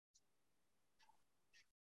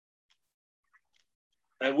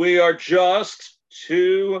And we are just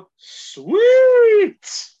too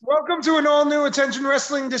sweet. Welcome to an all-new Attention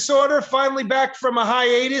Wrestling Disorder. Finally back from a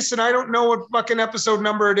hiatus, and I don't know what fucking episode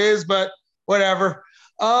number it is, but whatever.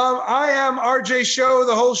 I am RJ Show,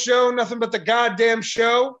 the whole show, nothing but the goddamn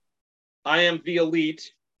show. I am the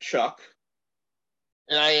Elite, Chuck.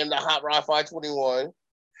 And I am the Hot Rod 521.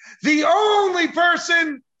 The only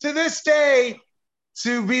person to this day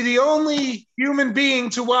to be the only human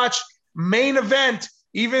being to watch Main Event,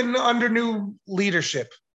 even under new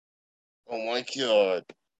leadership. Oh my God.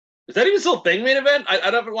 Is that even still a thing, Main Event?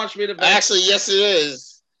 I never watched Main Event. Actually, yes, it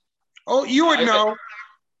is. Oh, you would know.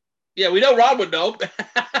 Yeah, we know Rod would know.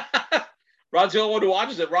 Rod's the only one who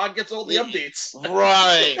watches it. Rod gets all the updates.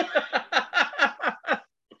 Right.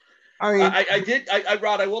 I mean,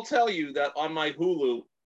 Rod, I will tell you that on my Hulu,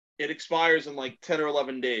 it expires in like 10 or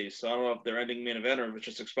 11 days. So I don't know if they're ending Main Event or if it's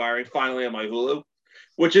just expiring finally on my Hulu,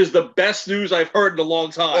 which is the best news I've heard in a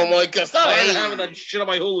long time. Oh my God. Stop having that shit on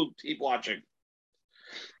my Hulu. Keep watching.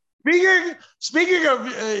 Speaking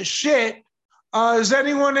of shit, is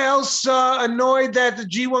anyone else annoyed that the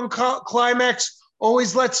G1 Climax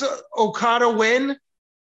always lets Okada win?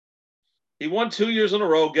 He won 2 years in a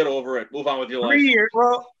row. Get over it. Move on with your life. 3 years.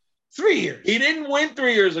 Well, 3 years. He didn't win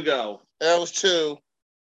 3 years ago. That was two.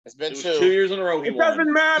 It's been 2 years in a row. It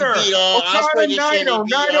doesn't matter. He beat,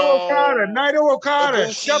 Okada, Naito, Okada.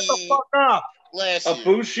 Ibushi Shut the fuck up.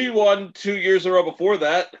 Ibushi won 2 years in a row before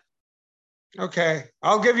that. Okay,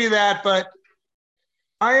 I'll give you that, but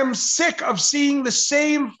I am sick of seeing the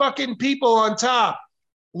same fucking people on top.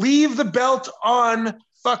 Leave the belt on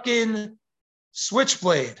fucking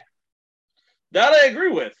Switchblade. That I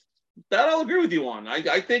agree with. That I'll agree with you on.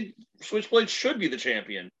 I think Switchblade should be the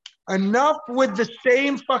champion. Enough with the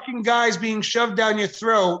same fucking guys being shoved down your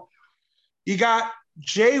throat. You got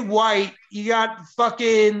Jay White. You got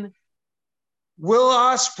fucking Will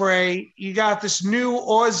Ospreay. You got this new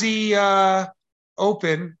Aussie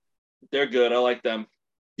Open. They're good. I like them.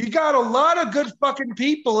 You got a lot of good fucking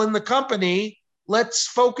people in the company. Let's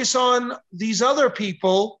focus on these other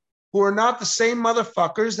people who are not the same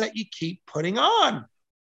motherfuckers that you keep putting on.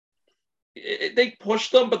 They push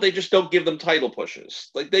them, but they just don't give them title pushes.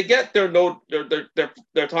 Like they get their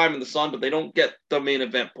time in the sun, but they don't get the main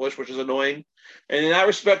event push, which is annoying. And in that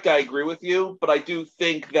respect, I agree with you. But I do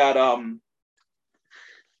think that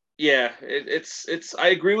it's I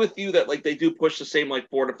agree with you that like they do push the same like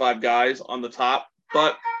 4 to 5 guys on the top,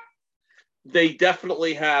 but they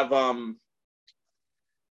definitely have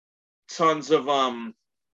tons of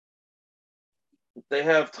they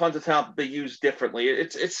have tons of talent that they use differently.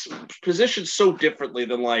 It's positioned so differently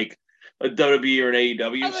than like a WWE or an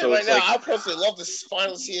AEW. I personally love to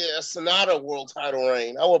finally see a Sonata world title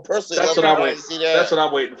reign. I would personally love to see that. That's what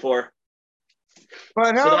I'm waiting for.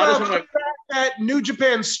 But how about the fact that New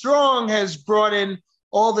Japan Strong has brought in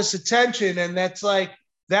all this attention, and that's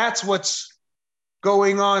what's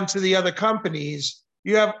going on to the other companies.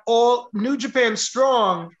 You have all New Japan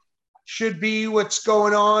Strong should be what's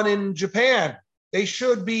going on in Japan. They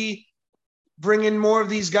should be bringing more of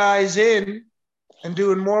these guys in and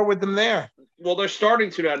doing more with them there. Well, they're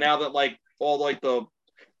starting to now that like all like the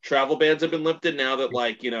travel bans have been lifted. Now that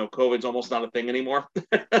like COVID's almost not a thing anymore.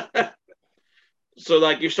 So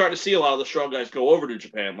like you're starting to see a lot of the strong guys go over to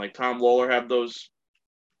Japan. Like Tom Lawler had those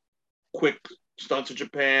quick stunts in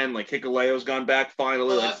Japan. Like Hikuleo's gone back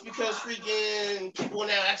finally. Well, that's because freaking people are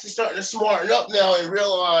now actually starting to smarten up now and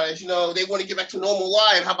realize, they want to get back to normal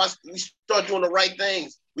life. How about we start doing the right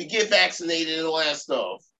things? We get vaccinated and all that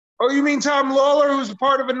stuff. Oh, you mean Tom Lawler, who's a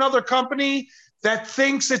part of another company that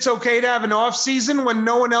thinks it's okay to have an off season when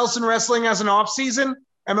no one else in wrestling has an off season?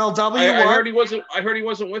 MLW. I heard he wasn't. I heard he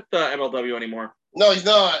wasn't with MLW anymore. No, he's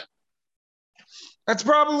not. That's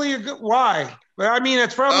probably a good why. But I mean,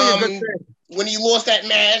 it's probably a good thing. When he lost that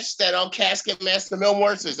match, that casket match to Mil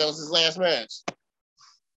Muertes, that was his last match.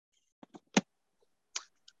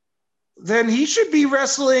 Then he should be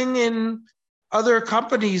wrestling in other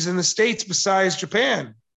companies in the States besides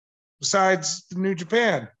Japan, besides New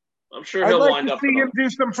Japan. I'm sure he'll wind up. I'd like to see him do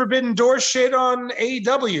some Forbidden Door shit on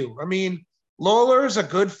AEW. I mean, Lawler's a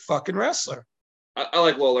good fucking wrestler. I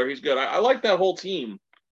like Lawler. He's good. I like that whole team.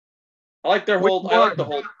 I like their whole. I like the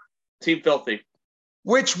whole Team Filthy.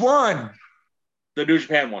 Which one? The New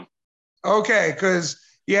Japan one. Okay, because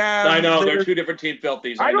I know they're two different Team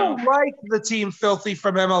Filthies. I don't like the Team Filthy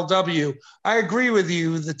from MLW. I agree with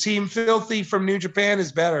you. The Team Filthy from New Japan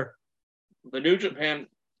is better. The New Japan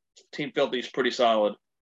Team Filthy is pretty solid.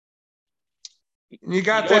 You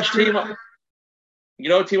got that team. You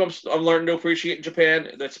know what team I'm learning to appreciate in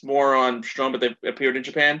Japan? That's more on Strong, but they appeared in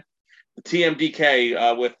Japan. The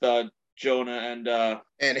TMDK with Jonah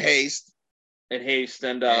and Haste and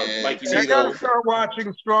Mikey I Nichols. gotta start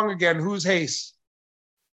watching Strong again. Who's Hayes?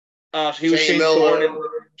 He was Shane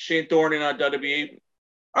Thorne in WWE.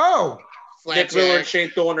 Oh, Nick Miller and Shane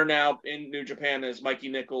Thorne are now in New Japan as Mikey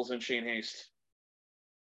Nichols and Shane Haste.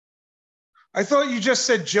 I thought you just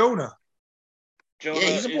said Jonah. Jonah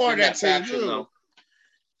he's a part of that faction, too. though.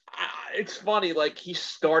 It's funny, like he's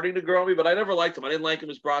starting to grow on me, but I never liked him. I didn't like him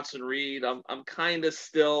as Bronson Reed. I'm kind of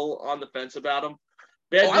still on the fence about him.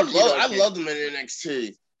 I loved him in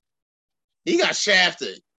NXT. He got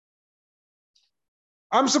shafted.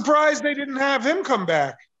 I'm surprised they didn't have him come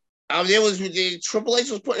back. Triple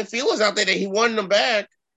H was putting feelers out there that he wanted him back.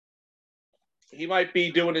 He might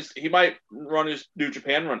be doing his. He might run his New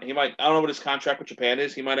Japan run. He might. I don't know what his contract with Japan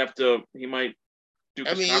is. He might have to. He might do.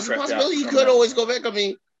 I mean, it's a possibility he could always go back. I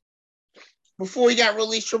mean, before he got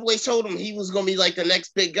released, Triple H told him he was going to be like the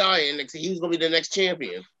next big guy, and he was going to be the next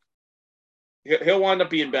champion. He'll wind up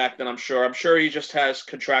being back. Then I'm sure. I'm sure he just has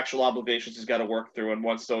contractual obligations he's got to work through, and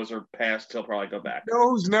once those are passed, he'll probably go back. You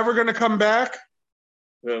know who's never going to come back?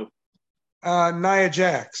 Who? Nia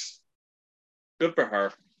Jax. Good for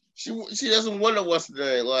her. She doesn't wonder what's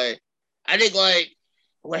the like. I think like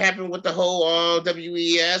what happened with the whole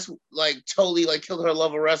WES like totally like killed her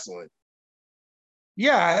love of wrestling.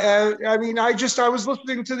 Yeah, I mean, I was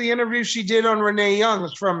listening to the interview she did on Renee Young.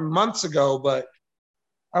 It's from months ago, but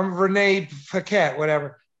I'm Renee Paquette,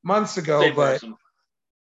 whatever, months ago, Same but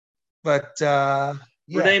person.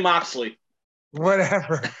 yeah. Renee Moxley,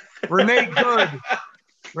 whatever, Renee Good,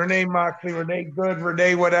 Renee Moxley, Renee Good,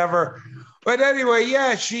 Renee whatever. But anyway,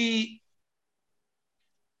 yeah, she,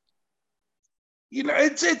 you know,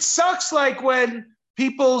 it sucks like when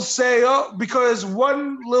people say, oh, because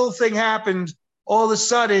one little thing happened, all of a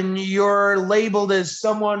sudden you're labeled as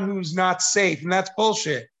someone who's not safe, and that's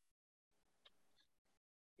bullshit.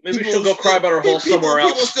 Maybe she'll go cry about her hole somewhere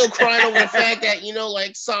else. People still crying over the fact that, you know,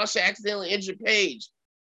 like Sasha accidentally injured Paige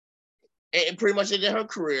and pretty much ended her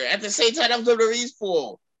career. At the same time, that was WWE's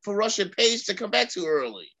fault for rushing Paige to come back too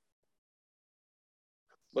early.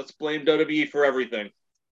 Let's blame WWE for everything.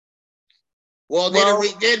 Well, they're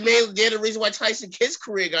the reason why Tyson Kidd's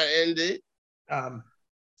career got ended.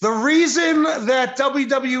 The reason that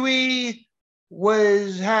WWE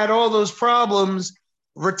had all those problems,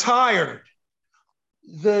 retired.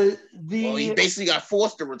 Well, he basically got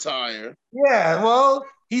forced to retire. Yeah, well,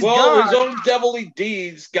 his own devilly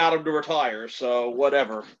deeds got him to retire. So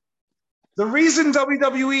whatever. The reason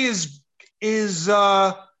WWE is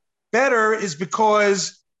better is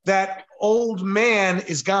because that old man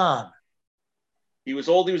is gone. He was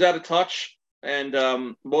old. He was out of touch, and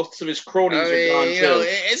most of his cronies are gone too. Know,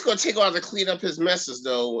 it's going to take a while to clean up his messes,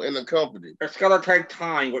 though, in the company. It's going to take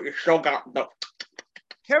time, but you still got the.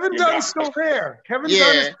 Kevin Dunn's still there. Kevin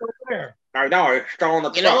Dunn is still there. I know. He's still on the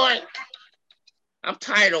truck. You know what? I'm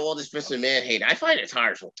tired of all this Mr. Man hate. I find it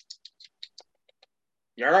tiresome.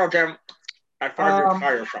 You know, Jim, I find it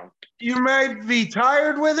tiresome. You might be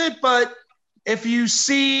tired with it, but if you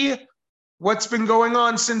see what's been going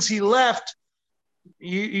on since he left,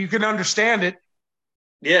 you can understand it.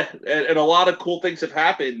 Yeah, and a lot of cool things have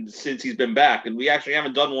happened since he's been back, and we actually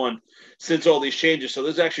haven't done one since all these changes. So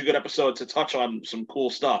this is actually a good episode to touch on some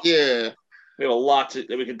cool stuff. Yeah, we have a lot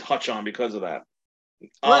that we can touch on because of that.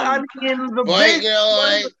 Well, I mean, you know,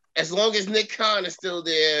 like, as long as Nick Khan is still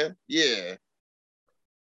there, yeah.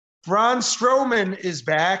 Braun Strowman is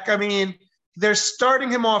back. I mean, they're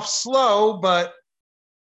starting him off slow, but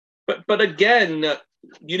again,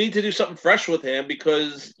 you need to do something fresh with him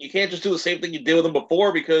because you can't just do the same thing you did with him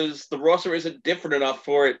before because the roster isn't different enough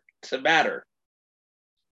for it to matter.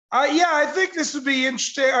 Yeah, I think this would be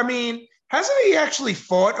interesting. I mean, hasn't he actually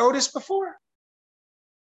fought Otis before?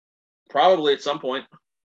 Probably at some point.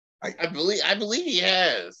 I believe he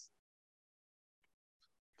has.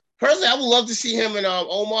 Personally, I would love to see him and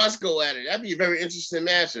Omos go at it. That'd be a very interesting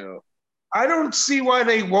matchup. I don't see why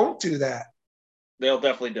they won't do that. They'll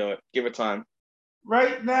definitely do it. Give it time.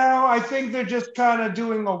 Right now, I think they're just kind of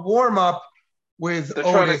doing a warm-up with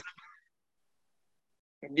Otis.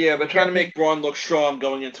 They're trying to make Braun look strong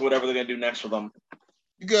going into whatever they're going to do next with him.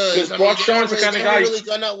 Because Braun Strowman's the kind of guy. They really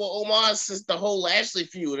done out with Omos since the whole Lashley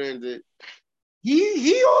feud ended.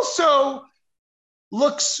 He also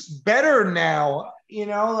looks better now. You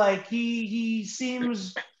know, like he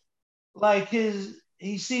seems like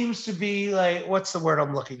he seems to be like, what's the word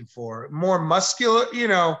I'm looking for? More muscular, you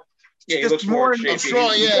know. Yeah, he looks more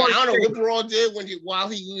strong. Yeah, I don't know what Braun did while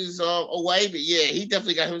he was away, but yeah, he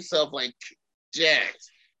definitely got himself like jacked.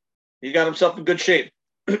 He got himself in good shape.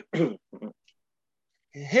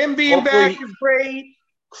 Him being back is great.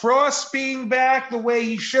 Cross being back the way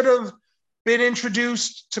he should have been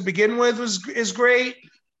introduced to begin with is great.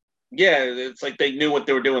 Yeah, it's like they knew what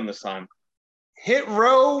they were doing this time. Hit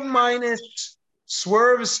Row minus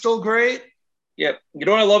Swerve is still great. Yeah. You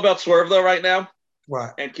know what I love about Swerve, though, right now?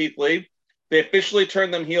 What? And Keith Lee? They officially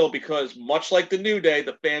turned them heel because, much like the New Day,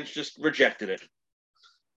 the fans just rejected it.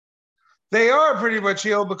 They are pretty much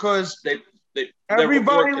heel because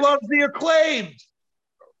everybody loves the Acclaimed.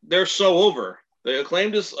 They're so over. The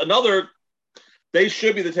Acclaimed is another. They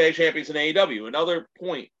should be the tag champions in AEW. Another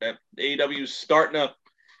point that AEW is starting to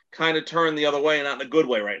kind of turn the other way, and not in a good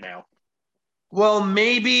way right now. Well,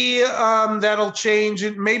 maybe that'll change.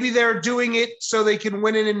 And maybe they're doing it so they can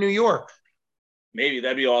win it in New York. Maybe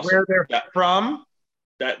that'd be awesome. Where they're from?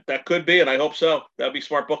 That could be, and I hope so. That'd be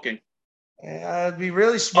smart booking. It'd be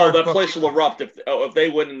really smart. Oh, that place will erupt if they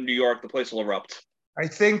win in New York. The place will erupt. I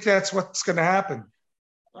think that's what's going to happen.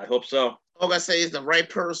 I hope so. All I say is the right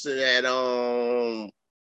person at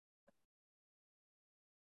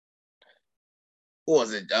what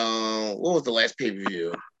was it? What was the last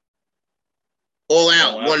pay-per-view? All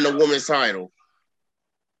Out won the women's title.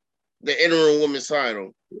 The interim women's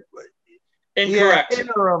title. Incorrect. Yeah,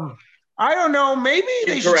 interim. I don't know. Maybe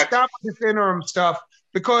they should stop with this interim stuff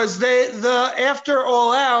because after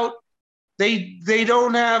All Out,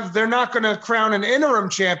 they're not going to crown an interim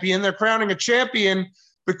champion. They're crowning a champion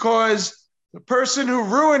because the person who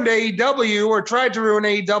ruined AEW or tried to ruin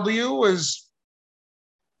AEW was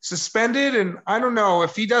suspended, and I don't know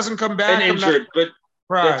if he doesn't come back. And injured, but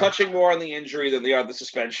they're touching more on the injury than they are the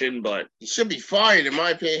suspension. But he should be fired, in my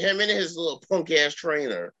opinion. Him and his little punk ass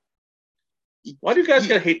trainer. Why do you guys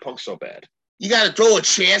gotta hate Punk so bad? You gotta throw a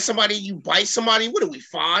chair at somebody, you bite somebody. What are we,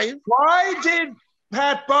 5? Why did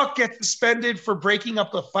Pat Buck get suspended for breaking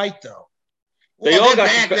up the fight, though? They all got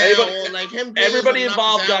suspended. Everybody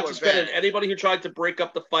involved got suspended. Anybody who tried to break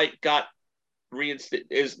up the fight got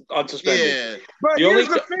is unsuspended. Yeah. But here's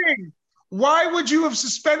the thing. Why would you have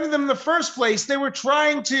suspended them in the first place? They were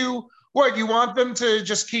trying to, you want them to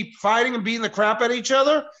just keep fighting and beating the crap at each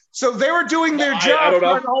other? So they were doing their job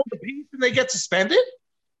trying to hold the peace and they get suspended?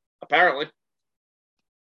 Apparently.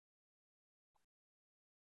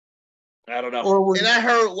 I don't know. And I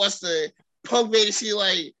heard Punk made it seem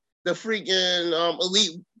like the freaking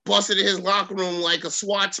Elite busted in his locker room like a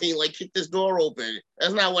SWAT team, like kicked this door open.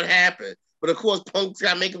 That's not what happened. But of course, Punk's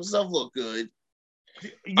got to make himself look good.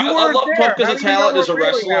 I love Punk as a talent as a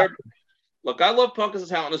wrestler. Look, I love Punk as a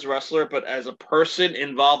talent as a wrestler, but as a person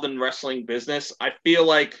involved in wrestling business, I feel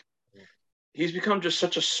like he's become just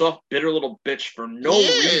such a soft, bitter little bitch for no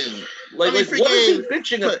reason. Like what is he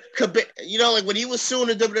bitching about? Like when he was suing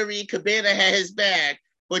the WWE, Cabana had his back,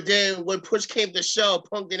 but then when push came to shove,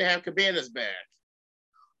 Punk didn't have Cabana's back.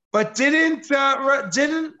 But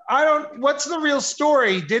what's the real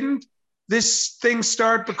story? Didn't this thing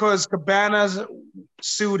start because Cabana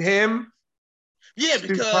sued him? Yeah,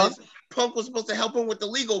 because Punk was supposed to help him with the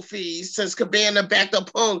legal fees since Cabana backed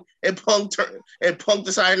up Punk and Punk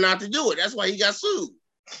decided not to do it. That's why he got sued.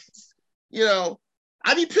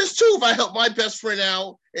 I'd be pissed too if I helped my best friend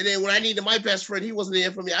out and then when I needed my best friend, he wasn't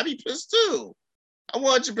there for me. I'd be pissed too. I'm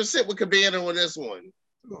 100% with Cabana on this one.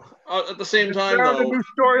 At the same time, though, a new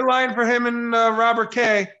storyline for him and Robert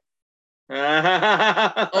K.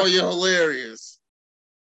 Oh, you're hilarious.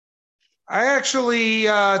 I actually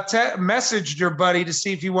messaged your buddy to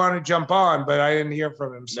see if he wanted to jump on, but I didn't hear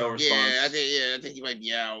from him. So. No response. I think he might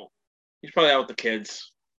be out. He's probably out with the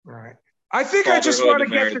kids. All right. I think I just want to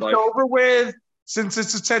get this over with since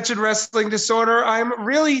it's attention wrestling disorder. I'm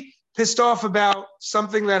really pissed off about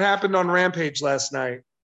something that happened on Rampage last night.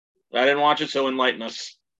 I didn't watch it, so enlighten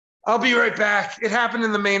us. I'll be right back. It happened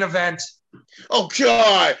in the main event. Oh,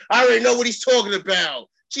 God. I already know what he's talking about.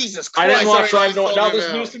 Jesus Christ. I didn't watch Raw. Now this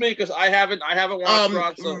is news to me because I haven't watched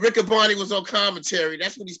Raw. So. Rick Abani was on commentary.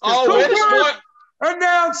 That's what he's pissed off. What?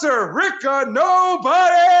 Announcer Ricka Nobody.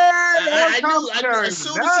 I knew as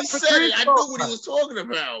soon as he said it, I knew what he was talking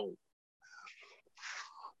about.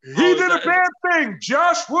 He did a bad thing.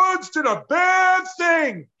 Josh Woods did a bad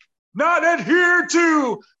thing. Not adhere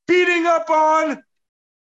to beating up on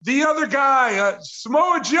the other guy,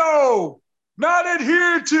 Samoa Joe. Not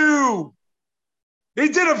adhere to. He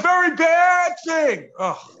did a very bad thing.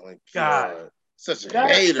 Oh my God. Such a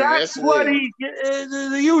hater. That's what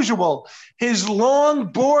the usual. His long,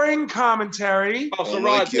 boring commentary. Oh, so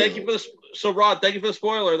Rod, thank you for the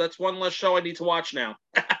spoiler. That's one less show I need to watch now.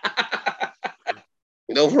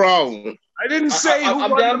 No problem. I didn't say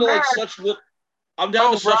I'm down to like such little. I'm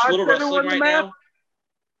down to such little wrestling right now.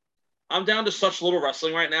 I'm down to such little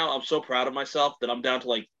wrestling right now. I'm so proud of myself that I'm down to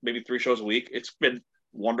like maybe 3 shows a week. It's been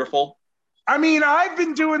wonderful. I mean, I've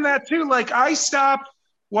been doing that too. Like I stopped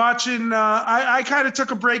watching. I kind of took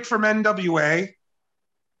a break from NWA.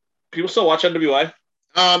 People still watch NWA?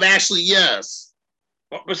 Actually, yes.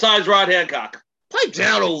 Besides Rod Hancock. Pipe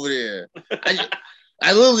down over there.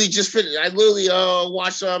 I literally just finished. I literally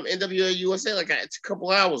watched NWA USA like a couple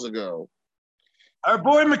hours ago. Our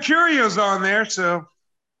boy Mercurio's on there, so.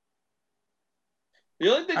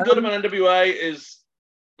 The only thing good about NWA is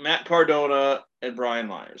Matt Cardona and Brian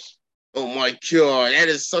Myers. Oh my god, that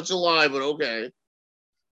is such a lie, but okay.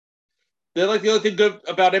 They're like the only thing good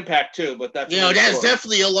about Impact too, but that's that's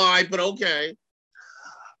definitely a lie, but okay.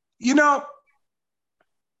 You know,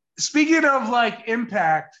 speaking of like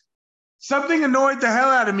Impact, something annoyed the hell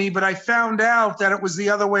out of me, but I found out that it was the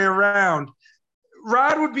other way around.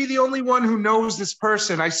 Rod would be the only one who knows this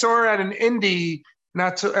person. I saw her at an indie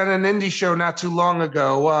show not too long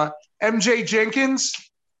ago. MJ Jenkins.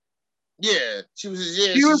 Yeah, she was.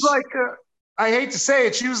 Yeah, she was like, I hate to say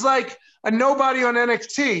it, she was like a nobody on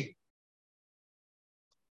NXT.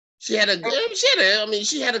 She had a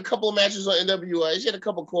couple of matches on NWA. She had a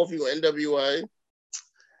couple of coffee on NWA.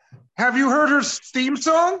 Have you heard her theme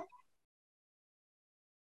song?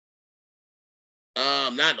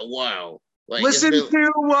 Not in a while. Like, listen to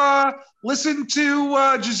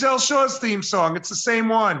Giselle Shaw's theme song. It's the same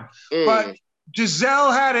one, but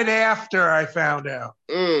Giselle had it after I found out.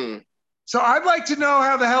 So I'd like to know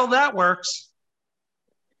how the hell that works,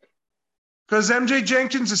 because MJ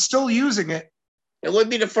Jenkins is still using it. It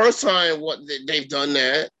wouldn't be the first time they've done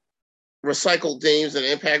that. Recycled themes and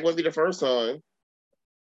Impact wouldn't be the first time.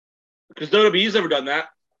 Because WWE's never done that.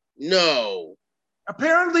 No.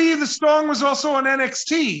 Apparently, the song was also on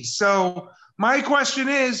NXT. So my question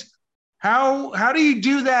is, how do you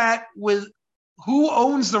do that with who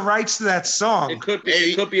owns the rights to that song? It could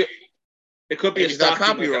be a stock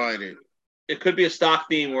copyrighted. It could be a stock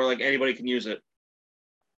theme where like anybody can use it.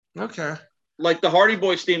 Okay. Like the Hardy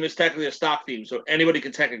Boys theme is technically a stock theme, so anybody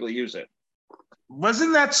can technically use it.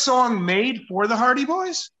 Wasn't that song made for the Hardy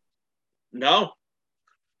Boys? No.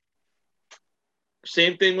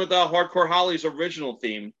 Same thing with Hardcore Holly's original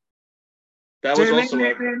theme. That was also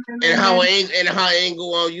and how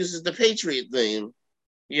Angle uses the Patriot theme.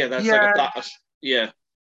 Yeah, that's like yeah.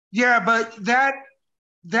 Yeah, but that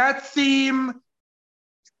theme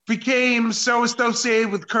became so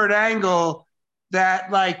associated with Kurt Angle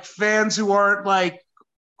that like fans who aren't like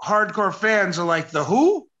hardcore fans are like, the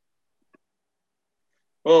who?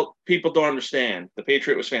 Well, people don't understand. The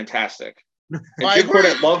Patriot was fantastic. And Jim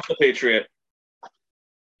Cornette loved the Patriot.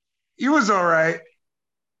 He was all right.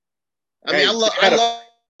 I mean, I love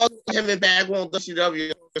him and Bagwell and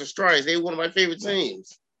WCW Strides. They were one of my favorite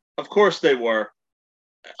teams. Of course they were.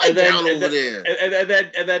 And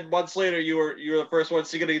then months later, you were the first one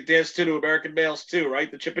singing a dance to American Males too,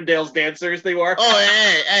 right? The Chippendales dancers they were.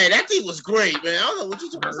 Oh, hey, that thing was great, man. I don't know what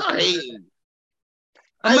you're talking about. I hating.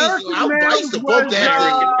 I used to bump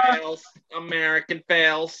that American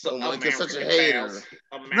Fails. Oh my God, such a hater.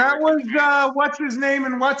 That was what's his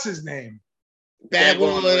name?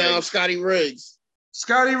 Bagwell and Scotty Riggs.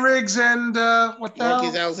 Scotty Riggs and what the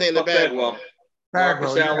Marcus Alexander Bagwell.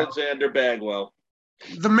 Marcus Alexander Bagwell.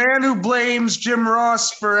 The man who blames Jim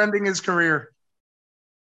Ross for ending his career.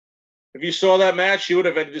 If you saw that match, you would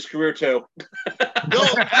have ended his career too. No,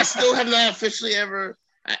 I still have not officially ever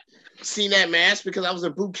seen that match because I was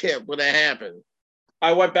in boot camp when that happened.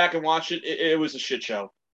 I went back and watched it. It was a shit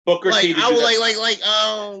show. Booker T. When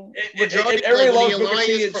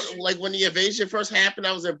the invasion first happened,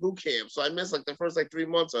 I was in boot camp, so I missed like the first 3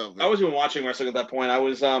 months of it. I wasn't even watching wrestling at that point.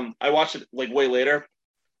 I watched it like way later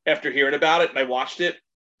after hearing about it, and I watched it.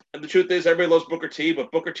 And the truth is, everybody loves Booker T,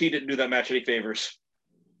 but Booker T didn't do that match any favors.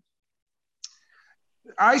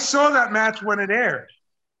 I saw that match when it aired.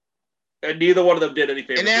 And neither one of them did any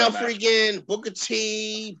favors. And now freaking Booker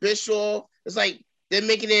T, Bischoff, it's like they're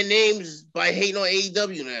making their names by hating on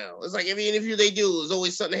AEW now. It's like every interview they do is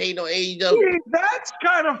always something hating on AEW. Yeah, that's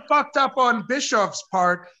kind of fucked up on Bischoff's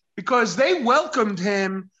part because they welcomed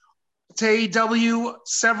him to AEW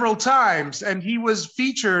several times, and he was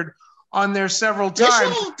featured on there several times.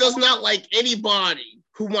 Bischoff does not like anybody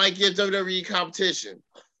who might give WWE competition.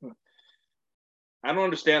 I don't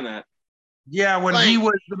understand that. Yeah, when he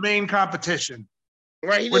was the main competition.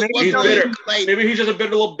 Right. He's bitter. Maybe he's just a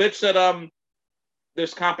bitter little bitch that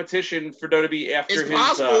there's competition for WWE after it's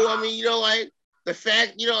possible. I mean, the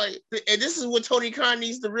fact, and this is what Tony Khan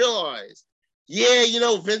needs to realize. Yeah,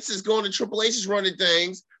 Vince is going to Triple H's running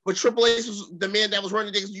things, but Triple H was the man that was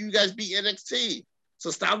running things. You guys beat NXT. So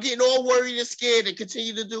stop getting all worried and scared and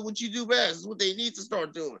continue to do what you do best. It's what they need to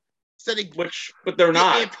start doing. But they're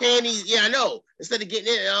not. Panties. Yeah, I know. Instead of getting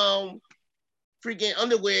it, freaking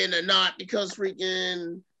underwear and not because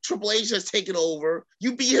freaking Triple H has taken over.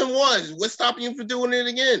 You beat him once. What's stopping you from doing it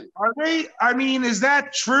again? Are they? I mean, is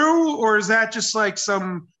that true, or is that just like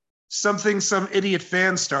something some idiot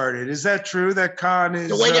fan started? Is that true that Khan is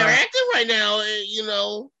the way they're acting right now? You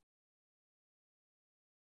know,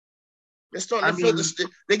 they're starting to feel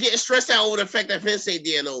they're getting stressed out over the fact that Vince ain't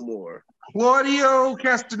there no more. Claudio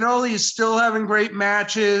Castagnoli is still having great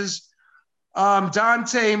matches.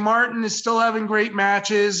 Dante Martin is still having great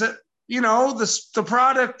matches. You know, the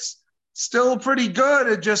product's still pretty good.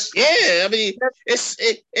 It just I mean,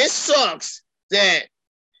 it sucks that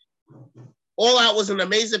All Out was an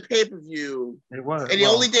amazing pay-per-view. It was, and the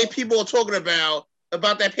only thing people are talking about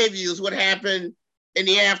that pay-per-view is what happened in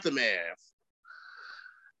the aftermath.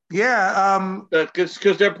 Yeah,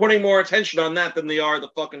 because they're putting more attention on that than they are the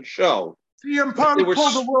fucking show. CM Punk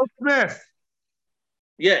pulled a Will Smith.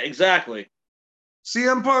 Yeah, exactly.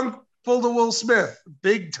 CM Punk pulled a Will Smith,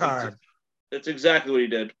 big time. That's exactly what he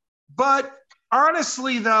did. But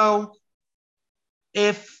honestly, though,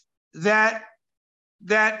 if that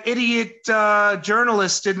idiot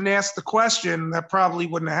journalist didn't ask the question, that probably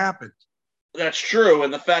wouldn't have happened. That's true,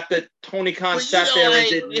 and the fact that Tony Khan sat there and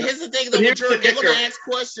didn't. Here's the thing, though, they're going to ask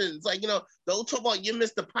questions. Like, you know, don't talk about you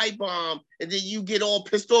missed the pipe bomb, and then you get all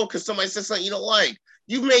pissed off because somebody said something you don't like.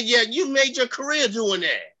 You made your career doing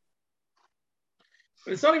that.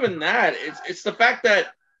 But it's not even that. It's the fact that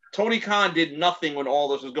Tony Khan did nothing when all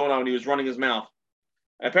this was going on when he was running his mouth.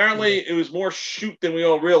 Apparently, it was more shoot than we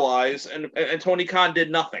all realize, and Tony Khan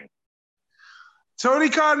did nothing. Tony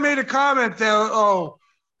Khan made a comment that,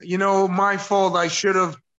 you know, my fault. I should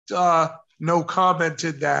have no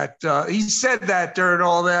commented that. He said that during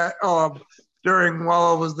all that,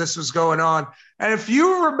 this was going on. And if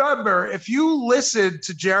you remember, if you listened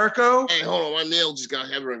to Jericho. Hey, hold on. My nail just got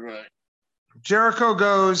heavy right. Jericho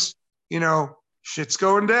goes, you know, shit's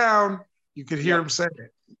going down. You could hear him say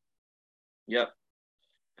it. Yep.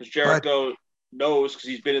 Because Jericho knows, because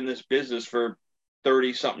he's been in this business for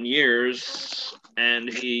 30-something years, and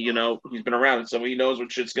he's been around it, so he knows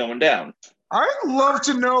what shit's going down. I'd love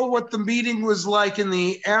to know what the meeting was like in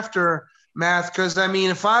the aftermath, because, I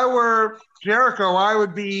mean, if I were Jericho, I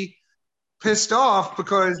would be pissed off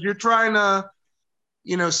because you're trying to,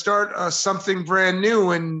 you know, start something brand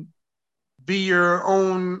new and be your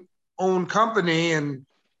own company, and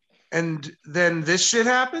then this shit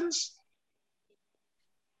happens.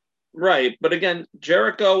 Right, but again,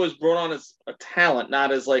 Jericho was brought on as a talent,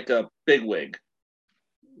 not as like a bigwig.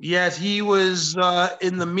 Yet he was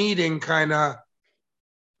in the meeting, kind of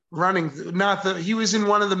running. He was in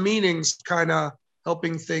one of the meetings, kind of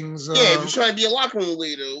helping things. He was trying to be a locker room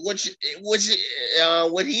leader, which what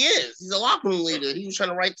he is. He's a locker room leader. He was trying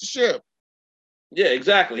to right the ship. Yeah,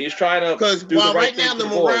 exactly. He's trying to because while right now the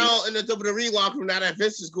morale in the WWE locker room, now that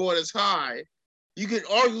Vince is going as high, you could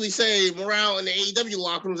arguably say morale in the AEW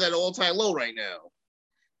locker room is at an all-time low right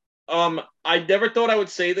now. I never thought I would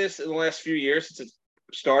say this in the last few years since it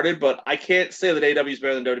started, but I can't say that AEW is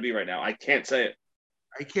better than WWE right now. I can't say it.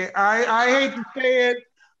 I can't. I hate to say it,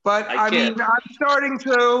 but I mean, I'm starting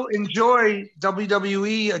to enjoy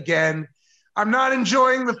WWE again. I'm not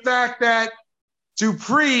enjoying the fact that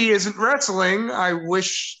Dupree isn't wrestling. I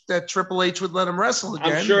wish that Triple H would let him wrestle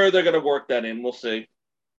again. I'm sure they're going to work that in. We'll see.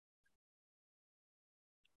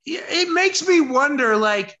 It makes me wonder,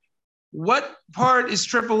 like, what part is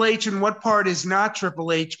Triple H and what part is not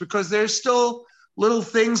Triple H, because there's still little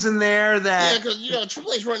things in there that... Yeah, because, you know,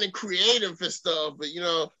 Triple H running creative and stuff, but, you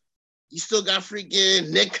know, you still got freaking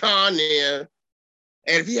Nick Khan there.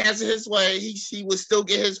 And if he has it his way, he would still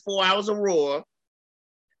get his 4 hours of Raw.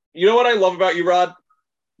 You know what I love about you, Rod?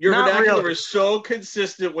 Your vernacular really. is so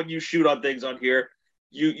consistent when you shoot on things on here.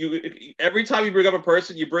 You every time you bring up a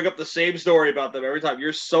person, you bring up the same story about them every time.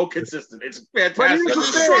 You're so consistent. It's fantastic.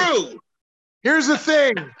 It's true. Here's the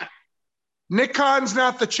thing. Nick Khan's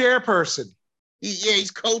not the chairperson.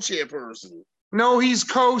 He's co-chairperson. No, he's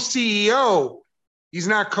co-CEO. He's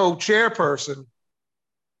not co-chairperson.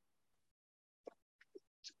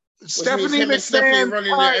 Stephanie McMahon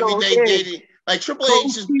running their everyday dating. Like Triple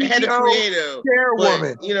H is head of creative,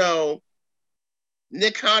 chairwoman. But, you know,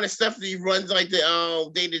 Nick Khan and Stephanie runs like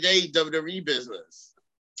the day-to-day WWE business.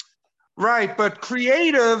 Right, but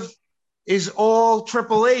creative is all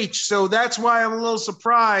Triple H, so that's why I'm a little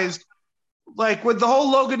surprised. Like with the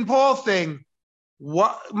whole Logan Paul thing,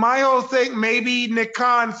 my whole thing, maybe Nick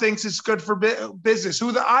Khan thinks it's good for business.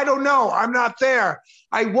 I don't know. I'm not there.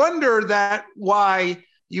 I wonder that why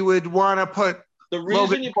you would want to put the reason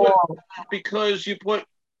Logan you Paul. Because you put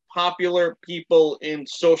popular people in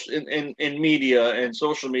social in media and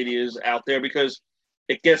social media is out there because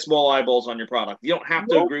it gets more eyeballs on your product. You don't have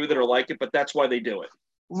to agree with it or like it, but that's why they do it.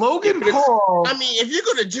 Logan Paul. I mean, if you're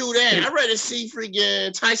gonna do that, I'd rather see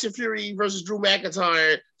freaking Tyson Fury versus Drew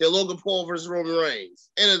McIntyre than Logan Paul versus Roman Reigns.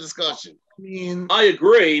 End of discussion. I mean, I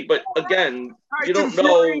agree, but again, you don't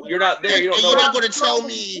know. You're not there. You don't know. You're not gonna tell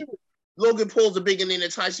me Logan Paul's a bigger name than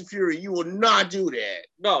Tyson Fury. You will not do that.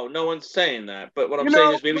 No one's saying that. But what I'm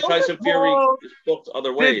saying is maybe Tyson Fury is booked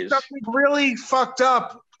other ways. Did something really fucked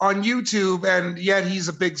up on YouTube, and yet he's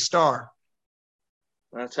a big star.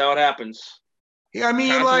 That's how it happens. Yeah, I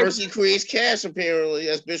mean, controversy creates cash, apparently,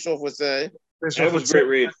 as Bischoff would say. That was a great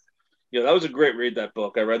read. Yeah, that was a great read, that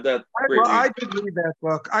book. I read that. I did read that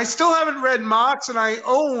book. I still haven't read Mox, and I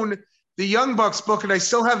own the Young Bucks book, and I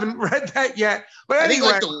still haven't read that yet. But anyway.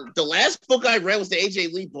 I think the last book I read was the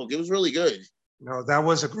AJ Lee book. It was really good. No, that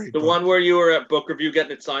was a great book. The one where you were at book review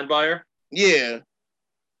getting it signed by her? Yeah.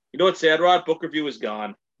 You know what's sad, Rod? Book review is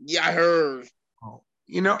gone. Yeah, I heard. Oh,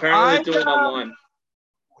 apparently they do it online.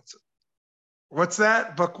 What's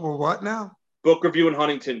that? Book what now? Book review in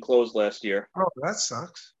Huntington closed last year. Oh, that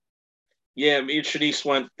sucks. Yeah, me and Shanice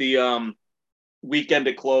went the weekend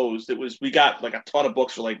it closed. We got like a ton of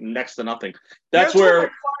books for like next to nothing. That's where what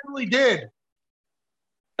I finally did.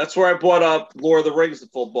 That's where I bought up Lord of the Rings, the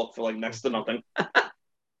full book, for like next to nothing.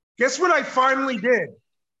 Guess what I finally did?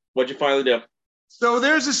 What'd you finally do? So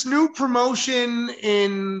there's this new promotion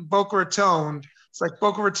in Boca Raton. It's like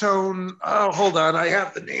Boca Raton. Oh, hold on. I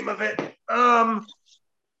have the name of it.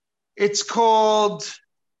 It's called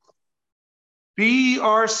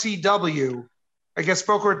BRCW. I guess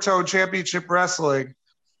Boca Raton Championship Wrestling.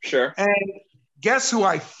 Sure. And guess who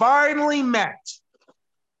I finally met?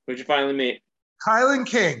 Who'd you finally meet? Kylan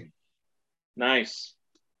King. Nice.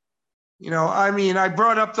 I mean, I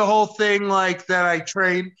brought up the whole thing like that I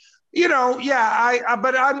train. If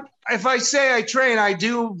I say I train, I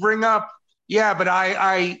do bring up, but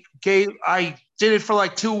I did it for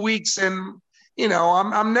like 2 weeks, and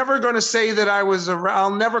I'm never going to say that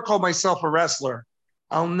I'll never call myself a wrestler.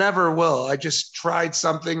 I'll never will. I just tried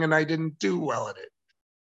something and I didn't do well at it.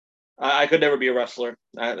 I could never be a wrestler.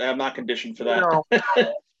 I'm not conditioned for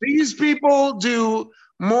that. These people do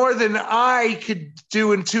more than I could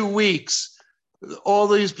do in 2 weeks. All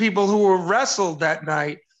these people who were wrestled that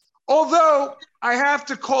night. Although I have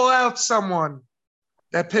to call out someone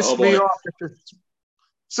that pissed me off.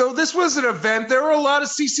 So this was an event. There were a lot of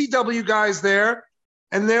CCW guys there,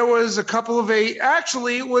 and there was a couple of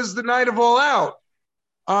actually, it was the night of All Out.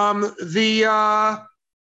 The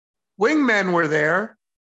wingmen were there,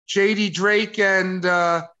 JD Drake and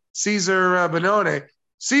Cesar Bonone.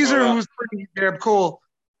 Cesar, who's pretty damn cool.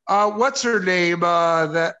 What's her name?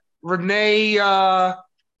 That Renee,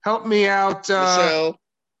 help me out. Michelle.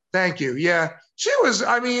 Thank you. Yeah. She was,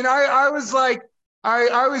 I mean, I was like,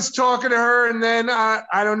 I was talking to her, and then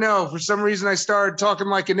I don't know, for some reason I started talking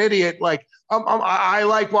like an idiot. Like, I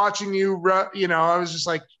like watching you, I was just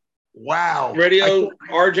like, wow. Radio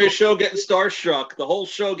RJ show getting starstruck. The whole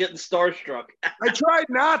show getting starstruck. I tried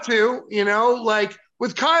not to, like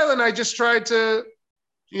with Kylan, I just tried to,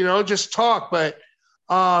 just talk. But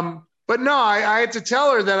no, I had to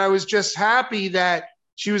tell her that I was just happy that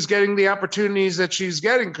she was getting the opportunities that she's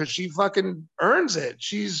getting, because she fucking earns it.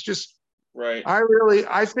 She's just right.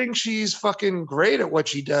 I think she's fucking great at what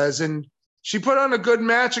she does, and she put on a good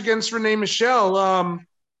match against Renee Michelle.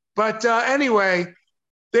 But anyway,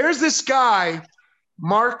 there's this guy,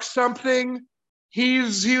 Mark something. He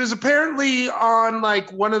was apparently on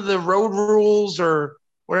like one of the Road Rules or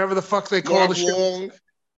whatever the fuck they call the show. Long.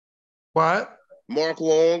 What? Mark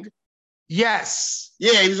Long. Yes.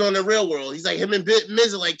 Yeah, he was on the Real World. He's like, him and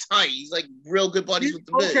Miz are like tight. He's like real good buddies with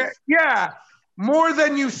the Miz. Okay. Yeah, more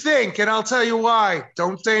than you think, and I'll tell you why.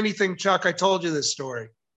 Don't say anything, Chuck. I told you this story.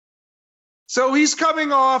 So he's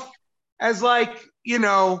coming off as like,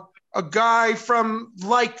 a guy from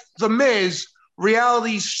like the Miz,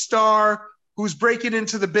 reality star who's breaking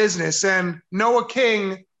into the business, and Noah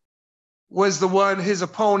King was his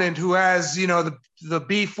opponent who has, the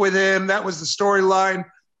beef with him. That was the storyline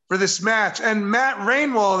for this match. And Matt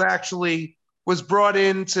Rainwald actually was brought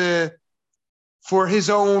in for his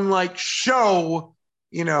own like show,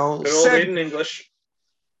 Aiden English.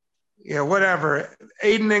 Yeah, whatever.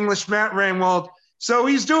 Aiden English, Matt Rainwald. So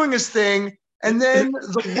he's doing his thing. And then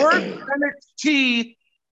the word NXT,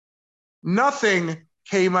 nothing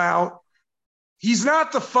came out. He's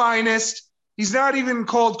not the finest. He's not even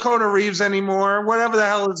called Kona Reeves anymore, whatever the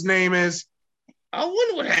hell his name is. I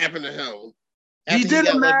wonder what happened to him. He did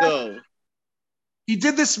a match. He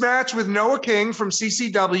did this match with Noah King from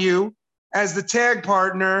CCW as the tag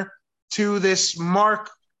partner to this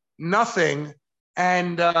Mark Nothing.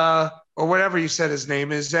 And or whatever you said his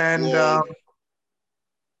name is, and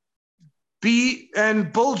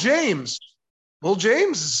Bull James. Bull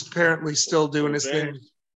James is apparently still doing his thing.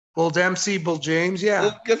 Bull Dempsey, Bull James,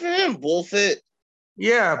 yeah. Good for him, Bullfit.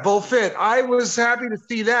 Yeah, Bullfit. I was happy to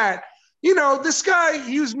see that. You know, this guy,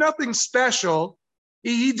 he was nothing special.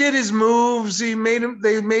 He did his moves. They made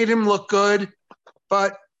him look good,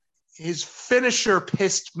 but his finisher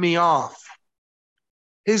pissed me off.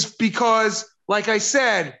 Because, like I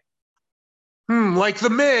said, like The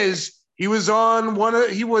Miz, he was on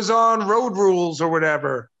Road Rules or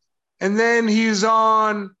whatever, and then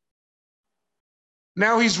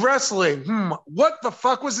now he's wrestling. What the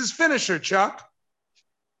fuck was his finisher, Chuck?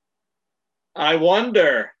 I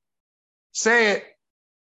wonder. Say it.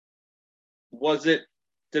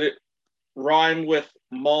 Did it rhyme with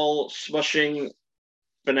mall smushing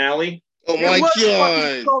finale? Oh my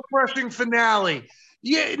God. Soul crushing finale.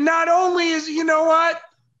 Yeah, not only is, you know what?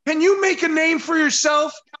 Can you make a name for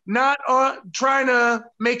yourself, not trying to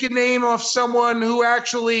make a name off someone who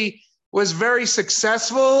actually was very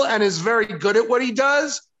successful and is very good at what he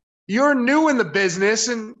does? You're new in the business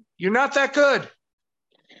and you're not that good.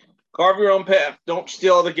 Carve your own path. Don't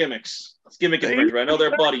steal other gimmicks. It's gimmick infringement. I know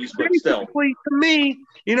they're buddies, but still. To me,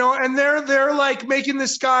 you know, and they're like making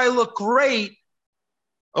this guy look great.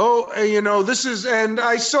 Oh, you know, this is, and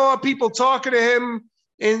I saw people talking to him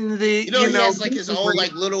in the, he has like his own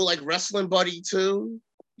like little like wrestling buddy too.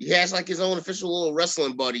 He has like his own official little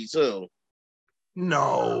wrestling buddy too.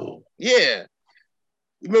 No. Yeah.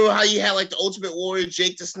 Remember how you had like the Ultimate Warrior,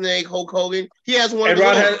 Jake the Snake, Hulk Hogan? He has one. And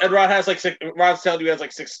Rod has like six. Rod's telling you he has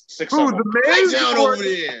like six. Who, the Miz down over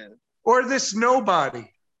there? Or this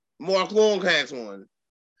nobody? Mark Long has one.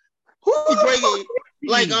 Who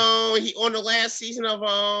like he on the last season of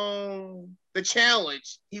the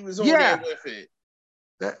Challenge, he was on there with it.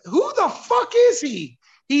 Who the fuck is he?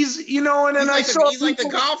 He's, you know, and then he's like the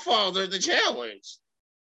Godfather of the Challenge.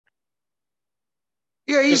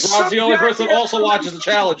 Yeah, he's Rod's the only person that also watches the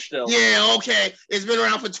Challenge still. Yeah, okay. It's been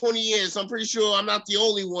around for 20 years. So I'm pretty sure I'm not the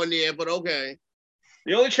only one there, but okay.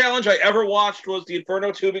 The only Challenge I ever watched was the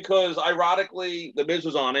Inferno 2 because, ironically, The Miz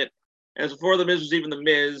was on it. And it was before The Miz was even The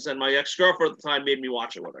Miz, and my ex-girlfriend at the time made me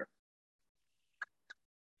watch it with her.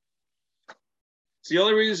 It's the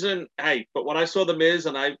only reason, but when I saw The Miz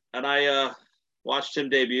and I watched him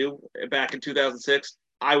debut back in 2006,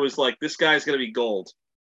 I was like, this guy's going to be gold.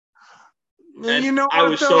 And you know, I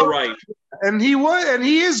was so right. And he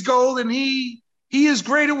is gold, and he is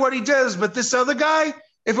great at what he does. But this other guy,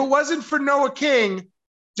 if it wasn't for Noah King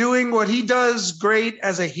doing what he does great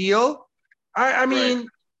as a heel, I mean,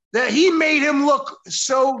 that he made him look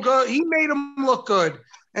so good. He made him look good.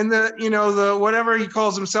 And the whatever he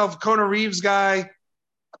calls himself, Kona Reeves guy,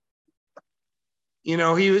 you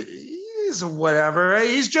know, he is whatever.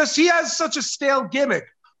 He has such a stale gimmick.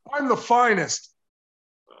 I'm the finest.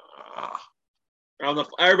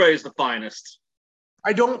 Everybody's the finest.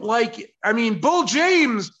 I don't like it. I mean, Bull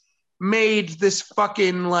James made this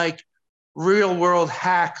fucking like real world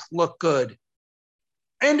hack look good.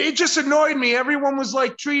 And it just annoyed me. Everyone was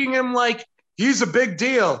like treating him like he's a big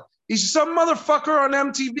deal. He's some motherfucker on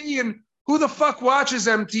MTV, and who the fuck watches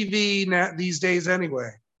MTV these days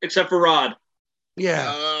anyway? Except for Rod.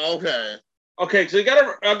 Yeah. Okay. Okay, so you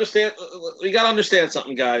gotta understand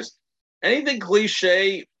something, guys. Anything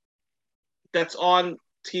cliche that's on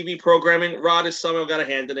TV programming, Rod has somehow got a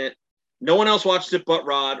hand in it. No one else watches it but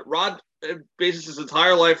Rod. Rod bases his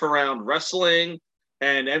entire life around wrestling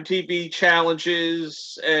and MTV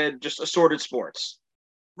challenges and just assorted sports.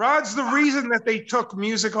 Rod's the reason that they took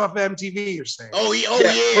music off MTV, you're saying?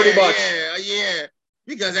 Yeah, pretty much. Yeah,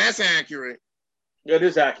 because that's accurate. It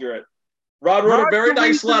is accurate. Rod wrote a very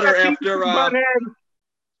nice letter after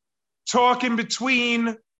talking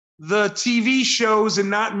between the TV shows and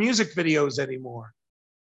not music videos anymore.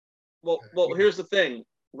 Well, here's the thing.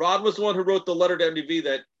 Rod was the one who wrote the letter to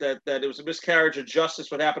MTV that it was a miscarriage of justice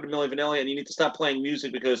what happened to Milli Vanilli, and you need to stop playing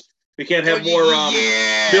music because we can't have more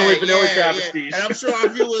Milli Vanilli travesties. And I'm sure our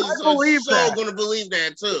viewers are so going to believe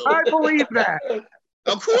that too. I believe that.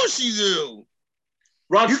 Of course you do.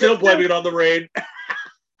 Rod's still blaming it on the rain.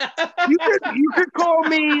 You could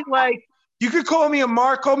call me a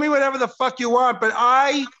mark, call me whatever the fuck you want, but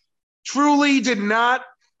I truly did not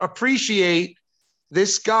appreciate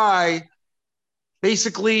this guy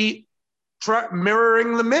basically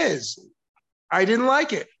mirroring The Miz. I didn't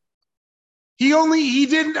like it. He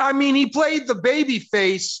played the baby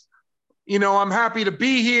face, you know, I'm happy to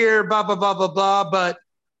be here, blah, blah, blah, blah, blah, but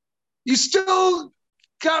you still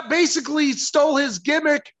basically stole his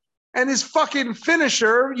gimmick and his fucking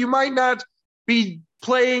finisher. You might not be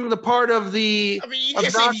playing the part of the. I mean, you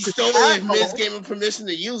can't say he stole it if Miz gave him permission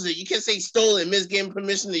to use it. You can't say he stole it and Miz gave him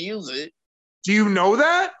permission to use it. Do you know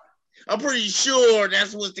that? I'm pretty sure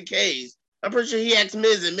that's what's the case. I'm pretty sure he asked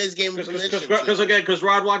Miz and Miz gave him permission. Because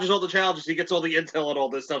Rod watches all the challenges, he gets all the intel and all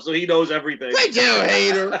this stuff, so he knows everything. Right down,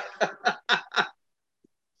 hater.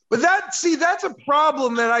 But that's a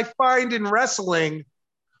problem that I find in wrestling.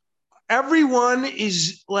 Everyone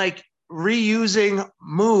is like reusing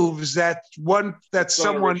moves that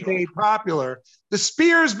someone original. made popular. The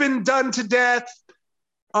spear's been done to death.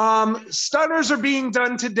 Stunners are being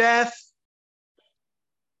done to death.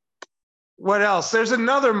 What else? There's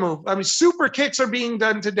another move. I mean, super kicks are being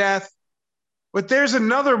done to death, but there's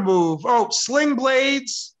another move. Oh, sling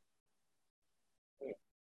blades.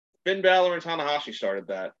 Finn Balor and Tanahashi started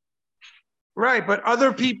that. Right, but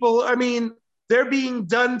other people, I mean, they're being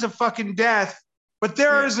done to fucking death. But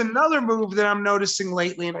there is another move that I'm noticing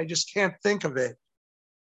lately, and I just can't think of it,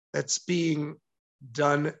 that's being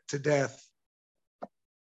done to death.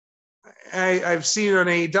 I've seen it on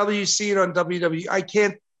AEW, seen it on WWE. I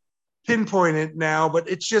can't pinpoint it now, but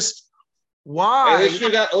it's just why.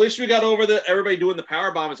 At least we got over everybody doing the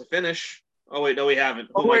power bomb as a finish. Oh wait, no, we haven't.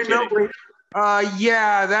 Wait.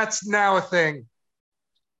 Yeah, that's now a thing.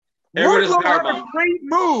 Wardlow had a great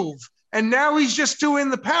move, and now he's just doing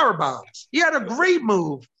the power bombs. He had a great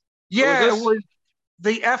move. Yeah, it was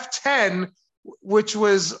the F10, which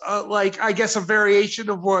was like, I guess, a variation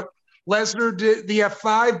of what Lesnar did, the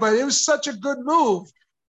F5, but it was such a good move.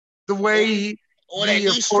 The way or that knee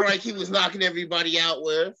strike he was knocking everybody out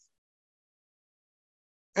with.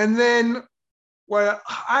 And then, well,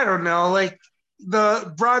 I don't know, like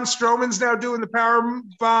the Braun Strowman's now doing the power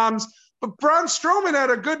bombs, but Braun Strowman had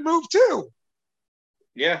a good move too.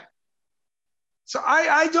 Yeah. So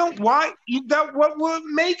I don't why that what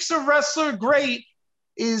makes a wrestler great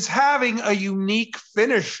is having a unique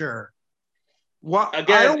finisher. What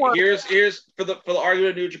again? Here's for the argument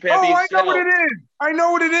of New Japan. Oh, I know what it is. I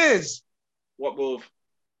know what it is. What move?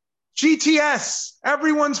 GTS.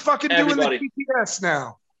 Everyone's fucking doing the GTS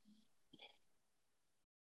now.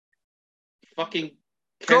 Fucking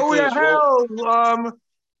go to hell.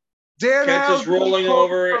 Dan Kenta's rolling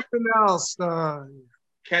over. Something else.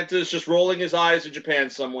 Kenta's just rolling his eyes in Japan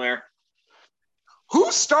somewhere.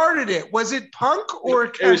 Who started it? Was it Punk or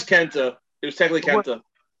Kenta? It was Kenta. It was technically Kenta.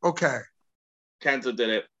 Okay. Kenta did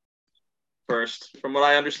it first. From what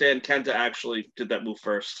I understand, Kenta actually did that move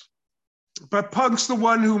first. But Punk's the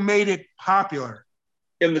one who made it popular.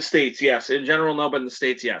 In the States, yes. In general, no, but in the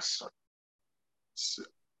States, yes.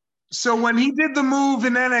 So when he did the move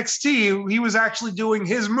in NXT, he was actually doing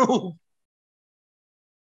his move.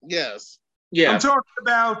 Yes. Yeah. I'm talking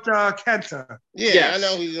about Kenta. Yeah, yes. I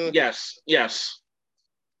know he's doing. Yes.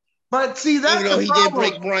 But see, that's even though he did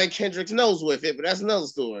break Brian Kendrick's nose with it, but that's another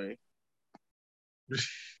story.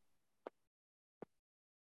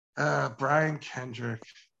 Brian Kendrick.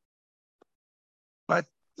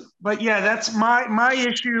 But yeah, that's my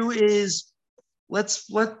issue is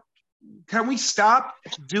can we stop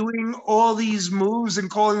doing all these moves and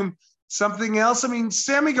calling them something else? I mean,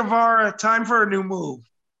 Sammy Guevara, time for a new move.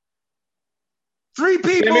 3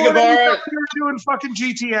 people are doing fucking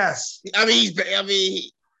GTS.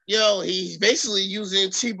 He's basically using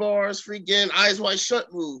T-Bar's freaking Eyes Wide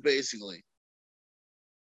Shut move, basically.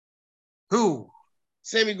 Who?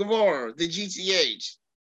 Sammy Guevara, the GTH.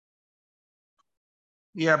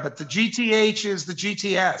 Yeah, but the GTH is the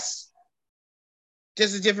GTS.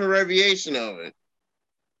 Just a different variation of it.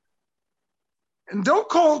 And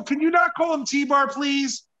can you not call him T-Bar,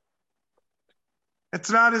 please? It's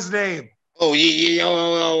not his name. Oh, yeah.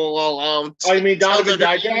 Oh, you mean Donovan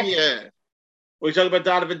Dijak? Yeah. Were you talking about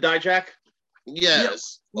Donovan Dijak?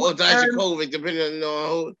 Yes. Yeah. Or Dijakovic, depending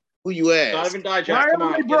on who you ask. Donovan Dijak, come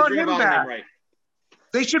on. They brought him back. Right.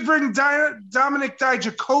 They should bring Dominic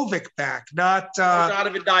Dijakovic back, not...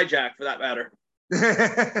 Donovan Dijak, for that matter.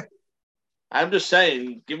 I'm just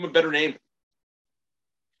saying, give him a better name.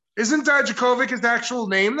 Isn't Dijakovic his actual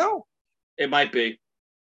name, though? It might be.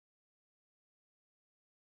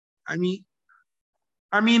 I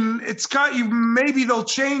mean, it's got you. Maybe they'll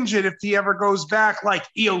change it if he ever goes back, like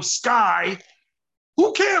Io Sky.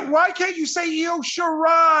 Why can't you say Io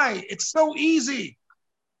Shirai? It's so easy.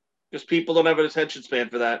 Because people don't have an attention span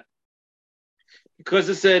for that. Because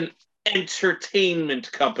it's an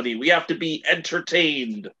entertainment company. We have to be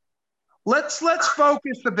entertained. Let's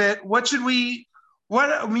focus a bit. We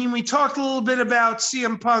talked a little bit about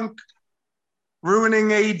CM Punk ruining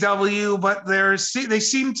AEW, but they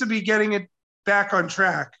seem to be getting it back on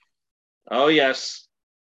track. Oh yes.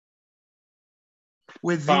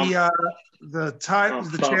 With the the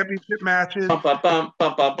championship matches.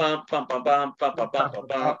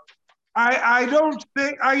 I don't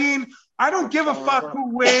think. I mean, I don't give a fuck who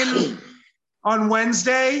wins on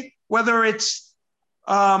Wednesday, whether it's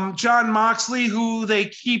John Moxley, who they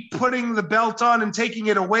keep putting the belt on and taking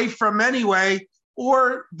it away from anyway,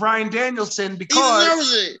 or Bryan Danielson, because he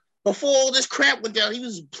deserves it. Before all this crap went down, he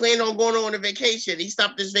was planning on going on a vacation. He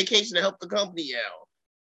stopped his vacation to help the company out.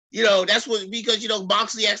 You know, that's what, because, you know,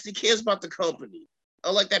 Moxley actually cares about the company.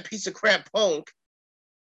 Unlike that piece of crap Punk.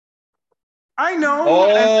 I know.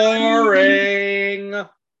 Boring.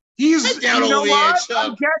 He's down, you know what? I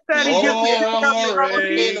get that he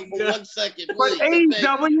gets for 1 second. But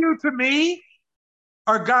AEW to me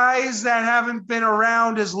are guys that haven't been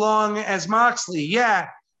around as long as Moxley. Yeah,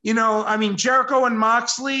 you know, I mean, Jericho and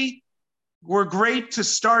Moxley were great to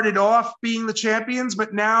start it off being the champions,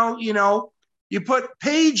 but now, you know, you put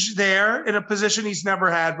Page there in a position he's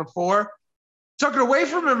never had before, took it away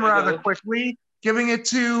from him rather quickly, giving it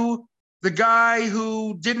to the guy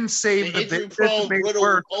who didn't save the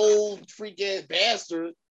brittle, old freaking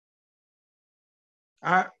bastard.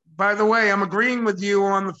 By the way, I'm agreeing with you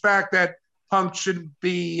on the fact that Punk shouldn't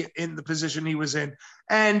be in the position he was in.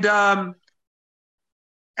 And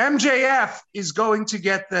MJF is going to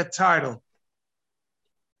get that title.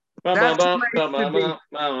 He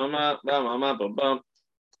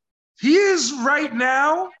is right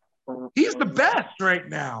now, he's the best right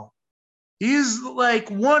now. He's like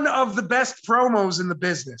one of the best promos in the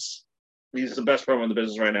business. He's the best promo in the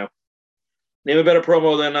business right now. Name a better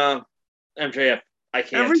promo than MJF. I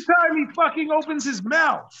can't. Every time he fucking opens his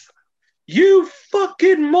mouth. You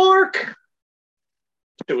fucking mark.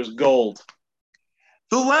 It was gold.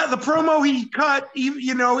 The promo he cut,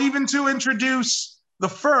 you know, even to introduce the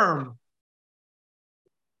firm.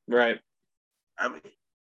 Right. I mean,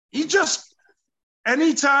 he just,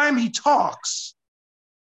 anytime he talks,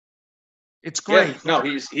 it's great. Yeah, no,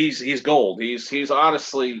 he's gold. He's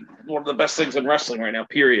honestly one of the best things in wrestling right now,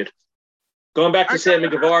 period. Going back to Sammy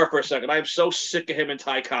Guevara for a second, I'm so sick of him and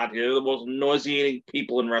Ty Conti. They're the most nauseating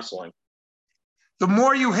people in wrestling. The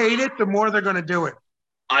more you hate it, the more they're going to do it.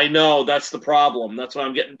 I know, that's the problem. That's why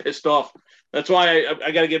I'm getting pissed off. That's why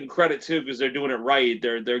I got to give them credit too, because they're doing it right.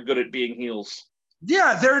 They're good at being heels.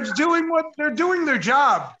 Yeah, they're doing their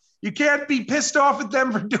job. You can't be pissed off at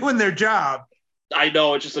them for doing their job. I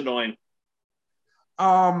know, it's just annoying.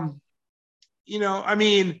 You know, I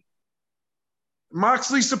mean,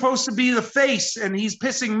 Moxley's supposed to be the face, and he's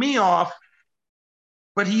pissing me off,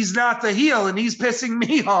 but he's not the heel, and he's pissing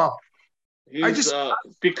me off.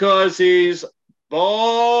 Because he's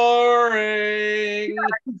boring.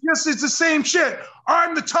 It's the same shit.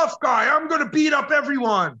 I'm the tough guy. I'm going to beat up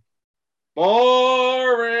everyone.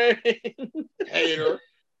 Boring. Hater.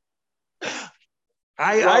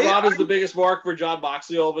 Rob is the biggest mark for John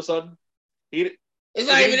Moxley all of a sudden. It's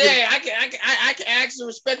not even there. I can actually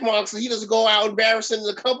respect Moxley. He doesn't go out embarrassing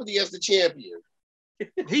the company as the champion.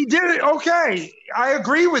 He did it. Okay. I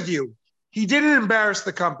agree with you. He didn't embarrass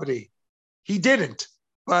the company. He didn't.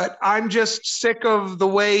 But I'm just sick of the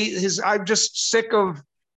way I'm just sick of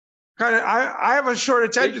I have a short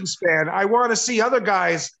attention span. I want to see other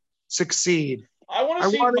guys succeed. I want to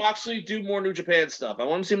see Moxley do more New Japan stuff. I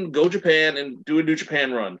want to see him go Japan and do a New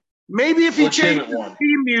Japan run. Maybe if he changed his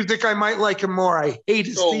theme music, I might like him more. I hate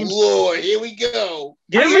his theme. Oh, Lord, here we go.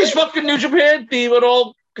 Give him his fucking New Japan theme. It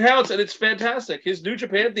all counts, and it's fantastic. His New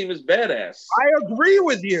Japan theme is badass. I agree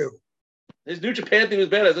with you. His New Japan theme is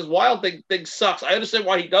badass. This Wild thing sucks. I understand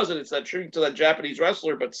why he does it. It's that tribute to that Japanese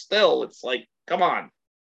wrestler, but still, it's like, come on.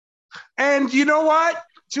 And you know what?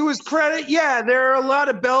 To his credit, yeah, there are a lot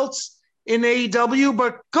of belts in AEW,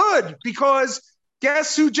 but good, because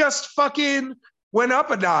guess who just fucking went up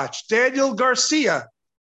a notch? Daniel Garcia.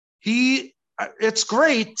 It's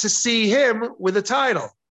great to see him with a title.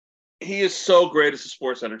 He is so great as a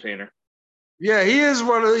sports entertainer. Yeah, he is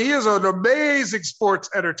an amazing sports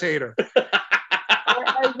entertainer.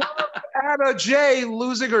 I love Anna Jay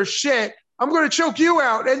losing her shit. I'm going to choke you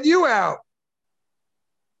out and you out.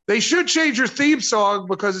 They should change your theme song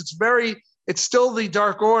because it's still the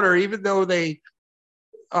Dark Order, even though they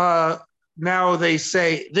now they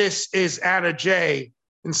say this is Anna Jay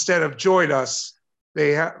instead of Join Us.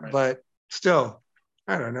 But still,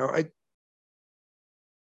 I don't know.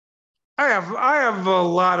 I have a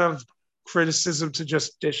lot of criticism to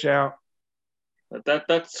just dish out.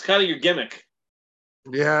 That's kind of your gimmick.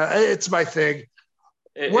 Yeah, it's my thing.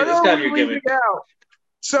 It's kind of your gimmick.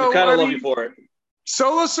 So we kind of love you for it.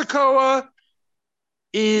 Solo Sikoa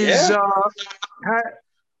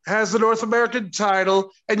has the North American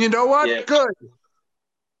title, and you know what? Yeah. Good.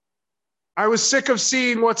 I was sick of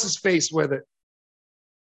seeing what's his face with it.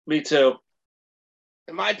 Me too.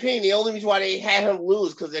 In my opinion, the only reason why they had him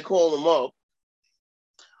lose because they're calling him up.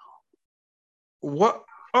 What?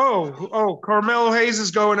 Oh, Carmelo Hayes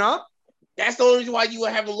is going up? That's the only reason why you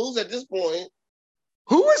would have him lose at this point.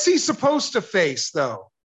 Who was he supposed to face,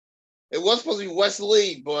 though? It was supposed to be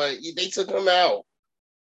Wesley, but they took him out.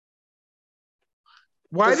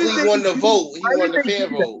 Why did he won the vote? He won the fair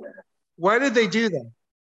vote. Why did they do that?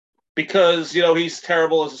 Because he's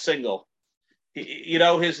terrible as a single.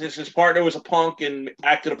 His partner was a punk and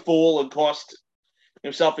acted a fool and cost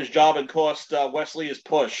himself his job and cost Wesley his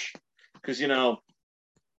push. Because the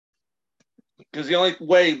only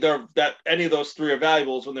way that any of those three are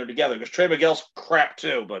valuable is when they're together. Because Trey Miguel's crap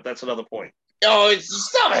too, but that's another point. Yo,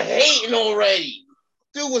 stop hating already.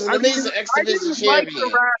 Dude was an amazing X Division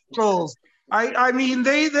champion. I mean,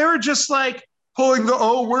 they were just like pulling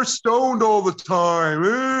we're stoned all the time.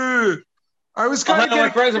 I was kind of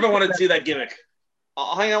my friends if I wanted to see that gimmick.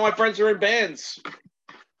 I'll hang out with my friends who are in bands.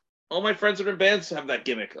 All my friends that are in bands have that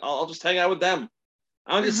gimmick. I'll just hang out with them.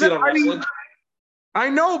 I don't just see it on wrestling. I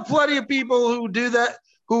know plenty of people who do that,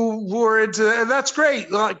 who are into, and that's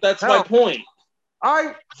great. Like, that's my point.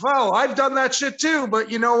 I've done that shit too,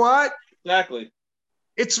 but you know what? Exactly.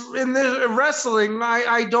 It's in the wrestling.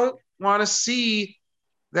 I don't want to see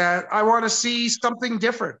that. I want to see something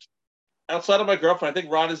different. Outside of my girlfriend, I think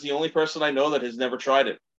Rod is the only person I know that has never tried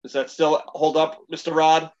it. Does that still hold up, Mr.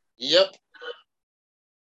 Rod? Yep.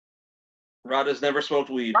 Rod has never smoked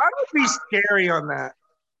weed. Rod would be scary on that.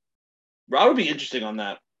 Rod would be interesting on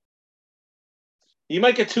that. You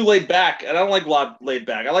might get too laid back, and I don't like Rod laid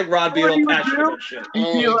back. I like Rod being all passionate about shit.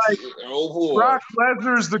 He'd be like, Brock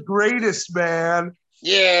Lesnar's the greatest, man.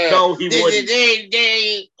 Yeah. No, he wouldn't.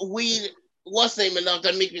 They weed what's name enough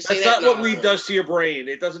that make me say that's not what weed does to your brain.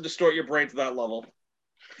 It doesn't distort your brain to that level.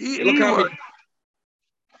 He'd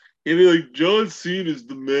be like, John Cena's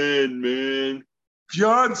the man.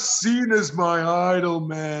 John Cena's my idol,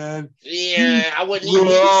 man. Yeah, I wouldn't even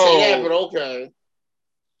say that, but okay.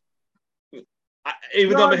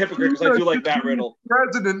 Even though I'm a hypocrite because I do like Matt Riddle.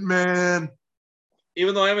 President, man.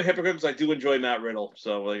 Even though I am a hypocrite because I do enjoy Matt Riddle.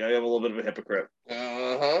 So I am a little bit of a hypocrite.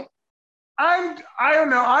 Uh-huh. I don't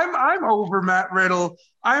know. I'm over Matt Riddle.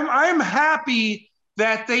 I'm happy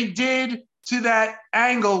that they did to that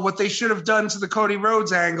angle what they should have done to the Cody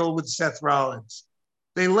Rhodes angle with Seth Rollins.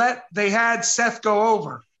 They had Seth go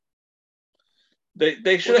over.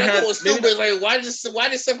 They should have had. Was stupid. Like, why does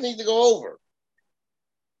Seth need to go over?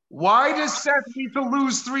 Why does Seth need to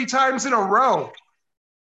lose 3 times in a row?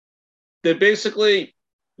 They basically,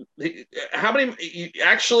 how many?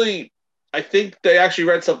 Actually, I think they actually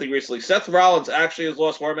read something recently. Seth Rollins actually has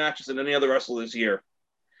lost more matches than any other wrestler this year.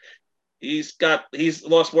 He's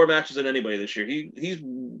lost more matches than anybody this year. He's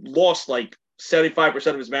lost like 75%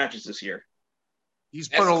 of his matches this year. He's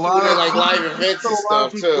put a lot of like live events and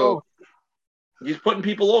stuff too. He's putting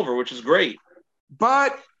people over, which is great.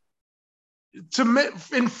 But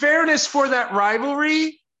in fairness for that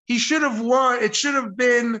rivalry, he should have won. It should have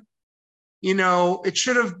been, it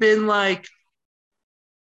should have been like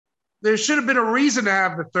there should have been a reason to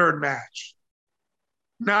have the third match,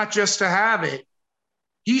 not just to have it.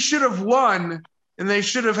 He should have won, and they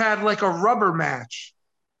should have had like a rubber match.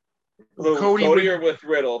 Cody or with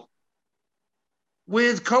Riddle?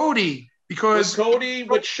 With Cody, because with Cody,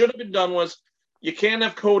 what should have been done was you can't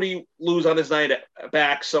have Cody lose on his night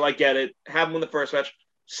back, so I get it. Have him win the first match.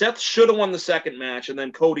 Seth should have won the second match, and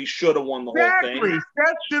then Cody should have won the whole thing.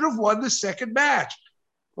 Seth should have won the second match.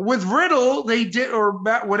 With Riddle, they did, or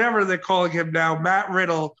Matt, whatever they're calling him now, Matt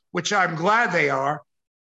Riddle, which I'm glad they are.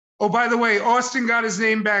 Oh, by the way, Austin got his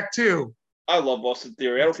name back too. I love Austin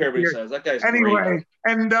Theory. I don't care what he says. That guy's great.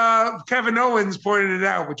 And Kevin Owens pointed it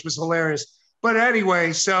out, which was hilarious. But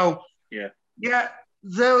anyway, so yeah,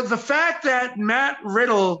 the fact that Matt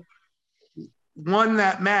Riddle won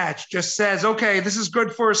that match just says, okay, this is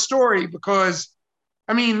good for a story because,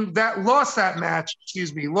 lost that match.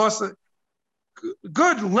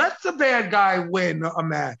 Good. Let the bad guy win a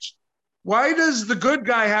match. Why does the good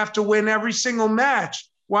guy have to win every single match?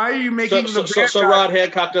 Why are you making so Rod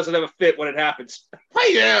Hancock doesn't have a fit when it happens?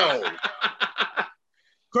 Hey, yo.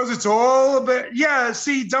 Because it's all about,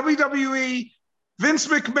 see, WWE, Vince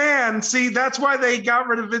McMahon, see, that's why they got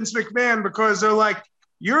rid of Vince McMahon, because they're like,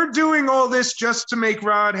 you're doing all this just to make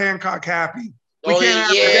Rod Hancock happy. We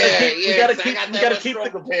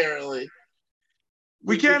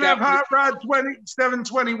can't have Hot Rod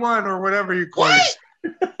 721 or whatever you call it.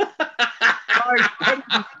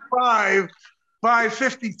 525,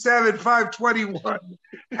 557, 521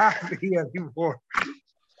 happy anymore.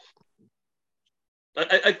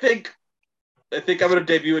 I think I think I'm going to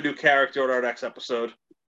debut a new character in our next episode.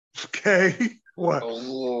 Okay. What? Oh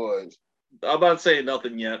Lord. I'm not saying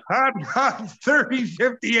nothing yet. Hot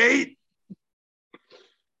 3058.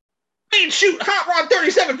 Man, shoot, Hot Rod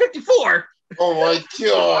 3754. Oh my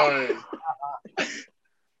God.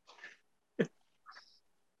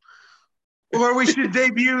 Or we should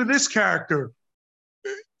debut this character.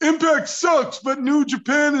 Impact sucks, but New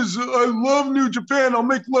Japan is. I love New Japan. I'll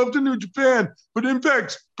make love to New Japan, but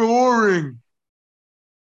Impact's boring.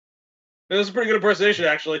 This is a pretty good impersonation,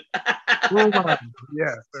 actually.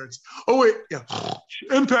 Yeah. Oh wait, yeah.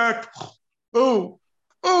 Impact. Oh,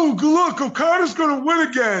 look, Okada's gonna win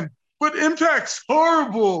again, but Impact's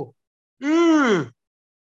horrible. I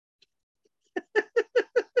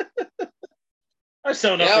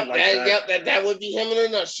saw nothing like that. That would be him in a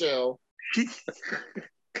nutshell.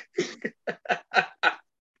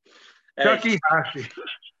 Chucky Hashi.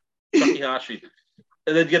 Chucky Hashi.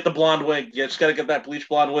 And then get the blonde wig. You just got to get that bleach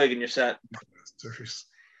blonde wig and you're set.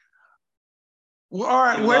 Well, all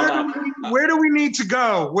right, where do we need to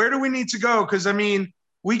go? Where do we need to go? Because, I mean,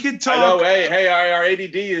 we could talk. I know, hey, our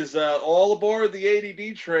ADD is all aboard the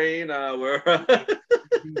ADD train.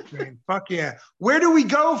 Fuck yeah. Where do we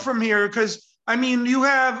go from here? Because, I mean, you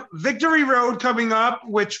have Victory Road coming up,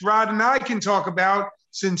 which Rod and I can talk about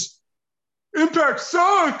since Impact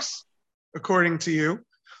sucks, according to you.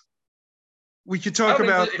 We could talk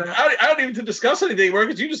about that. I don't even to discuss anything more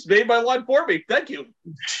because you just made my line for me. Thank you.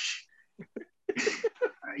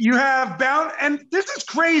 You have Bound, and this is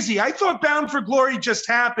crazy. I thought Bound for Glory just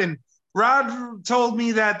happened. Rod told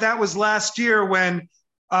me that was last year when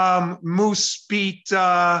Moose beat. It's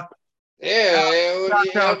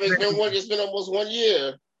been almost 1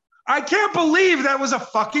 year. I can't believe that was a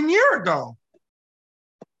fucking year ago.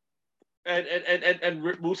 And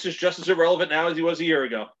Moose is just as irrelevant now as he was a year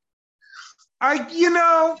ago. That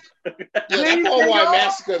barbed wire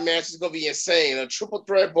massacre match is gonna be insane. A triple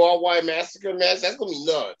threat barbed wire massacre match, that's gonna be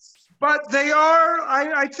nuts. But they are,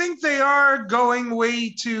 I think they are going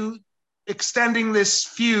way to extending this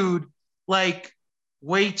feud, like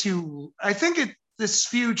way too. I think this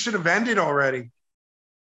feud should have ended already.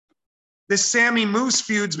 This Sammy Moose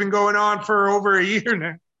feud's been going on for over a year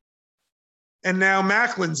now, and now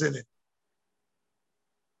Macklin's in it.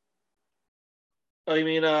 Oh, you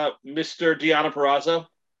mean Mr. Deonna Purrazzo?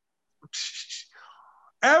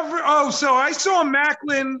 So I saw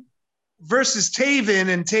Macklin versus Taven,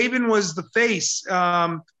 and Taven was the face.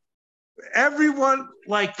 Everyone,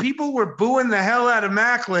 like, people were booing the hell out of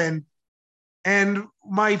Macklin, and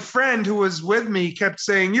my friend who was with me kept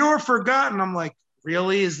saying, "You're forgotten." I'm like,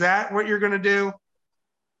 really? Is that what you're going to do?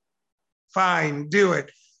 Fine, do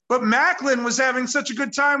it. But Macklin was having such a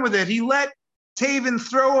good time with it. He let Taven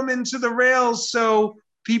throw him into the rails so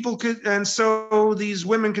people could, and so these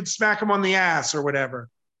women could smack him on the ass or whatever.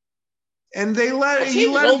 And they let he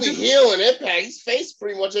let him only heel and Impact. He's faced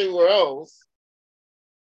pretty much everywhere else.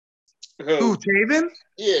 Who, Taven?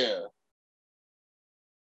 Yeah.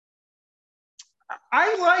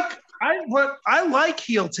 I like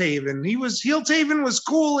heel Taven. Heel Taven was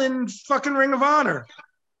cool in fucking Ring of Honor.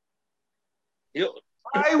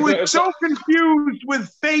 I was so confused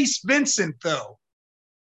with face Vincent, though.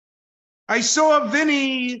 I saw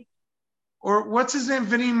Vinny, or what's his name?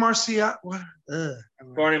 Vinny Marcia. Vinny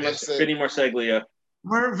Marseglia.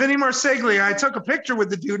 Vinny Marseglia. I took a picture with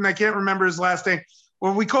the dude, and I can't remember his last name.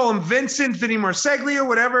 Well, we call him Vincent, Vinny Marseglia,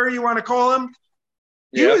 whatever you want to call him.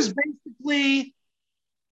 He was basically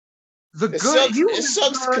the good. It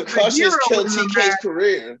sucks concussions killed TK's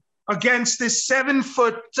career. Against this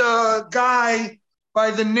 7-foot guy by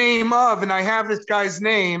the name of, and I have this guy's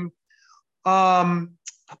name.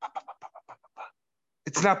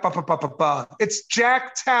 It's not It's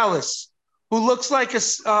Jack Tallis, who looks like a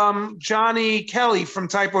Johnny Kelly from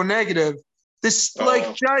Typo Negative. This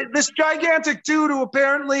this gigantic dude who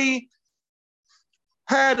apparently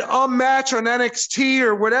had a match on NXT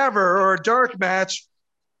or whatever, or a dark match.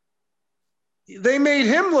 They made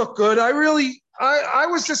him look good. I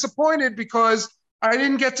was disappointed because I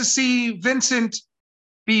didn't get to see Vincent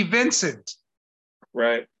be Vincent.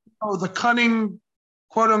 Right. Oh, the cunning,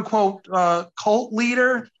 quote unquote, cult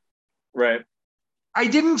leader. Right. I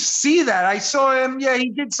didn't see that. I saw him. Yeah,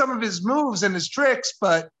 he did some of his moves and his tricks,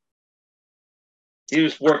 but he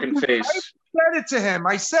was working face. I said it to him.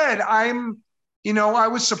 I said, I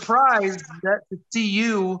was surprised to see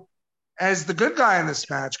you as the good guy in this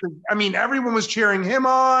match. I mean, everyone was cheering him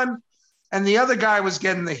on, and the other guy was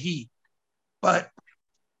getting the heat. But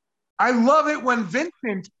I love it when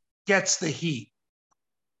Vincent gets the heat.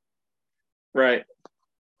 Right.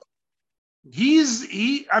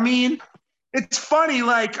 I mean, it's funny,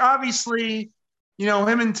 like, obviously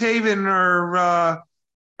him and Taven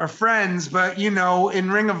are friends, but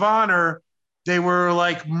in Ring of Honor, they were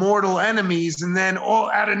like mortal enemies, and then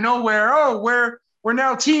all out of nowhere, we're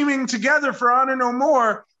now teaming together for Honor No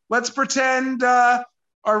More. Let's pretend our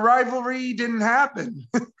rivalry didn't happen.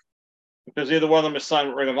 Because either one of them is signed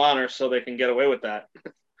with Ring of Honor, so they can get away with that.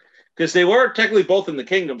 Because they were technically both in the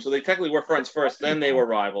Kingdom, so they technically were friends first. Then they were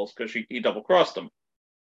rivals because he double crossed them.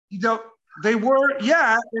 They were,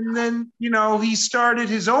 yeah, and then he started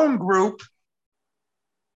his own group.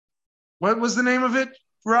 What was the name of it,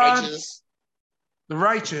 Rod? Righteous. The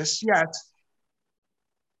Righteous, yes.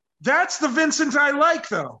 That's the Vincent I like,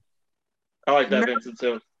 though. I like that Vincent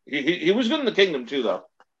too. He was good in the Kingdom too, though.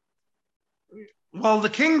 Well, the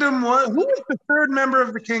Kingdom was. Who was the third member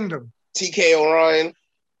of the Kingdom? TK Orion.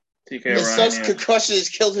 His son's concussion has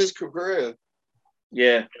killed his career.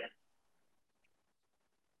 Yeah.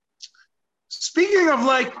 Speaking of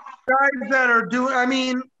like guys that are doing, I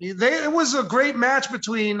mean, it was a great match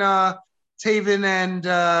between Taven and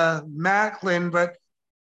Macklin,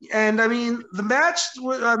 and I mean the match.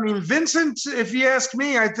 I mean, Vincent. If you ask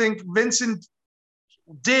me, I think Vincent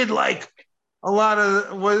did like a lot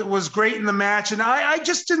of was great in the match, and I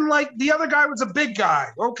just didn't like the other guy was a big guy.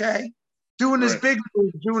 Okay, doing his big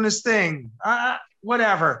move, doing his thing.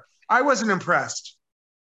 Whatever. I wasn't impressed.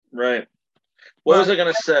 Right. What was I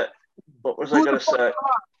gonna say? What was I gonna say?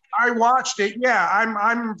 I watched it. Yeah,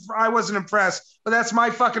 I wasn't impressed, but that's my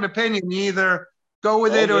fucking opinion. You either go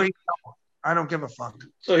with it or you don't. I don't give a fuck.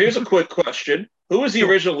 So here's a quick question: who was the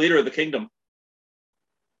original leader of the Kingdom?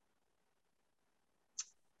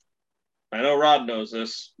 I know Rod knows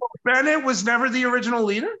this. Bennett was never the original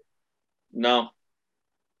leader? No.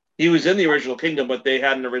 He was in the original Kingdom, but they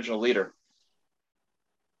had an original leader.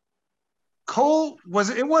 Cole was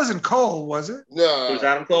it? It wasn't Cole, was it? No. It was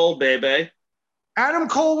Adam Cole, Bebe. Adam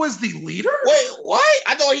Cole was the leader? Wait, what?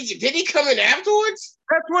 I thought did he come in afterwards?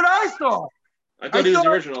 That's what I thought. I thought he was the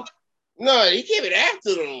original. No, he came in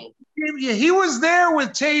after them. He was there with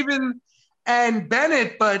Taven and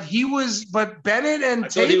Bennett, but Bennett and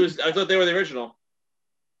Taven. I thought they were the original.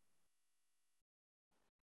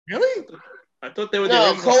 Really? I thought they were the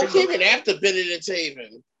original. No, Cole came in after Bennett and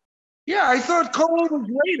Taven. Yeah, I thought Cole was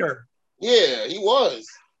later. Yeah, he was.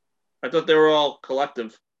 I thought they were all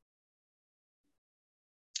collective.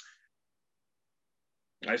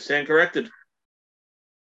 I stand corrected.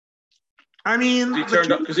 I mean,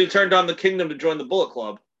 because he turned on the Kingdom to join the Bullet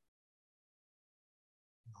Club.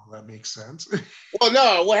 Oh, that makes sense. Well,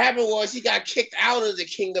 no. What happened was he got kicked out of the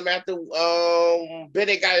Kingdom after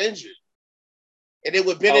Bennett got injured, and then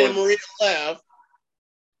when Bennett and Maria left,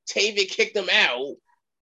 Taven kicked him out.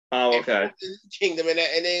 Oh, okay. Kingdom, and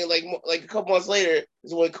then like a couple months later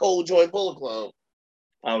is when Cole joined Bullet Club.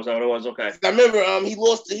 Oh, was that what it was? Okay. I remember he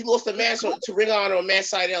lost the match to Ring of Honor on Matt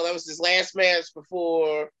Sydal. That was his last match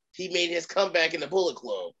before he made his comeback in the Bullet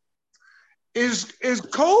Club. Is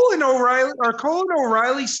Cole and O'Reilly? Are Cole and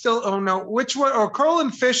O'Reilly still? Oh no, which one? Are Cole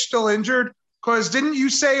and Fish still injured? Because didn't you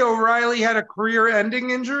say O'Reilly had a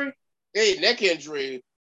career-ending injury? Hey, neck injury.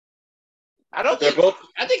 I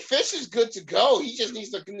think Fish is good to go. He just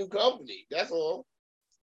needs a new company. That's all.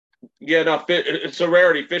 Yeah, no, it's a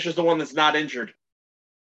rarity. Fish is the one that's not injured.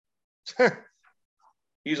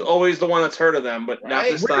 He's always the one that's hurt of them, but not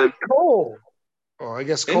this time. Cole? Oh, I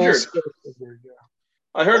guess Cole's injured. Yeah.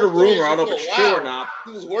 I heard a rumor. I don't know if it's true or not.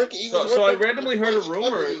 He was working. So I randomly heard a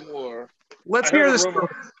rumor. Let's hear this.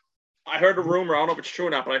 I heard a rumor. I don't know if it's true or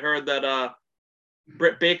not, but I heard that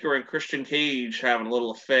Britt Baker and Christian Cage having a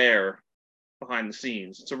little affair behind the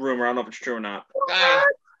scenes. It's a rumor. I don't know if it's true or not. I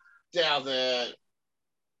doubt that.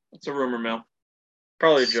 It's a rumor mill.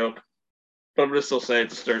 Probably a joke. But I'm going to still say it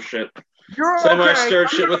to stir shit. Same I stirred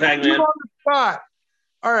shit with Hangman. On the spot.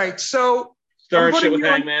 All right, so stirring shit with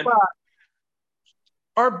Hangman.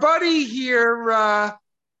 Our buddy here,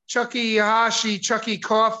 Chucky Hashi, Chucky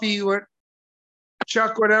Coffee,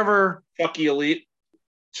 Chuck whatever. Chucky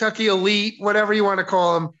Elite, whatever you want to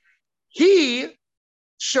call him. He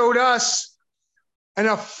showed us an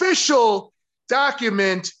official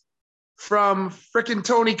document from frickin'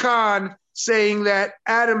 Tony Khan saying that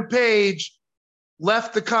Adam Page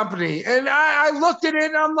left the company. And I looked at it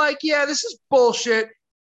and I'm like, yeah, this is bullshit.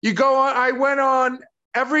 You go on, I went on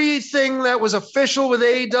everything that was official with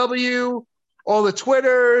AEW, all the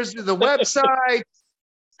Twitters, the website,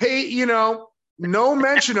 no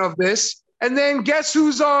mention of this. And then guess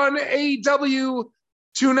who's on AEW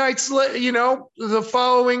 2 nights, the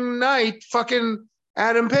following night, fucking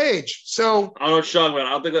Adam Page. So I don't know what you're talking about. I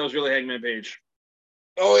don't think that was really Hangman Page.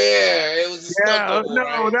 Oh yeah, it was a stunt double, no,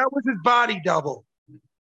 right? That was his body double.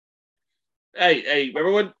 Hey,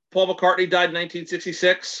 remember when Paul McCartney died in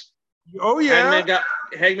 1966. Oh yeah.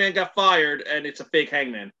 Hangman got fired, and it's a fake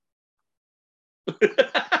Hangman.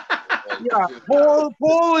 Yeah,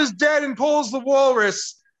 Paul is dead, and Paul's the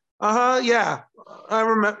walrus. Yeah, I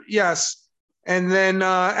remember. Yes, and then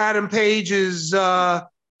Adam Page is a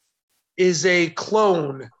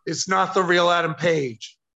clone. It's not the real Adam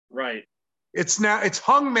Page. Right. It's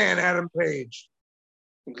Hungman Adam Page.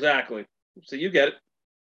 Exactly. So you get it.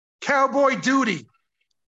 Cowboy Duty.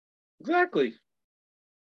 Exactly.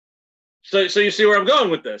 So you see where I'm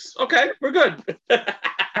going with this. Okay, we're good.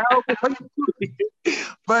 Cowboy Duty.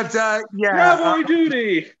 But yeah. Cowboy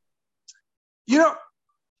Duty. You know,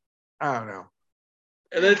 I don't know.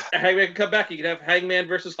 And then Hangman can come back. You can have Hangman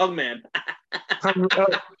versus Hungman.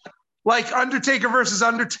 Like Undertaker versus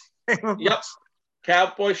Undertaker. Yep.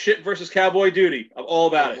 Cowboy shit versus Cowboy Duty. I'm all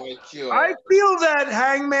about it. I feel that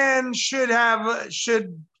Hangman should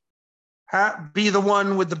be the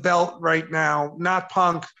one with the belt right now, not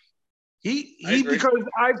Punk. He because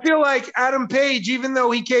I feel like Adam Page, even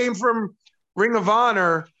though he came from Ring of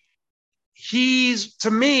Honor, he is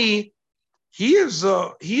more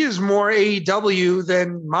AEW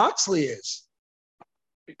than Moxley is.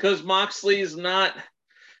 Because Moxley is not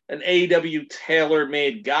an AEW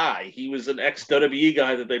tailor-made guy. He was an ex-WWE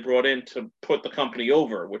guy that they brought in to put the company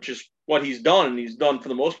over, which is what he's done. And he's done, for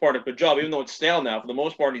the most part, a good job. Even though it's stale now, for the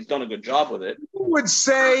most part, he's done a good job with it. People would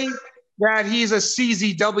say that he's a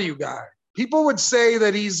CZW guy. People would say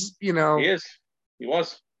that he's, He is. He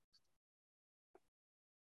was.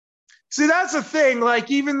 See, that's the thing.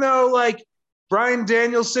 Like, even though, like, Bryan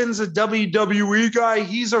Danielson's a WWE guy,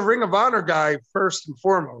 he's a Ring of Honor guy first and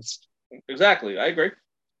foremost. Exactly. I agree.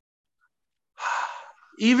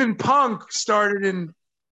 Even Punk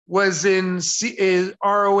was in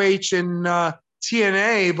ROH and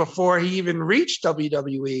TNA before he even reached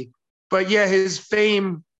WWE. But yeah, his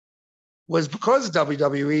fame was because of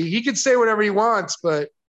WWE. He could say whatever he wants, but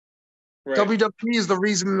right. WWE is the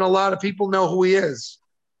reason a lot of people know who he is.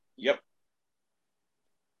 Yep.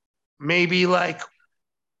 Maybe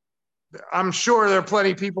I'm sure there are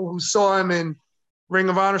plenty of people who saw him in Ring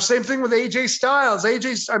of Honor. Same thing with AJ Styles. To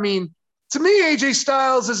me, AJ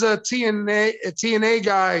Styles is a TNA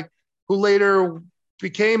guy who later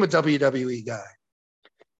became a WWE guy.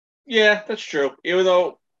 Yeah, that's true. Even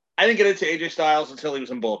though I didn't get into AJ Styles until he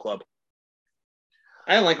was in Bullet Club.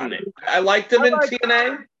 I didn't like him. I liked him in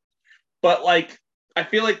TNA, but I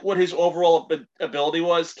feel like what his overall ability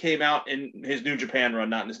came out in his New Japan run,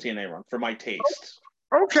 not in his TNA run, for my taste.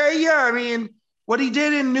 Okay, yeah. What he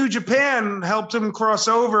did in New Japan helped him cross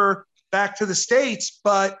over back to the States,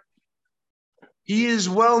 but he is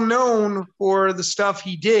well known for the stuff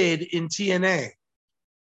he did in TNA.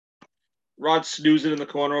 Rod snoozing in the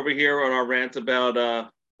corner over here on our rant about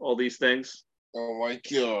all these things. Oh my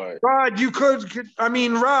God. Rod,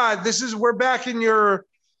 we're back in your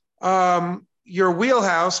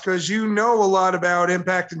wheelhouse because you know a lot about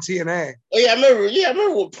Impact and TNA. Oh yeah, I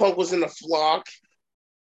remember when Punk was in the Flock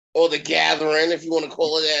or the Gathering, if you want to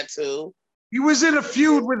call it that too. He was in a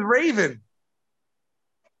feud with Raven.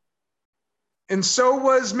 And so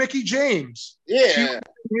was Mickie James. Yeah.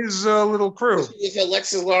 His little crew. It's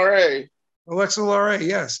Alexa Laurie. Alexa Laurie,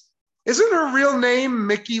 yes. Isn't her real name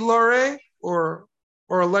Mickey Laurie or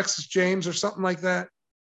Alexis James or something like that?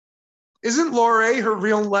 Isn't Laurie her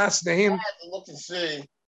real last name? I have to look and see.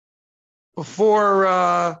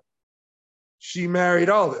 Before she married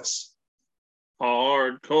Aldis.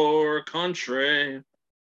 Hardcore country.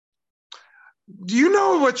 Do you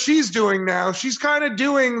know what she's doing now? She's kind of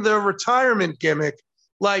doing the retirement gimmick.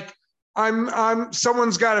 Like,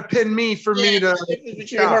 someone's got to pin me for me to. The difference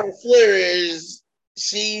between her and Flair is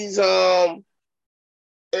she's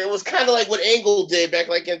it was kind of like what Angle did back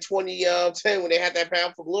in 2010 when they had that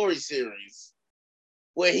Bound for Glory series,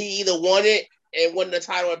 where he either won it and won the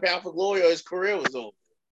title at Bound for Glory or his career was over.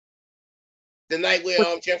 The night where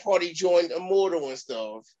Jeff Hardy joined Immortal and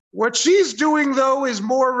stuff. What she's doing, though, is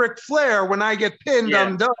more Ric Flair. When I get pinned,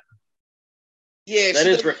 I'm done. Yeah, that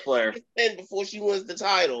is Ric Flair. And before she wins the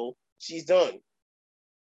title, she's done.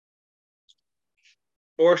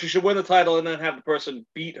 Or she should win the title and then have the person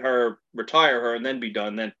beat her, retire her, and then be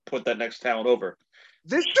done, then put that next talent over.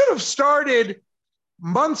 This should have started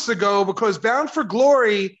months ago because Bound for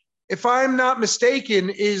Glory, if I'm not mistaken,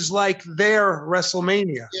 is like their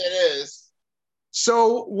WrestleMania. Yeah, it is.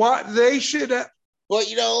 So what they should have. But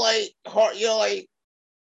she could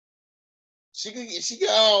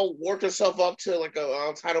work herself up to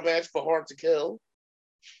a title match for Hard to Kill.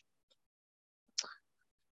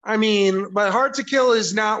 But Hard to Kill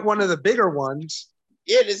is not one of the bigger ones.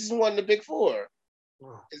 Yeah, this is one of the big four.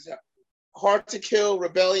 Hard to Kill,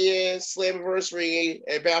 Rebellion, Slammiversary,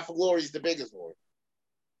 and Bound for Glory is the biggest one.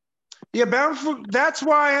 Yeah, that's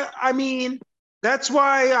why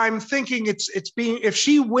I'm thinking it's being, if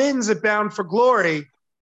she wins at Bound for Glory.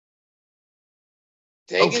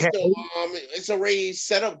 Okay. It's already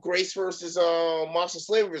set up Grace versus Masha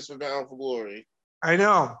Slamovich for Bound for Glory. I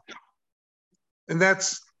know. And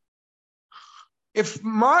that's, if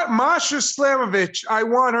Masha Slamovich, I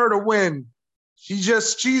want her to win. She's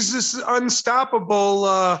this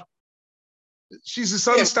unstoppable. She's this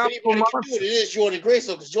unstoppable monster. It is Jordan Grace,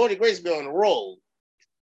 though, because Jordan Grace be on the roll.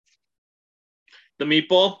 The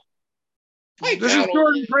meatball. This is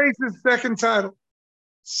Jordan Grace's second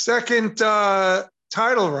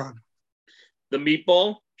title run. The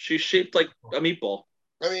meatball. She's shaped like a meatball.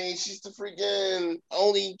 I mean, she's the freaking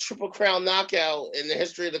only Triple Crown knockout in the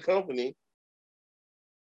history of the company.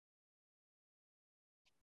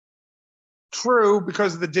 True,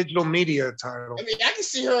 because of the digital media title. I mean, I can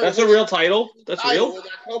see her. That's a real title. That's real. In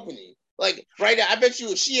that company. Like right now, I bet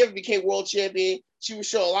you if she ever became world champion, she would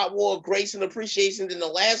show a lot more grace and appreciation than the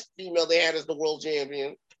last female they had as the world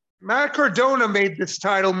champion. Matt Cardona made this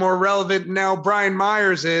title more relevant. Now Brian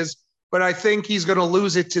Myers is, but I think he's going to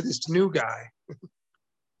lose it to this new guy.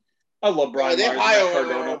 I love Brian Myers and Matt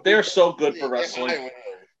Cardona. They're so good for wrestling.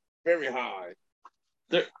 Very high.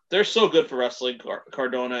 They're so good for wrestling,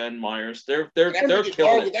 Cardona and Myers. They're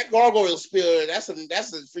killing it. That gargoyle spear, that's a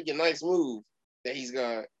freaking nice move that he's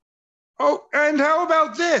got. Oh, and how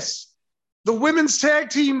about this? The women's tag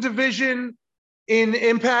team division in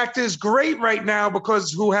Impact is great right now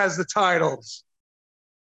because who has the titles?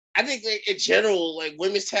 I think in general, like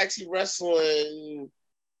women's tag team wrestling,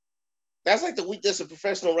 that's like the weakness of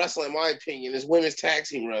professional wrestling, in my opinion, is women's tag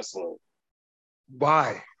team wrestling.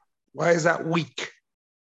 Why? Why is that weak?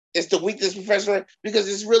 It's the weakness of professional because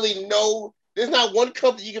there's not one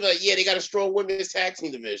company you can be like, yeah, they got a strong women's tag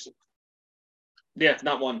team division. Yeah,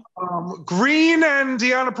 not one. Green and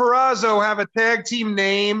Deonna Purrazzo have a tag team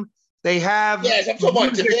name. They have. Yes, I'm talking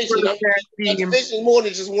about division. A division more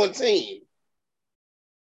than just one team.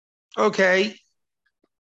 Okay,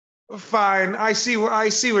 fine. I see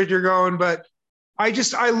where you're going, but I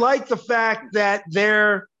like the fact that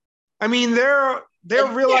they're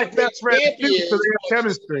real life best friends too, so they have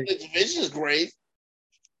chemistry. The division is great.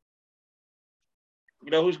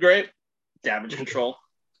 You know who's great? Damage Control.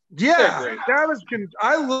 Yeah,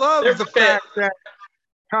 I love the fact that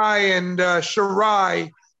Kai and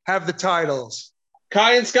Shirai have the titles.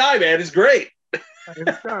 Kai and Sky, man, is great. Kai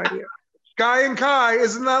and Sky, yeah. Sky and Kai,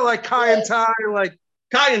 isn't that like Kai and Ty? Like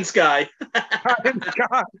Kai and Sky. Kai and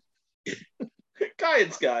Sky. Kai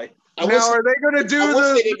and Sky. Now, are they going to do I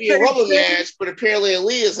would say it'd be a rubber match, but apparently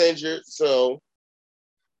Aaliyah's injured, so.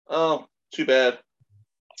 Oh, too bad.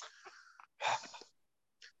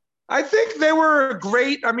 I think they were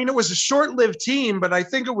great. I mean, it was a short-lived team, but I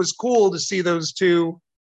think it was cool to see those two.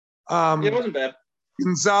 It wasn't bad.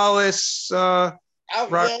 Gonzalez,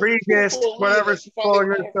 Rodriguez, whatever she's calling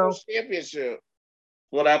herself. Championship.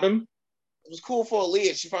 What happened? It was cool for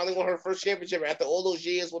Aaliyah. She finally won her first championship after all those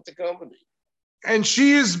years with the company. And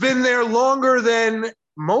she has been there longer than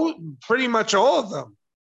pretty much all of them.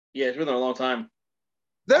 Yeah, she's been there a long time.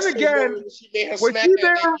 Then again, she made her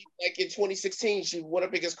SmackDown like in 2016. She went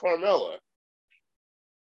up against Carmella.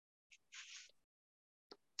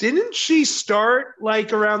 Didn't she start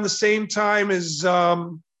like around the same time as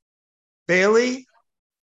Bayley?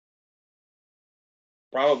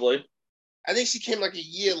 Probably. I think she came like a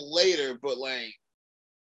year later, but like,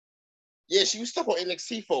 yeah, she was stuck on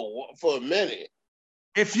NXT for a minute.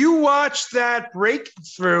 If you watch that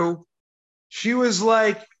breakthrough, she was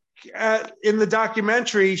like, in the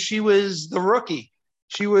documentary, she was the rookie.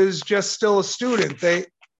 She was just still a student.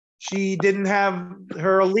 She didn't have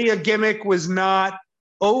her Aaliyah gimmick was not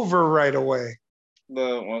over right away.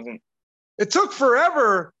 No, it wasn't. It took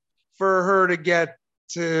forever for her to get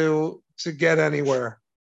anywhere.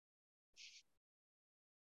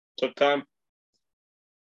 Took time.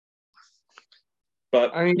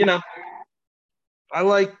 But I mean, I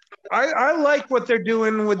like what they're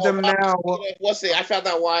doing with them now. I found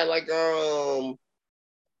out why like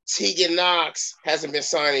Tegan Knox hasn't been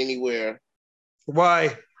signed anywhere.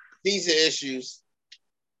 Why? Visa issues.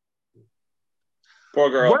 Poor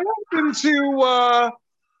girl. What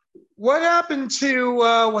happened to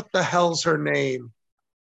what the hell's her name?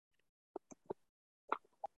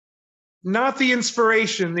 Not the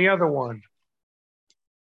Inspiration, the other one.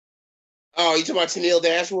 Oh, you talking about Tennille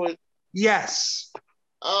Dashwood? Yes.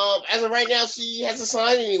 As of right now, she hasn't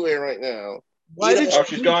signed anywhere right now.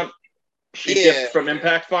 She's gone. She dipped from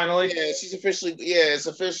Impact finally. Yeah, she's officially. Yeah, it's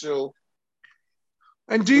official.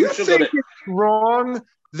 And do you think it's wrong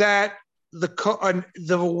that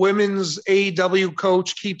the women's AEW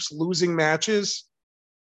coach keeps losing matches?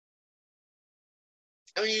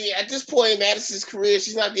 I mean, at this point in Madison's career,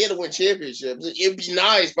 she's not there to win championships. It'd be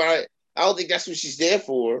nice, but I don't think that's what she's there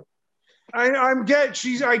for. I get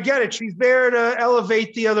it. She's there to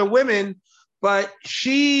elevate the other women, but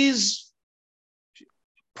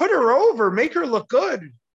put her over, make her look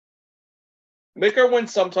good. Make her win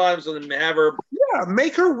sometimes and then have her. Yeah,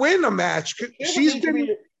 make her win a match. She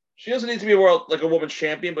doesn't need to be a women's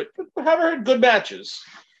champion, but have her in good matches.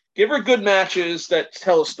 Give her good matches that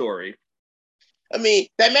tell a story. I mean,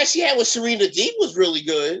 that match she had with Serena Deeb was really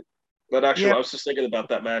good. But actually, I was just thinking about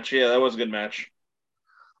that match. Yeah, that was a good match.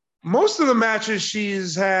 Most of the matches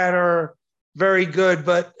she's had are very good,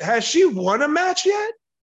 but has she won a match yet?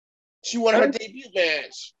 She won her debut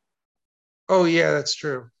match. Oh, yeah, that's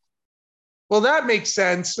true. Well, that makes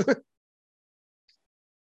sense. But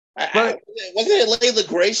wasn't it Layla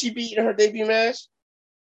Gray she beat in her debut match?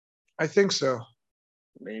 I think so.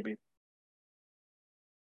 Maybe.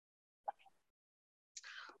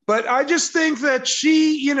 But I just think that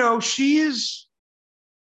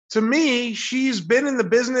to me, she's been in the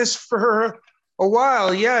business for a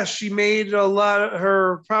while. Yes, she made a lot of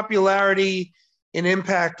her popularity in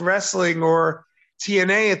Impact Wrestling or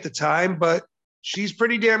TNA at the time, but she's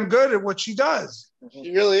pretty damn good at what she does.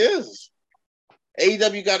 She really is.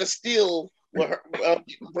 AEW got to steal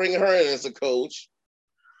bring her in as a coach.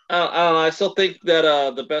 I don't know. I still think that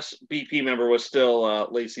the best BP member was still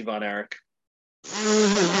Lacey Von Erich.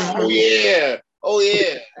 Oh yeah.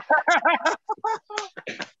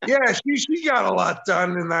 Yeah, she got a lot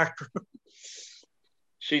done in that group.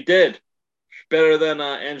 She did. Better than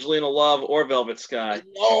Angelina Love or Velvet Sky.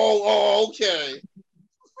 Oh, okay.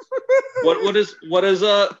 What is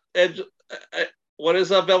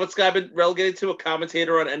Velvet Sky been relegated to? A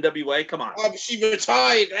commentator on NWA? Come on. She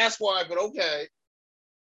retired. That's why. But okay.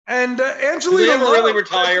 And Angelina Did they ever Love, really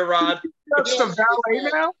retire, Rod? Just a valet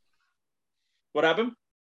now. What happened?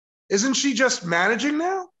 Isn't she just managing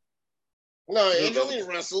now? No, Angelina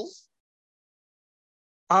wrestles.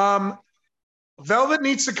 Velvet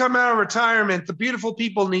needs to come out of retirement. The beautiful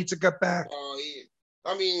people need to get back. Oh, yeah.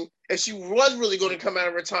 I mean, if she was really going to come out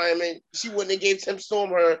of retirement, she wouldn't have gave Tim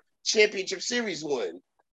Storm her championship series win.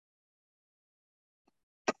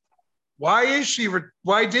 Why did she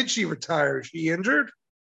retire? Is she injured?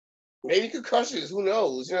 Maybe concussions. Who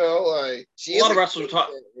knows? A lot of wrestlers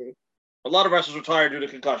retired due to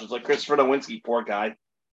concussions, like Christopher Nowinski, poor guy.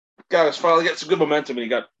 Guy was finally getting some good momentum, and he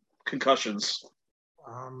got concussions.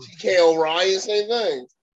 TK O'Ryan, same thing.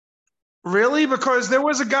 Really? Because there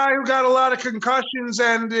was a guy who got a lot of concussions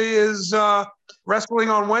and is wrestling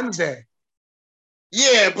on Wednesday.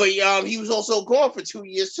 Yeah, but he was also gone for 2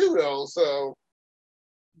 years too, though. So,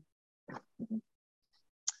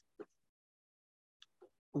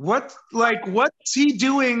 what's he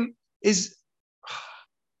doing?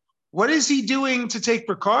 What is he doing to take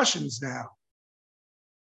precautions now?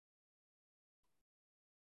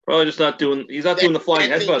 Probably just not doing. He's not doing the flying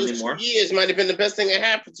headbutt anymore. 2 years might have been the best thing that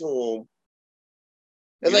happened to him.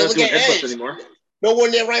 He's not doing headbutts anymore. No one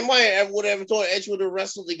in their right mind would ever thought Edge would have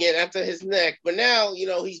wrestled again after his neck, but now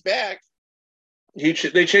he's back. They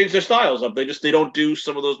changed their styles up. They don't do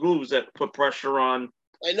some of those moves that put pressure on.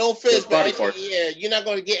 Like no offense, but you're not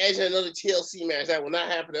going to get Edge in another TLC match. That will not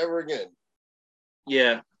happen ever again.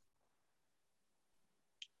 Yeah.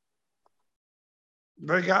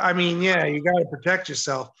 But I mean, yeah, you got to protect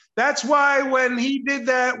yourself. That's why when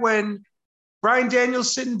Bryan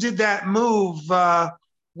Danielson did that move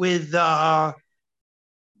with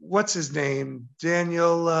what's his name,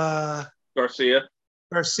 Daniel Garcia.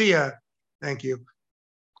 Thank you.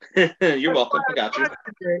 You're welcome. I got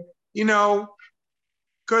you.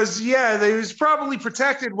 Because he was probably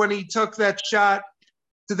protected when he took that shot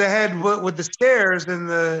to the head with the stairs and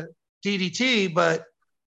the DDT, but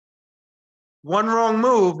one wrong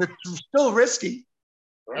move, it's still risky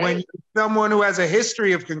when you're someone who has a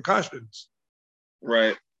history of concussions.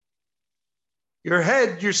 Right. Your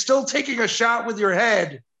head, you're still taking a shot with your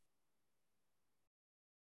head.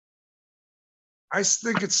 I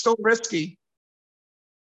think it's still risky.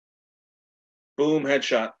 Boom,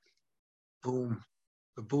 headshot. Boom.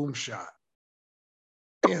 The boom shot.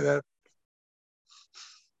 Yeah, that.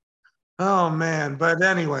 Oh, man. But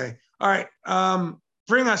anyway. All right.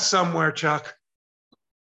 Bring us somewhere, Chuck.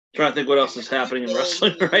 Trying to think what else is happening in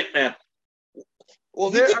wrestling right now.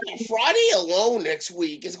 Well, Friday alone next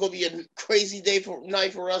week is going to be a crazy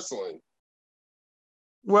night for wrestling.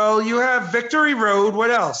 Well, you have Victory Road.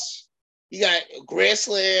 What else? You got Grand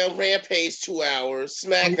Slam, Rampage 2 hours,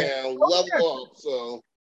 SmackDown, Level Up. So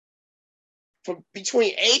from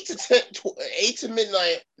between 8 to 10, 8 to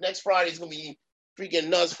midnight next Friday is gonna be freaking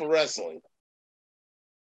nuts for wrestling.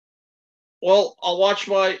 Well, I'll watch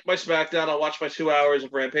my SmackDown. I'll watch my 2 hours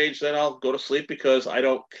of Rampage. Then I'll go to sleep because I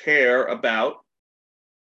don't care about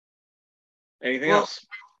anything else.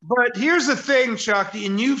 But here's the thing, Chuck,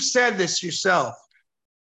 and you've said this yourself.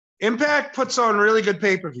 Impact puts on really good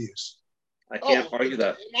pay-per-views. I can't argue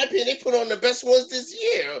that. In my opinion, they put on the best ones this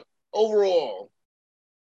year overall.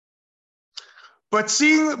 But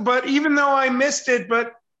even though I missed it,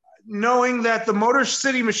 but knowing that the Motor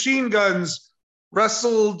City Machine Guns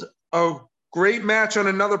wrestled a great match on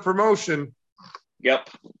another promotion. Yep.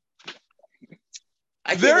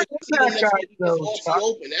 They're that guy, though.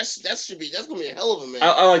 Open. That's gonna be a hell of a match.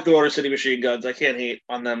 I like the Motor City Machine Guns. I can't hate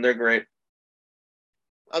on them. They're great.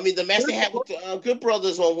 I mean, the match they had with the Good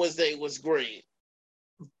Brothers on Wednesday was great.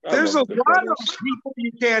 There's a lot of people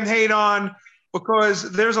you can't hate on because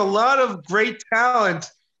there's a lot of great talent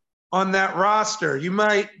on that roster. You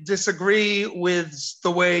might disagree with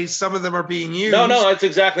the way some of them are being used. No, that's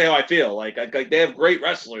exactly how I feel. Like they have great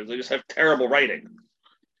wrestlers. They just have terrible writing,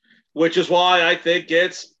 which is why I think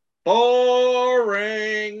it's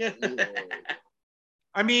boring.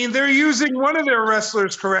 I mean, they're using one of their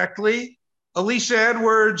wrestlers correctly. Alicia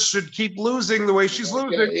Edwards should keep losing the way she's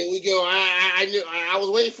losing. Here we go. I knew. I was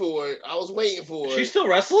waiting for it. I was waiting for it. She's still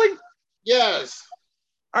wrestling? Yes.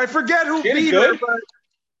 I forget who beat her, but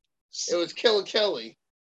it was Killer Kelly.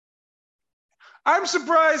 I'm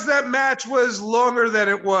surprised that match was longer than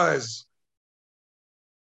it was.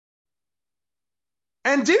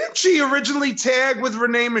 And didn't she originally tag with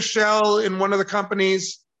Renee Michelle in one of the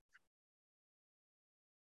companies?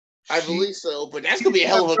 I believe so, but that's gonna be a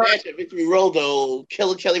hell of a match at Victory Road, though.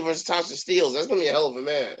 Killer Kelly versus Tasha Steelz. That's gonna be a hell of a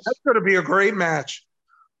match. That's gonna be a great match.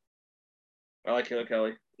 I like Killer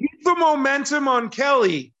Kelly. Keep the momentum on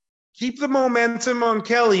Kelly. Keep the momentum on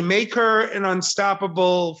Kelly. Make her an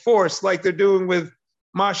unstoppable force, like they're doing with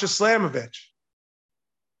Masha Slamovich.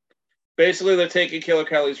 Basically, they're taking Killer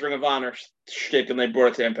Kelly's Ring of Honor shtick and they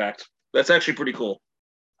brought it to Impact. That's actually pretty cool.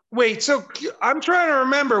 Wait, so I'm trying to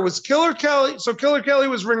remember. Was Killer Kelly? So Killer Kelly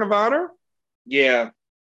was Ring of Honor? Yeah.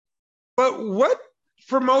 But what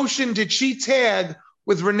promotion did she tag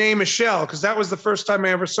with Renee Michelle? Because that was the first time I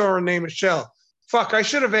ever saw Renee Michelle. Fuck, I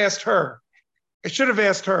should have asked her. I should have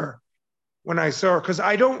asked her when I saw her because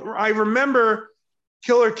I remember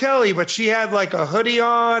Killer Kelly, but she had like a hoodie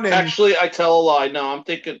on. And actually, I tell a lie. No, I'm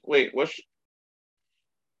thinking. Wait, what?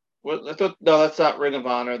 I thought no, that's not Ring of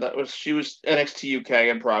Honor. She was NXT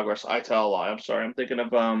UK in progress. I tell a lie. I'm sorry. I'm thinking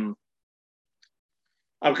of I'm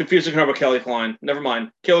confusing her with Kelly Klein. Never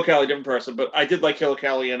mind. Killer Kelly, different person. But I did like Killer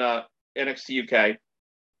Kelly in NXT UK.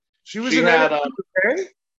 She in NXT UK.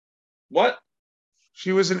 What?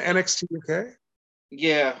 She was in NXT UK.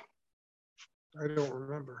 Yeah. I don't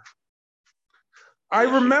remember. I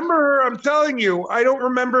remember her. I'm telling you, I don't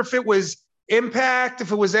remember if it was Impact,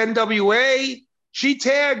 if it was NWA. She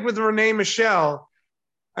tagged with Renee Michelle.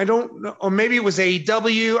 I don't know. Or maybe it was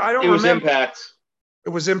AEW. I don't remember. It was Impact. It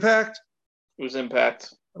was Impact? It was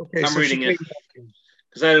Impact. Okay, I'm reading it.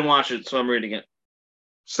 Because I didn't watch it, so I'm reading it.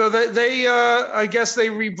 So they I guess they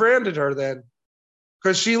rebranded her then.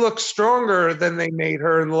 Because she looks stronger than they made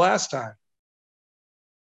her in the last time.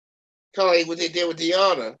 Kind of like what they did with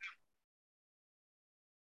Deonna.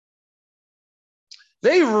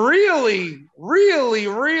 They really, really,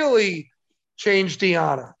 really changed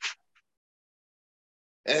Deonna.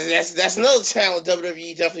 And that's another talent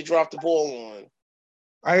WWE definitely dropped the ball on.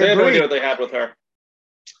 I agree. They had no idea what they had with her.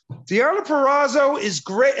 Deonna Purrazzo is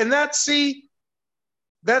great. And that's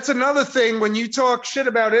another thing when you talk shit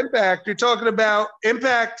about Impact, you're talking about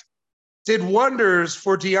Impact did wonders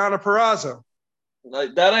for Deonna Purrazzo.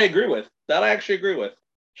 That I agree with. That I actually agree with.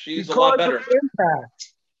 She's a lot better.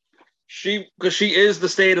 Impact. Because she is the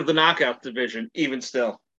state of the knockout division, even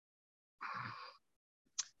still.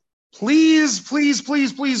 Please, please,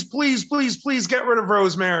 please, please, please, please, please get rid of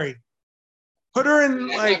Rosemary. Put her in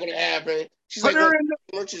That's not gonna happen. She's put her in.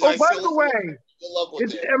 Oh, by the way,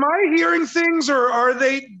 am I hearing things, or are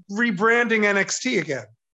they rebranding NXT again?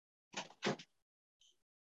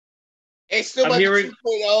 It's still like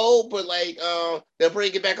 2.0, but like they're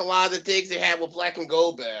bringing back a lot of the things they had with Black and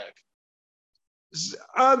Gold back.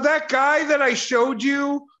 That guy that I showed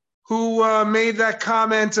you, who made that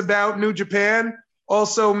comment about New Japan,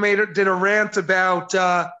 also did a rant about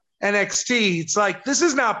NXT. It's like, this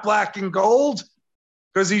is not Black and Gold,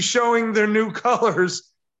 because he's showing their new colors.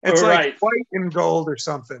 It's like white and gold or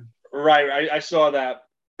something. Right. I saw that.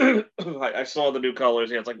 I saw the new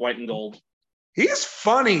colors. Yeah, it's like white and gold. He's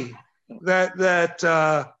funny. Whoever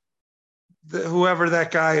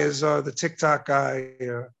that guy is, the TikTok guy.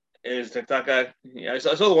 Is TikTok guy? Yeah, I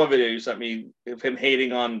saw the one video you sent me of him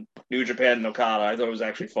hating on New Japan and Okada. I thought it was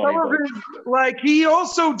actually funny. Like he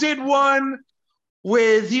also did one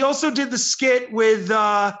with. He also did the skit with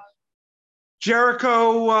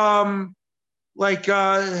Jericho,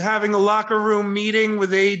 having a locker room meeting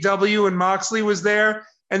with AEW, and Moxley was there.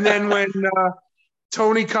 And then when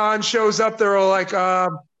Tony Khan shows up, they're all like,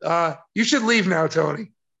 "You should leave now,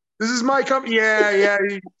 Tony. This is my company. Yeah.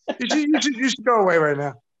 You should go away right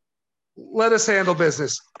now. Let us handle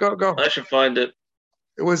business. Go." I should find it.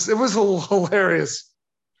 It was hilarious.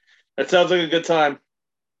 That sounds like a good time.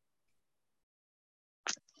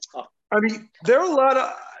 I mean, there's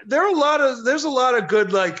a lot of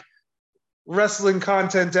good like wrestling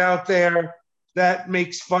content out there that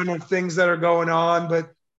makes fun of things that are going on,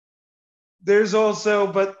 but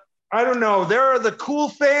I don't know. There are the cool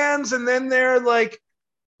fans, and then there are like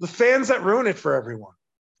the fans that ruin it for everyone.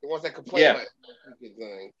 The ones that complain about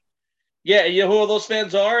it. Yeah, you know who those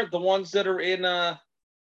fans are? The ones that are in the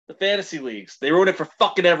fantasy leagues. They ruin it for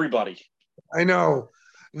fucking everybody. I know.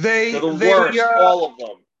 They're the worst, all of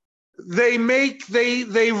them. They make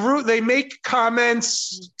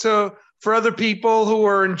comments for other people who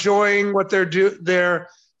are enjoying what their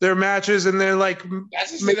matches, and they're like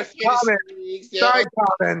make comments. Side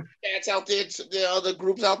comment. That's out there. There are other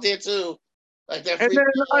groups out there too. Like that. And then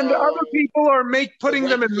other people are putting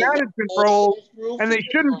them in management roles, and they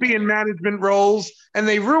shouldn't be in management roles, and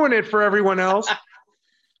they ruin it for everyone else.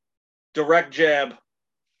 Direct jab.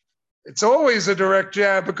 It's always a direct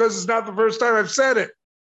jab because it's not the first time I've said it.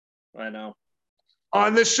 I know.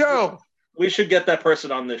 On this show. We should get that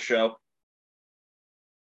person on this show.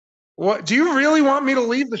 What? Do you really want me to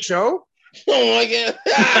leave the show? Oh my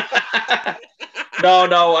God.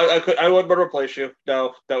 No, I wouldn't replace you.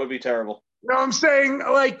 No, that would be terrible. No, I'm saying,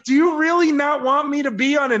 like, do you really not want me to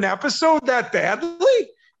be on an episode that badly?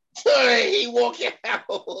 He walk out.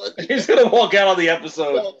 He's gonna walk out on the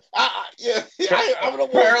episode. I'm gonna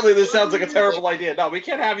Apparently, this sounds like a terrible idea. No, we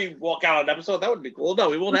can't have you walk out on an episode. That would be cool. No,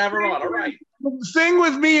 we won't have her on. All right. The thing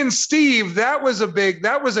with me and Steve, that was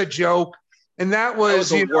a joke, and that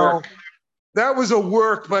was a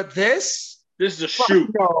work. But this is a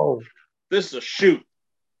shoot. No. This is a shoot.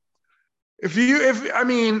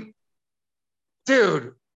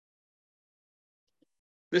 Dude.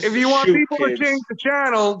 If you want people to change the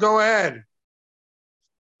channel, go ahead.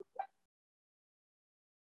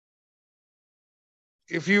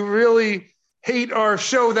 If you really hate our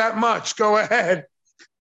show that much, go ahead.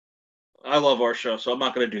 I love our show, so I'm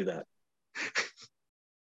not going to do that.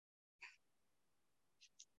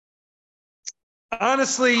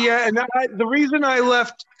 Honestly, yeah. And the reason I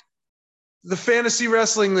left the fantasy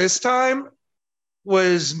wrestling this time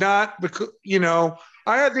was not because,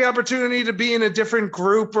 I had the opportunity to be in a different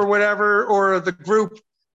group or whatever, or the group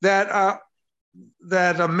that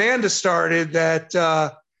Amanda started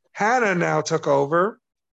that Hannah now took over,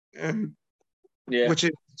 and which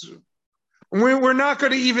is we're not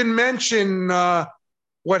going to even mention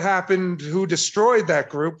what happened, who destroyed that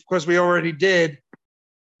group, because we already did.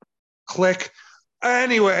 Click.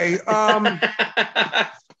 Anyway,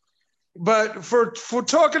 but for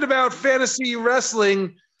talking about fantasy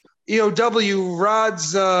wrestling. EOW,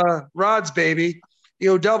 Rod's baby,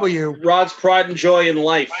 EOW. Rod's pride and joy in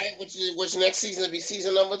life. Right, which next season will be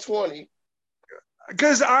season number 20.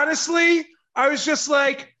 Because honestly, I was just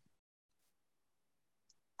like,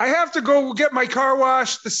 I have to go get my car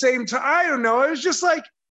washed the same time. I don't know. I was just like,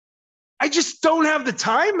 I just don't have the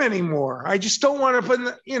time anymore. I just don't want to put in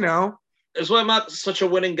the, That's why I'm not such a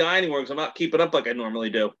winning guy anymore, because I'm not keeping up like I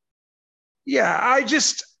normally do. Yeah,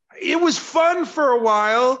 it was fun for a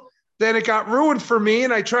while. Then it got ruined for me,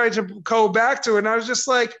 and I tried to go back to it, and I was just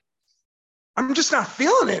like, I'm just not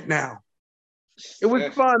feeling it now. It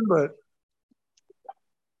was fun, but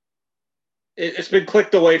it's been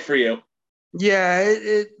clicked away for you. Yeah,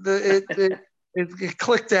 it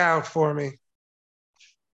clicked out for me.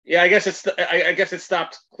 Yeah, I guess it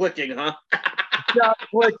stopped clicking, huh? Stopped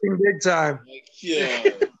clicking big time. Yeah.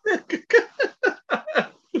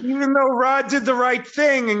 Even though Rod did the right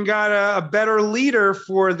thing and got a better leader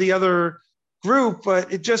for the other group,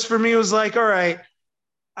 but it just for me was like, all right,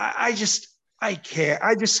 I can't.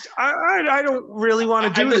 I don't really want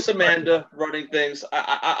to do this. I miss Amanda running things.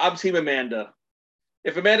 I'm Team Amanda.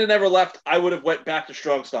 If Amanda never left, I would have went back to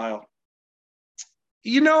Strong Style.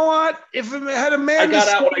 You know what? If it had Amanda, I got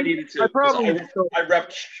out when I needed to. I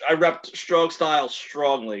repped Strong Style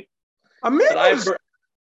strongly. Amanda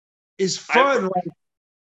is fun.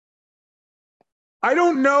 I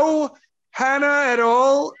don't know Hannah at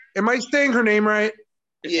all. Am I saying her name right?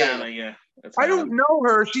 It's Hannah, yeah. I don't know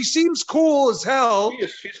her. She seems cool as hell.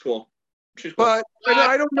 She's cool. She's cool. But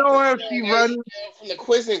I don't know how she runs. From the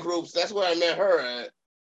quizzing groups, that's where I met her at.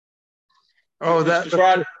 Oh,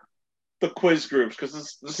 the quiz groups, because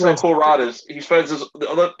this is how cool Rod is. He spends the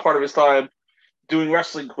other part of his time doing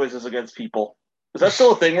wrestling quizzes against people. Is that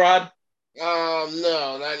still a thing, Rod? No,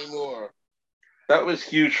 not anymore. That was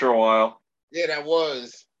huge for a while. Yeah, that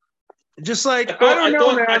was. Just like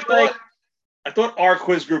I thought our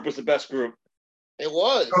quiz group was the best group. It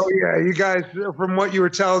was. Oh yeah, you guys. From what you were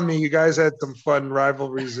telling me, you guys had some fun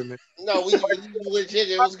rivalries in it. No, we legit.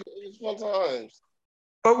 It was fun times.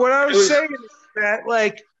 But what I was saying is that,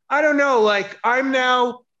 like, I don't know, like, I'm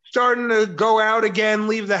now starting to go out again,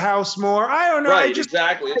 leave the house more. I don't know. Right,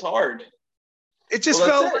 exactly. It's hard. It just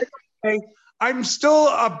felt like I'm still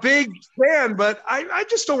a big fan, but I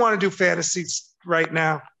just don't want to do fantasies right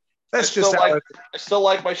now. That's just how I still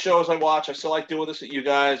like my shows I watch. I still like doing this with you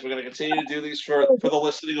guys. We're going to continue to do these for the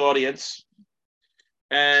listening audience.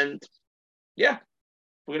 And, yeah,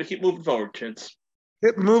 we're going to keep moving forward, kids.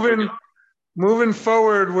 Moving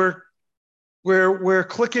forward, we're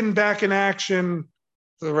clicking back in action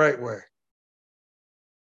the right way.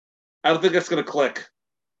 I don't think that's going to click.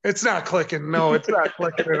 It's not clicking. No, it's not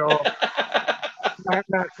clicking at all.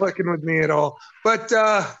 not clicking with me at all. But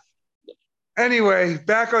anyway,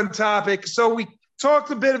 back on topic. So we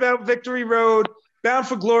talked a bit about Victory Road. Bound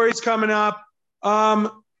for Glory's coming up.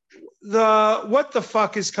 What the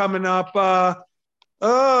fuck is coming up?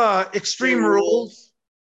 Extreme Rules.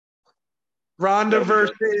 Ronda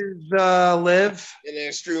versus Liv. In the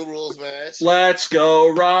Extreme Rules match. Let's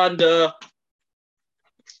go, Ronda.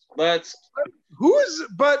 But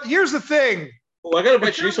here's the thing. Oh, I gotta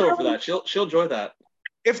invite Shanice over for that. She'll enjoy that.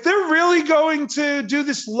 If they're really going to do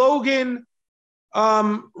this Logan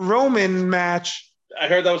Roman match, I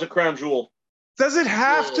heard that was a crown jewel. Does it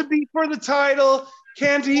have to be for the title?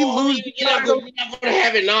 Can't he lose the title? You're not going to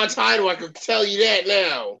have it non-title. I can tell you that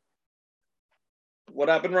now. What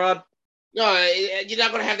happened, Rod? No, you're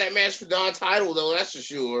not going to have that match for non-title, though. That's for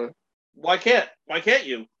sure. Why can't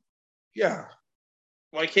you? Yeah.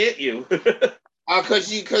 Why can't you? Because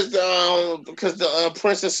the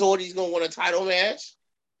Princess Sordy's going to win a title match.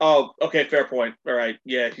 Oh, okay, fair point. All right,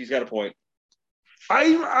 yeah, he's got a point.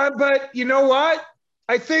 But you know what?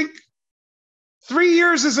 I think 3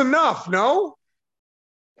 years is enough. No.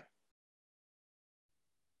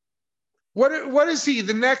 What is he?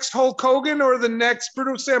 The next Hulk Hogan or the next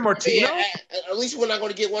Bruno Sammartino? Yeah, at least we're not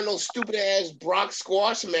going to get one of those stupid ass Brock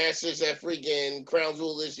squash matches at freaking Crown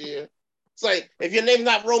Jewel this year. It's like, if your name's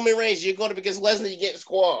not Roman Reigns, you're going up against Lesnar, you get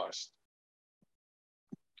squashed.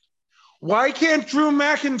 Why can't Drew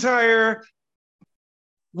McIntyre?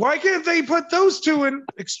 Why can't they put those two in?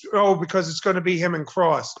 Oh, because it's going to be him and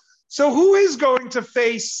Cross. So who is going to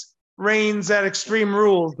face Reigns at Extreme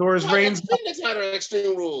Rules? Or is Reigns the title at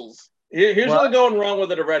Extreme Rules? Here's what's going wrong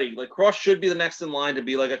with it already. Like, Cross should be the next in line to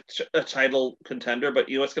be like a title contender, but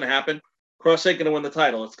you know what's going to happen? Cross ain't going to win the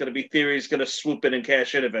title. It's going to be Theory's going to swoop in and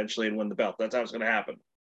cash in eventually and win the belt. That's how it's going to happen.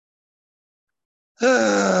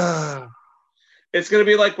 It's going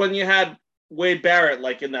to be like when you had Wade Barrett,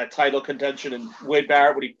 like in that title contention, and Wade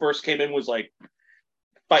Barrett, when he first came in, was like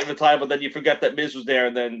fighting the title, but then you forget that Miz was there,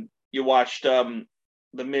 and then you watched the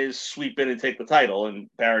Miz sweep in and take the title, and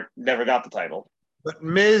Barrett never got the title. But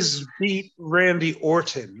Miz beat Randy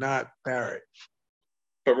Orton, not Barrett.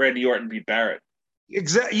 But Randy Orton beat Barrett.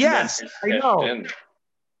 Exactly. Yes, I know.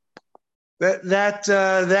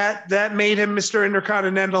 That made him Mr.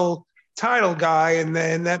 Intercontinental title guy, and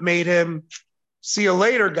then that made him see you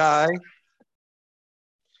later guy.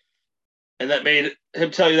 And that made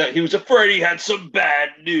him tell you that he was afraid he had some bad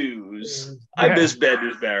news. Yeah. I miss Bad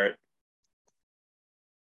News Barrett.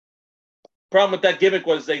 Problem with that gimmick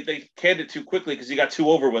was they canned it too quickly because he got too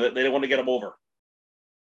over with it. They didn't want to get him over.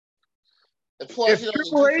 Plus, if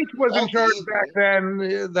Triple H was in charge back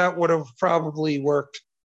then, that would have probably worked.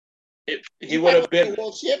 He would have been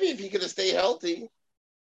world champion if he could have stayed healthy.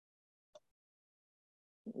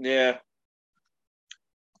 Yeah.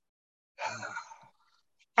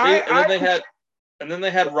 And then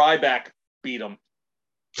they had Ryback beat him.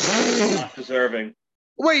 Not deserving.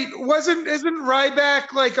 Wait, isn't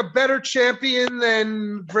Ryback like a better champion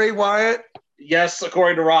than Bray Wyatt? Yes,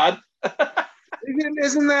 according to Rod.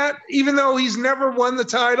 Isn't that, even though he's never won the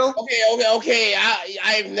title? Okay.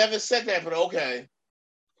 I've never said that, but okay.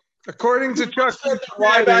 According to Chuck,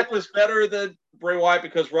 Ryback was better than Bray Wyatt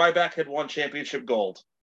because Ryback had won championship gold.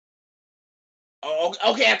 Oh,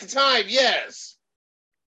 okay, at the time, yes.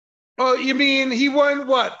 Oh, you mean he won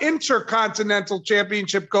what? Intercontinental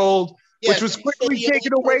Championship gold, which Yes, was he's still quickly the only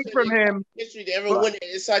taken away person from in him. history to ever But- win it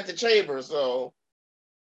inside the chamber. So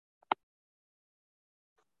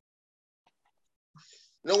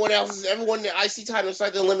no one else has ever won the IC title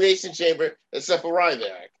inside the Elimination Chamber except for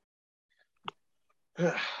Ryback.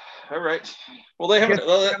 All right. Well, they haven't.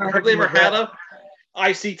 Have they ever had a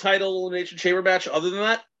IC title elimination chamber match other than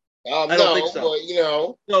that? I don't think so. But you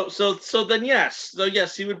know, So then yes,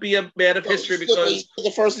 he would be a man of history because he's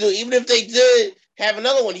the first to do it. Even if they did have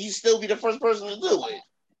another one, he'd still be the first person to do it.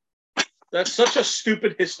 that's such a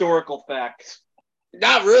stupid historical fact.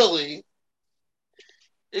 Not really.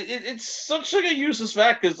 It's such like a useless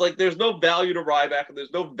fact because like there's no value to Ryback and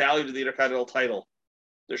there's no value to the Intercontinental title.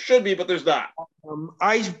 There should be, but there's not.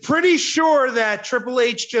 I'm pretty sure that Triple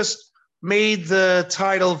H just made the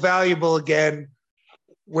title valuable again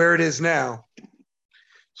where it is now.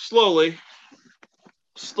 Slowly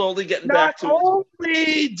getting back to it. Not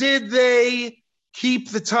only did they keep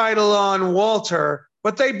the title on Walter,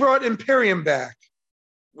 but they brought Imperium back.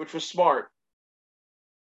 Which was smart.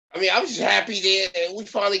 I mean, I'm just happy that we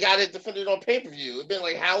finally got it defended on pay-per-view. It's been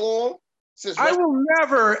like how long? Since I will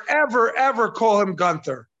never, ever, ever call him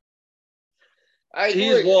Gunther. He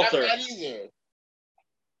is Walter. I'm not either.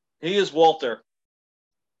 He is Walter.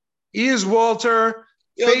 He is Walter.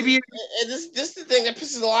 Fabian. And this is the thing that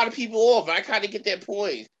pisses a lot of people off. I kind of get that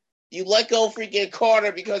point. You let go freaking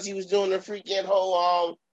Carter because he was doing the freaking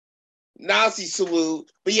whole Nazi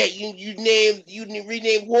salute, but yet you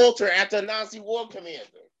renamed Walter after a Nazi war commander.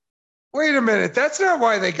 Wait a minute. That's not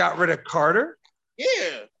why they got rid of Carter.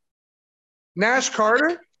 Yeah. Nash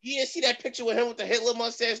Carter? You didn't see that picture with him with the Hitler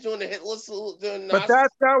mustache doing the Hitler salute? But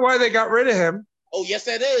that's not why they got rid of him. Oh, yes,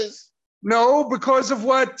 that is. No, because of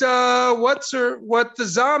what the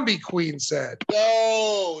zombie queen said.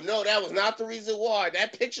 No, that was not the reason why.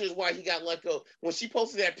 That picture is why he got let go. When she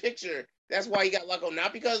posted that picture, that's why he got let go.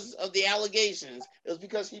 Not because of the allegations. It was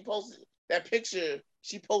because he posted that picture.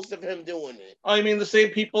 She posted of him doing it. I mean, the same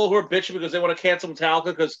people who are bitching because they want to cancel Metallica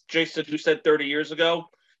because Jason, who said 30 years ago,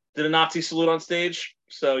 did a Nazi salute on stage.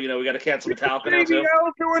 So, we got to cancel Metallica now, too.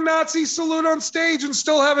 Do a Nazi salute on stage and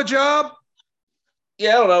still have a job?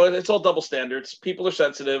 Yeah, I don't know. It's all double standards. People are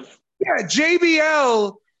sensitive. Yeah,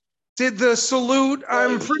 JBL did the salute.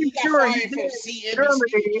 I'm pretty sure he did in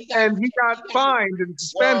Germany, and he got fined and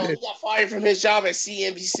suspended. He got fired from his job at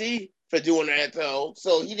CNBC for doing that, though.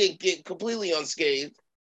 So he didn't get completely unscathed.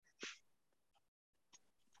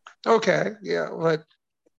 Okay, yeah,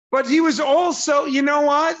 but he was also, you know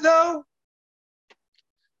what, though?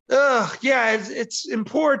 Yeah, it's in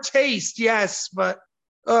poor taste, yes, but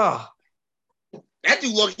that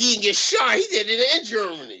dude, look, he didn't get shot. He did it in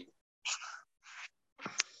Germany.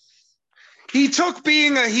 He took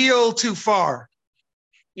being a heel too far.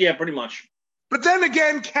 Yeah, pretty much. But then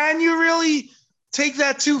again, can you really take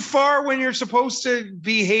that too far when you're supposed to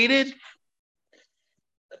be hated?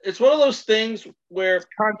 It's one of those things where it's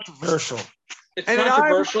controversial. It's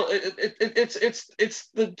controversial. It's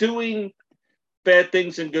the doing bad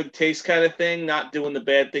things in good taste kind of thing, not doing the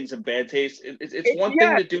bad things in bad taste. It's one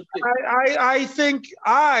thing to do.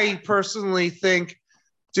 I personally think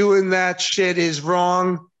doing that shit is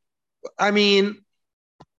wrong. I mean,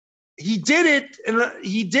 he did it, and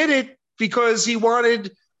he did it because he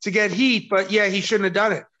wanted to get heat, but yeah, he shouldn't have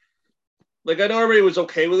done it. Like, I know everybody was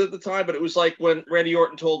okay with it at the time, but it was like when Randy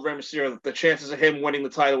Orton told Rey Mysterio that the chances of him winning the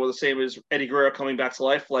title were the same as Eddie Guerrero coming back to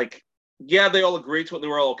life. Like, yeah, they all agreed to it. They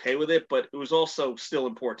were all okay with it, but it was also still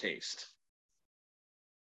in poor taste.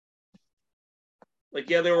 Like,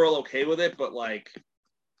 yeah, they were all okay with it, but, like,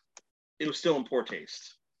 it was still in poor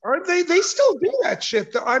taste. Or they still do that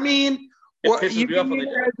shit, though. I mean, what you mean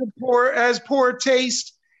as poor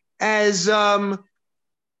taste as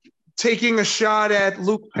taking a shot at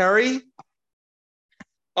Luke Perry?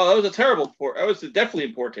 Oh, that was that was definitely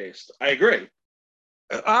in poor taste. I agree.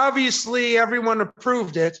 Obviously, everyone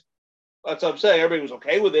approved it. That's what I'm saying. Everybody was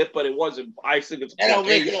okay with it, but it wasn't. I think it's. That don't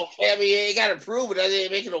make it okay. I mean, you got to prove it. That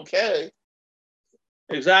didn't make it okay.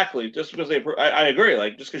 Exactly. Just because they, I agree.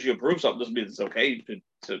 Like, just because you approve something doesn't mean it's okay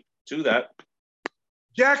to do that.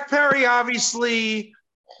 Jack Perry obviously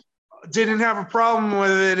didn't have a problem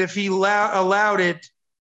with it if he allowed it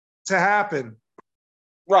to happen.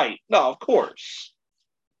 Right. No, of course.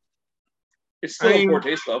 It's still in poor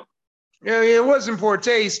taste, though. Yeah, it was in poor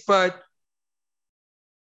taste, but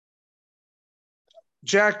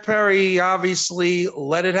Jack Perry obviously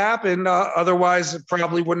let it happen. Otherwise, it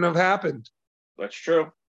probably wouldn't have happened. That's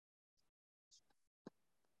true.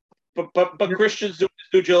 But Christian's doing his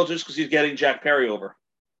due diligence because he's getting Jack Perry over.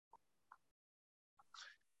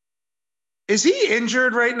 Is he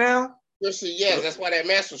injured right now? Yes, that's why that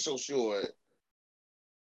mask was so short.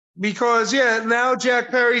 Because now Jack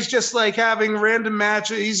Perry's just like having random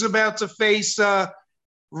matches. He's about to face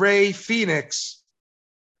Ray Phoenix.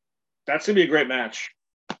 That's gonna be a great match.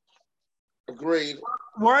 Agreed.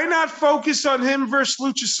 Why not focus on him versus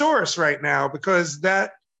Luchasaurus right now? Because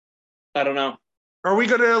that, I don't know. Are we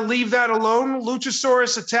going to leave that alone?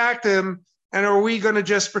 Luchasaurus attacked him, and are we going to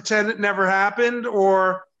just pretend it never happened,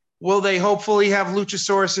 or will they hopefully have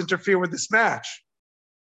Luchasaurus interfere with this match?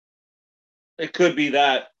 It could be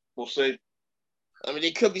that. We'll see. I mean,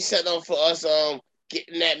 they could be setting up for us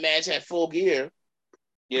getting that match at Full Gear.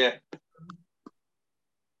 Yeah.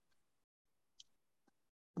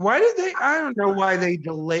 Why did they? I don't know why they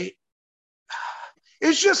delayed.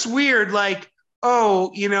 It's just weird. Like, oh,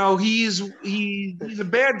 he's a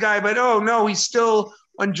bad guy, but oh no, he's still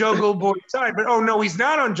on Jungle Boy's side. But oh no, he's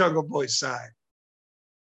not on Jungle Boy's side.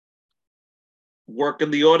 Work in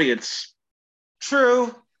the audience.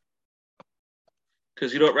 True.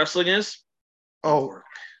 Because you know what wrestling is? Oh, work.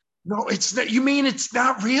 No, it's not. You mean it's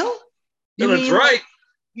not real? That's right.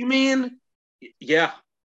 You mean? Yeah.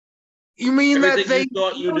 You mean everything that they you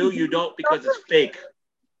thought you knew, you don't, because it's fake.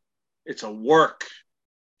 It's a work.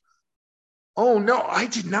 Oh no, I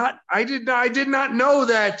did not know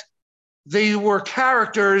that they were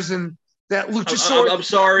characters and that Luchasaurus. I'm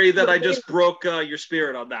sorry that I just broke your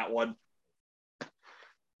spirit on that one.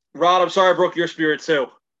 Rod, I'm sorry I broke your spirit too.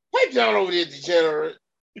 Pipe down over there, degenerate.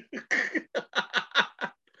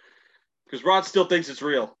 Because Rod still thinks it's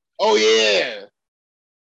real. Oh yeah.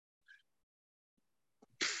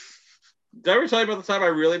 Did I ever tell you about the time I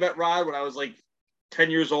really met Rod when I was like 10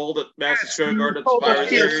 years old at Madison Square Garden at Spire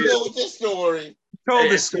Series? With this story.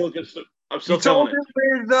 I'm still telling it.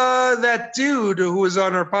 With that dude who was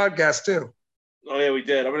on our podcast too. Oh yeah, we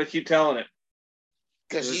did. I'm gonna keep telling it.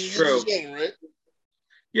 Because he's true. Right?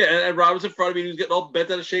 Yeah, and Rod was in front of me. He was getting all bent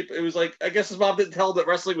out of shape. It was like, I guess his mom didn't tell him that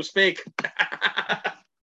wrestling was fake. That's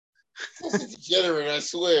a degenerate, I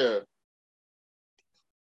swear.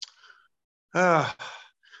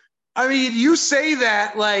 I mean, you say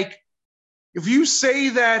that, like, if you say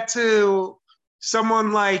that to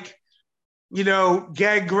someone like,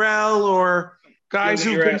 Gangrel or guys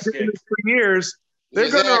who've been doing this for years, they're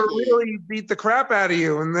going to really beat the crap out of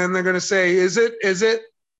you. And then they're going to say, is it?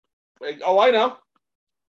 Like, oh, I know.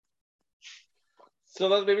 So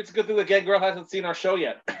maybe it's a good thing that Gangrel hasn't seen our show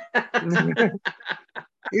yet.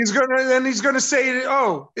 He's gonna say,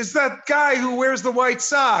 oh, it's that guy who wears the white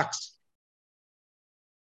socks.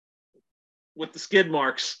 With the skid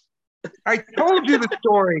marks. I told you the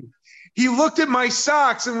story. He looked at my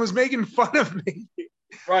socks and was making fun of me.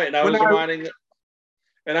 Right, and I was reminding,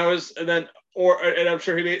 and I'm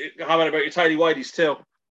sure he made a comment about your tidy whities too.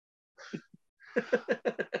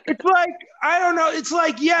 It's like, I don't know. It's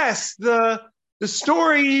like, yes, the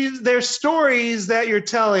stories, there's stories that you're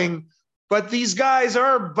telling, but these guys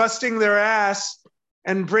are busting their ass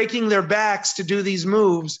and breaking their backs to do these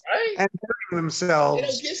moves, right, and hurting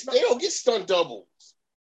themselves. They don't get stunt doubles.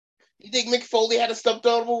 You think Mick Foley had a stunt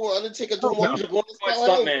double? Undertaker doing one? He's a glorified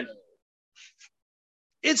stunt man.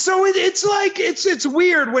 It's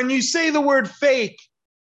weird when you say the word fake.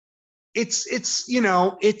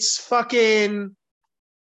 It's fucking,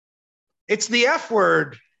 it's the F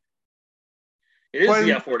word. It is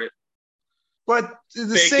the F word. But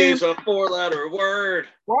the fake same is a 4-letter word.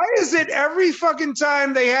 Why is it every fucking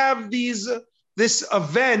time they have this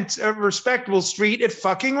event at Respectable Street, it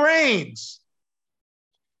fucking rains?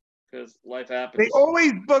 Because life happens. They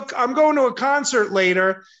always book, I'm going to a concert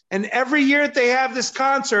later, and every year that they have this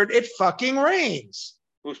concert, it fucking rains.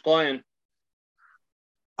 Who's playing?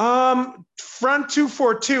 Front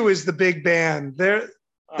 242 is the big band. They're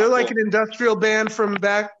like an industrial band from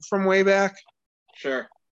way back. Sure.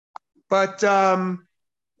 But I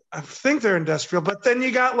think they're industrial. But then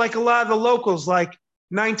you got like a lot of the locals, like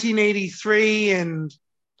 1983 and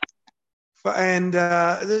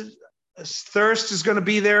Thirst is going to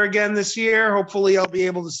be there again this year. Hopefully, I'll be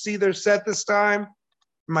able to see their set this time.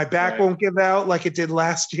 My back won't give out like it did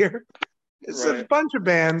last year. It's a bunch of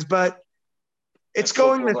bands, but it's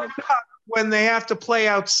going to suck when they have to play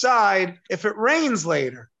outside if it rains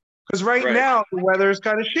later. Because right now the weather is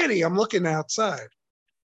kind of shitty. I'm looking outside.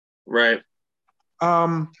 Right.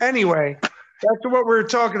 Anyway, back to what we were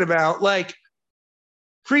talking about. Like,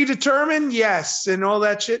 predetermined, yes, and all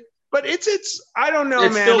that shit. But it's I don't know,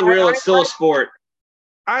 it's man. It's still real. It's still a sport.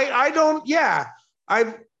 I don't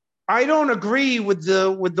agree with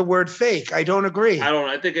the word fake. I don't agree.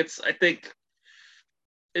 I think it's like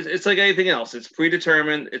anything else. It's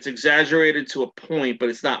predetermined. It's exaggerated to a point, but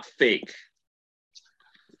it's not fake.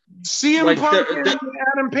 CM Like, Punk and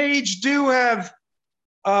Adam Page do have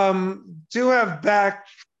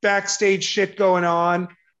backstage shit going on,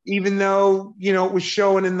 even though it was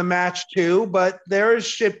showing in the match too. But there is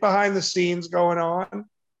shit behind the scenes going on.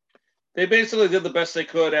 They basically did the best they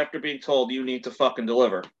could after being told you need to fucking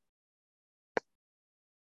deliver.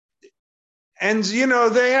 And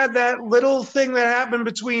they had that little thing that happened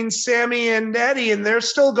between Sammy and Eddie, and they're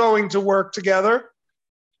still going to work together.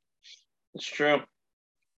 It's true.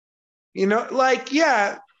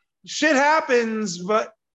 Shit happens,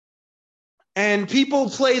 and people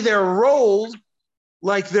play their roles,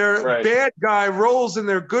 like their bad guy roles and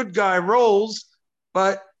their good guy roles,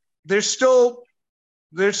 but they're still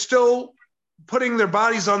putting their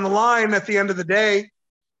bodies on the line at the end of the day.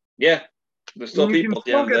 Yeah, there's still people at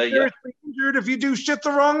the end of the day. Seriously injured if you do shit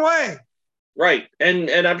the wrong way. Right, and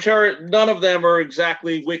I'm sure none of them are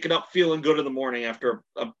exactly waking up feeling good in the morning after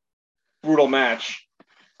a brutal match.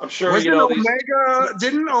 I'm sure isn't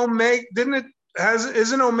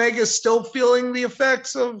Omega still feeling the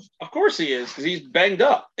effects of? Of course he is, because he's banged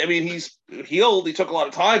up. I mean, he's healed. He took a lot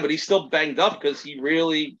of time, but he's still banged up because he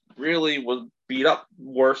really, really was beat up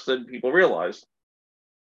worse than people realized.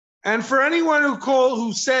 And for anyone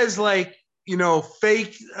who says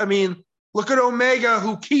fake, I mean, look at Omega,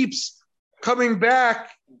 who keeps coming back.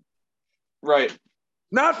 Right.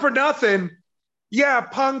 Not for nothing. Yeah,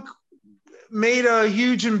 Punk made a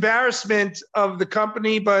huge embarrassment of the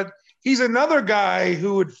company, but he's another guy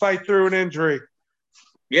who would fight through an injury.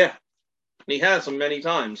 Yeah, he has them many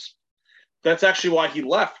times. That's actually why he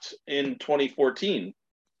left in 2014.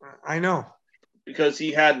 I know. Because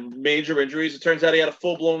he had major injuries. It turns out he had a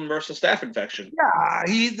full-blown MRSA staph infection. Yeah,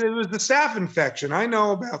 it was the staph infection. I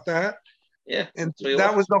know about that. Yeah. And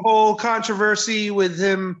that was the whole controversy with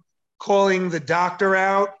him calling the doctor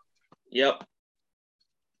out. Yep.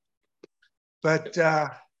 But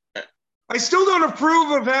I still don't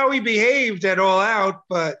approve of how he behaved at All Out,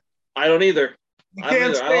 but I don't either. I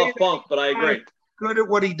love Punk, but I agree. Good at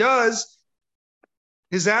what he does.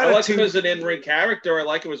 His attitude. I like him as an in-ring character. I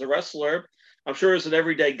like him as a wrestler. I'm sure as an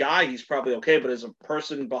everyday guy, he's probably okay, but as a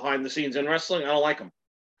person behind the scenes in wrestling, I don't like him.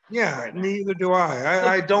 Yeah, right, neither do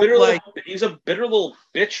I. I don't He's a bitter little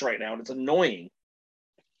bitch right now, and it's annoying.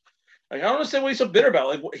 I don't understand what he's so bitter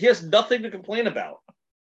about. He has nothing to complain about.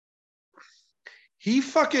 He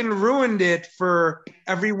fucking ruined it for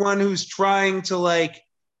everyone who's trying to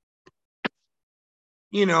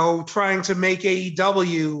trying to make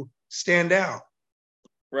AEW stand out.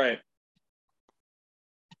 Right.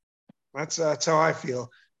 That's how I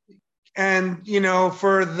feel. And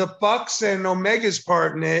for the Bucks and Omega's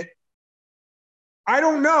part in it, I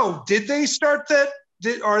don't know. Did they start that?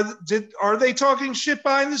 Are they talking shit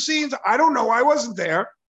behind the scenes? I don't know. I wasn't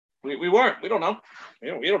there. We weren't. We don't know.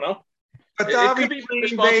 We don't know. But it could be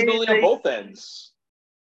responsibility on both ends.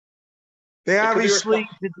 They obviously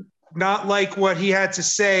did not like what he had to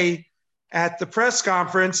say at the press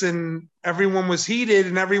conference, and everyone was heated,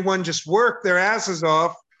 and everyone just worked their asses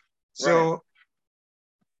off. So,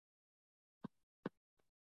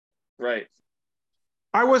 right.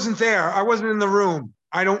 I wasn't there. I wasn't in the room.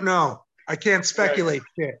 I don't know. I can't speculate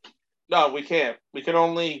shit. No, we can't. We can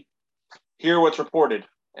only hear what's reported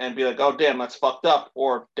and be like, oh, damn, that's fucked up,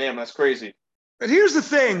 or damn, that's crazy. But here's the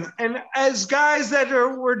thing, and as guys that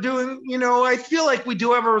we're doing, I feel like we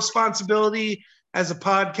do have a responsibility as a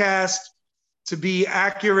podcast to be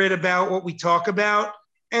accurate about what we talk about.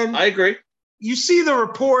 And I agree. You see the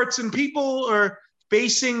reports, and people are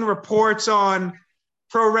basing reports on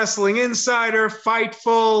Pro Wrestling Insider,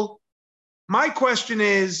 Fightful. My question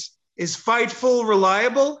is Fightful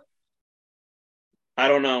reliable? I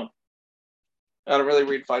don't know. I don't really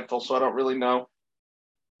read Fightful, so I don't really know.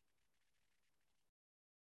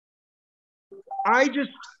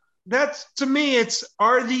 To me,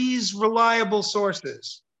 are these reliable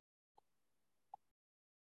sources?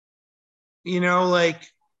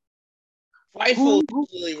 Fightful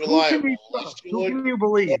is usually reliable. Who can you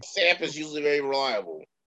believe? Sapp is usually very reliable.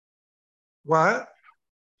 What?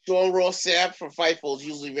 Sean Ross Sapp from Fightful is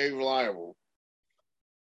usually very reliable.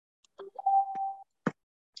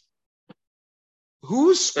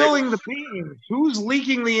 Who's spilling the beans? Who's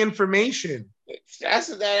leaking the information? That's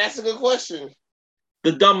a good question.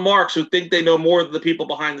 The dumb marks who think they know more than the people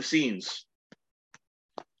behind the scenes.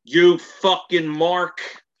 You fucking mark.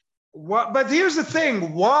 What? But here's the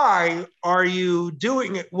thing. Why are you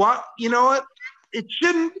doing it? What? You know what? It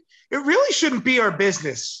really shouldn't be our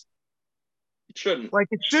business. It shouldn't.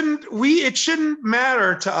 It shouldn't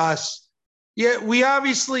matter to us. Yet we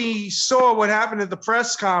obviously saw what happened at the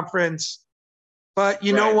press conference. But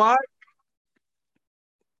you know what?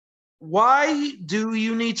 why do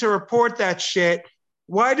you need to report that shit?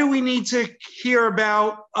 Why do we need to hear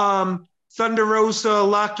about Thunder Rosa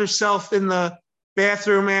locked herself in the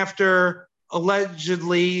bathroom after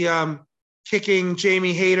allegedly kicking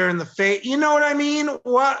Jamie Hayter in the face? You know what I mean?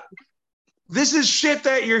 What? This is shit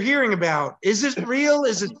that you're hearing about. Is it real?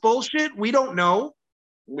 Is it bullshit? We don't know.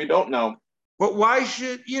 We don't know. But why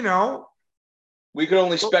should, you know? We can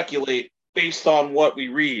only speculate based on what we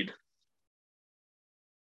read.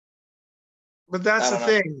 But that's the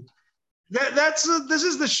thing. This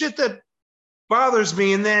is the shit that bothers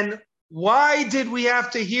me. And then why did we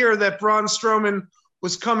have to hear that Braun Strowman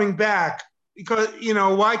was coming back? Because, you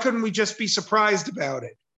know, why couldn't we just be surprised about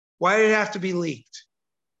it? Why did it have to be leaked?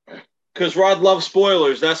 Because Rod loves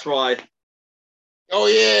spoilers. That's why. Oh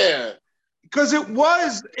yeah. Because it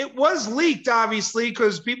was leaked, obviously,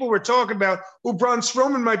 because people were talking about, well, Braun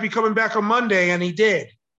Strowman might be coming back on Monday, and he did.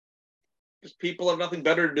 Because people have nothing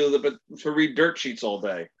better to do but to read dirt sheets all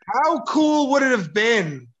day. How cool would it have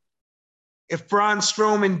been if Braun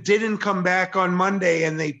Strowman didn't come back on Monday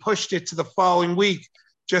and they pushed it to the following week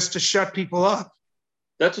just to shut people up?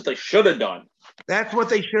 That's what they should have done. That's what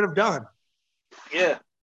they should have done. Yeah.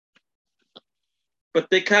 But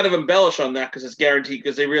they kind of embellish on that because it's guaranteed,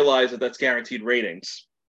 because they realize that that's guaranteed ratings.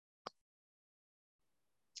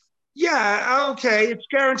 Yeah, okay, it's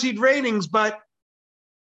guaranteed ratings, but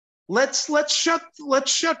let's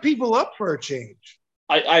shut people up for a change.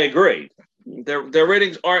 I agree. Their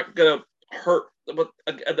ratings aren't gonna hurt, but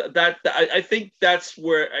I think that's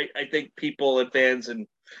where I think people and fans and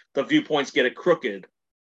the viewpoints get it crooked.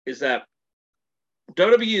 Is that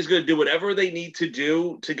WWE is going to do whatever they need to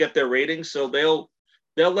do to get their ratings, so they'll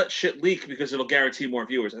let shit leak because it'll guarantee more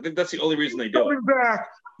viewers. I think that's the only reason they do it. Back.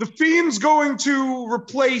 The Fiend's going to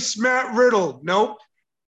replace Matt Riddle. Nope.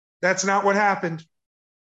 That's not what happened.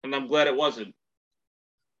 And I'm glad it wasn't.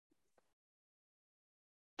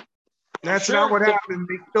 That's not what happened.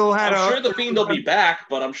 They still had I'm sure the Fiend will be back,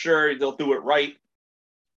 but I'm sure they'll do it right.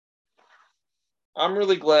 I'm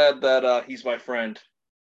really glad that he's my friend.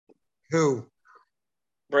 Who?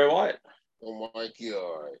 Bray Wyatt. Oh my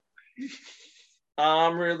God.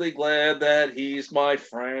 I'm really glad that he's my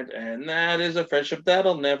friend, and that is a friendship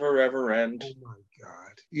that'll never, ever end. Oh, my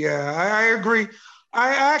God. Yeah, I agree. I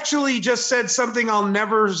actually just said something I'll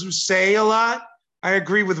never say a lot. I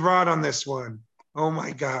agree with Rod on this one. Oh,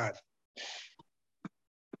 my God.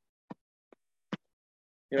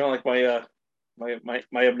 You know, like my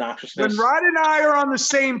obnoxiousness. When Rod and I are on the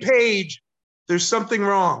same page, there's something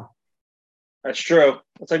wrong. That's true.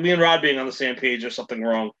 It's like me and Rod being on the same page. There's something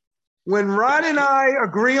wrong. When Rod and I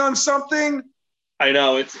agree on something, I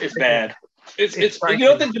know it's bad. It's you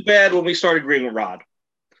don't think it's bad when we start agreeing with Rod,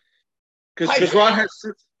 because Rod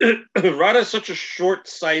has such a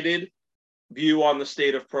short-sighted view on the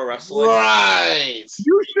state of pro wrestling. Right.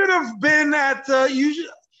 You should have been at the.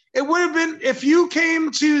 It would have been if you came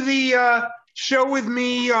to the show with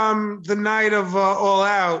me the night of All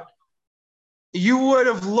Out. You would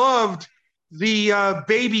have loved the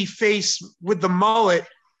baby face with the mullet.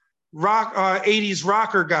 80s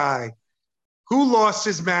rocker guy who lost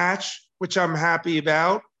his match, which I'm happy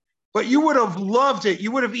about, but you would have loved it.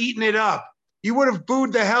 You would have eaten it up. You would have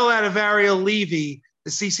booed the hell out of Ariel Levy,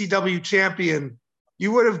 the CCW champion.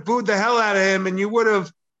 You would have booed the hell out of him, and you would have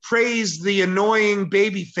praised the annoying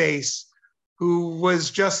baby face who was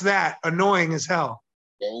just that, annoying as hell.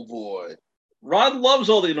 Oh boy. Rod loves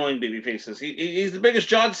all the annoying baby faces. He's the biggest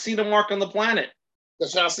John Cena mark on the planet.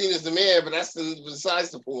 John Cena's the man, but that's besides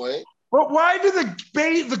the point. But why do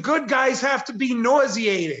the good guys have to be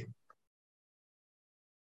nauseating?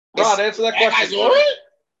 Rod, answer that question.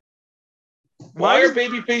 Why are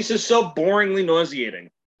baby faces so boringly nauseating?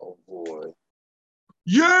 Oh boy.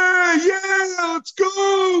 Yeah, let's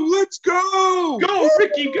go. Go,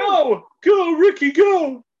 Ricky, go. Go, Ricky,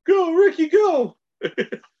 go. Go, Ricky, go.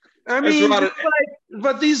 I mean,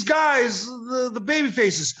 but these guys, the baby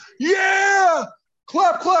faces, yeah.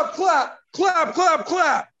 Clap, clap, clap, clap, clap,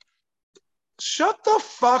 clap. Shut the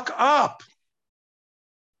fuck up.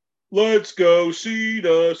 Let's go,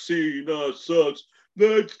 Cena. Cena sucks.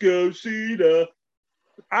 Let's go, Cena.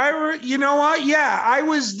 You know what? Yeah, I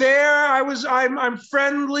was there. I'm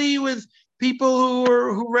friendly with people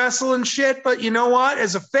who wrestle and shit, but you know what?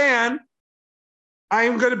 As a fan,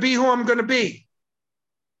 I'm going to be who I'm going to be.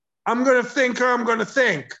 I'm going to think how I'm going to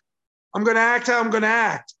think. I'm going to act how I'm going to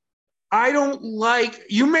act. I don't like,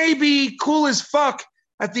 you may be cool as fuck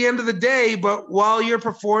at the end of the day, but while you're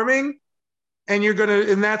performing and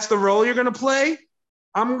that's the role you're going to play,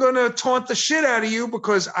 I'm going to taunt the shit out of you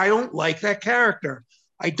because I don't like that character.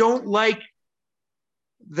 I don't like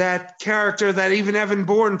that character that even Evan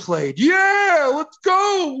Bourne played. Yeah, let's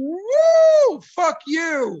go. Woo! Fuck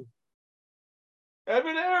you.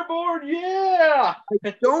 Evan Airborne, yeah.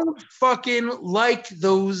 I don't fucking like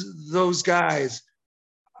those guys.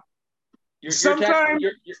 Sometimes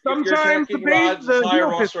attacking Rod's entire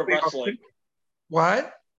roster of wrestling.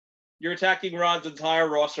 What? You're attacking Rod's entire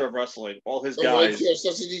roster of wrestling, all his Oh, guys. you're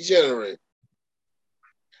such a degenerate.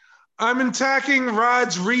 I'm attacking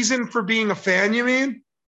Rod's reason for being a fan, you mean?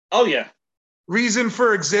 Oh, yeah. Reason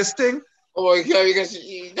for existing? Oh, my God.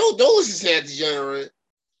 Don't listen to that degenerate.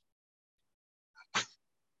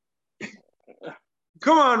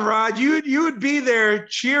 Come on, Rod. You would be there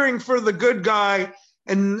cheering for the good guy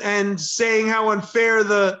and saying how unfair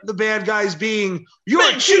the bad guy's being. You're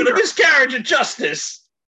a cheater. A miscarriage of justice.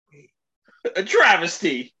 A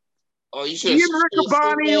travesty. Oh, you should. Ian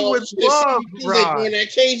Riccaboni would love Rod. In that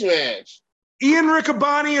cage match. Ian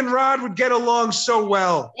Riccaboni and Rod would get along so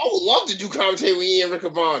well. I would love to do commentary with Ian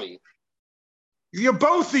Riccaboni. You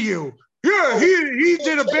both of you. Yeah, he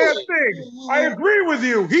did a bad thing. I agree with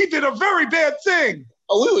you. He did a very bad thing.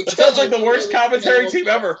 Oh, it sounds like the worst commentary team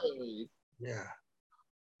ever. Yeah.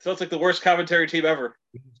 Sounds like the worst commentary team ever.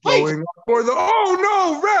 Going for the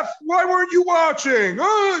no, ref, why weren't you watching?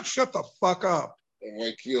 Oh, shut the fuck up. Oh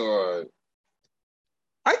my God.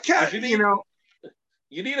 I can't, you know.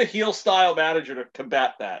 You need a heel style manager to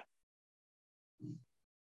combat that.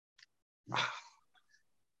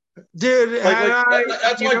 Dude,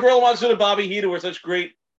 that's why Gorilla Monsoon and Bobby Heenan were such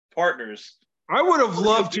great partners. I would have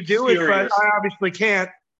loved to do it, but I obviously can't.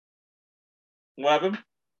 What happened?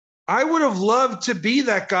 I would have loved to be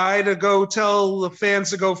that guy to go tell the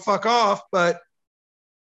fans to go fuck off, but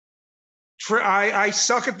I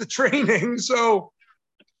suck at the training, so.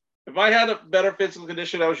 If I had a better physical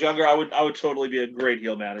condition when I was younger, I would totally be a great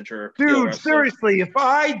heel manager. Dude, seriously, if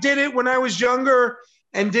I did it when I was younger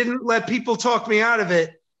and didn't let people talk me out of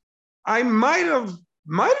it, I might have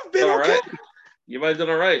been okay. Right. You might have done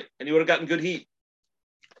all right, and you would have gotten good heat.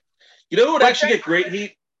 You know who would actually get great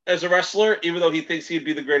heat as a wrestler, even though he thinks he'd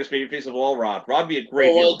be the greatest babyface of all? Rod. Rod would be a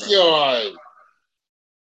great heel. Oh, my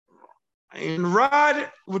God. And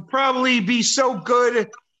Rod would probably be so good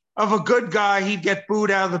of a good guy, he'd get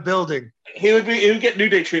booed out of the building. He would get New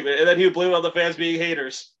Day treatment, and then he would blame all the fans being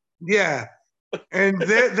haters. Yeah. And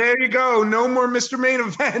there you go. No more Mr. Main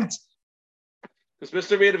Event. Because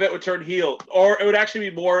Mr. Main Event would turn heel, or it would actually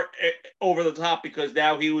be more over the top because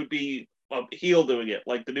now he would be a heel doing it,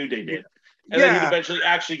 like the New Day did, and then he'd eventually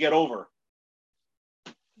actually get over.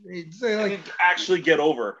 He'd say like, he'd actually get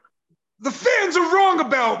over. The fans are wrong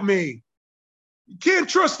about me. You can't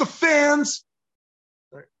trust the fans,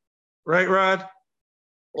 right, Rod?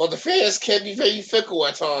 Well, the fans can be very fickle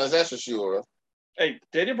at times. That's for sure. Hey,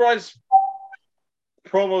 Daniel Bryan's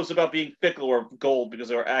promos about being fickle were gold because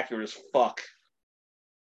they were accurate as fuck.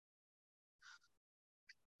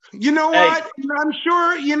 You know what? I'm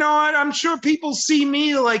sure, you know what? I'm sure people see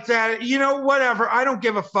me like that. You know, whatever. I don't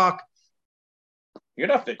give a fuck. You're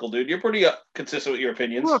not fickle, dude. You're pretty consistent with your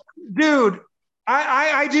opinions. Look, dude,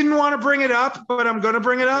 I didn't want to bring it up, but I'm going to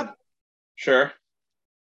bring it up. Sure.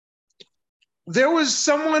 There was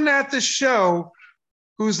someone at the show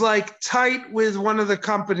who's like tight with one of the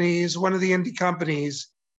companies, one of the indie companies,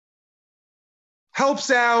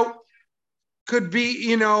 helps out, could be,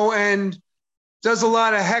 you know, and does a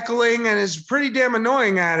lot of heckling and is pretty damn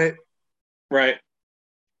annoying at it. Right.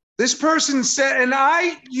 This person said, and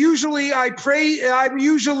I'm usually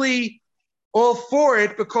all for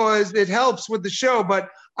it because it helps with the show, but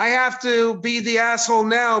I have to be the asshole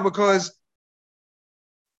now because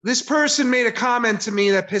this person made a comment to me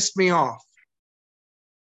that pissed me off.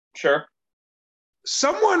 Sure.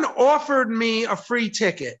 Someone offered me a free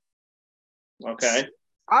ticket. Okay.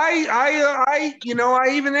 I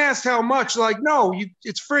even asked how much. Like, no,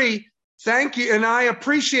 it's free. Thank you, and I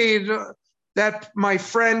appreciate that my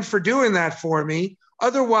friend for doing that for me.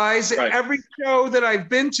 Otherwise, every show that I've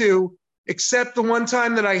been to, except the one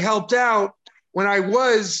time that I helped out when I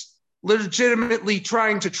was legitimately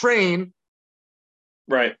trying to train,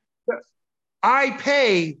 right? I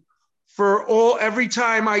pay for every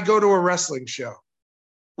time I go to a wrestling show.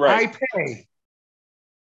 Right. I pay.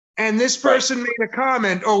 And this person made a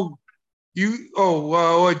comment,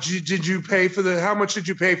 did you pay for how much did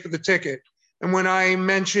you pay for the ticket? And when I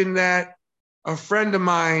mentioned that a friend of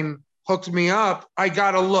mine hooked me up, I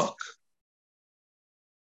got a look.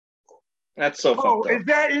 That's so fucked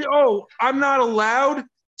up. I'm not allowed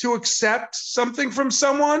to accept something from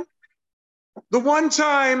someone? The one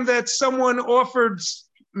time that someone offered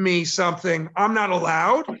me something, I'm not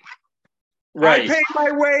allowed? Right. I pay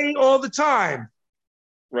my way all the time.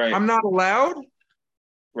 Right. I'm not allowed?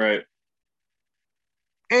 Right.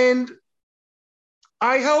 And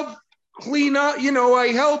I helped clean up, I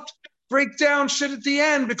helped break down shit at the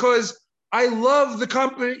end because I love the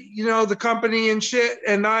company, the company and shit.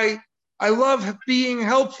 And I love being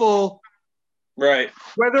helpful. Right.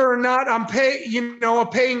 Whether or not I'm a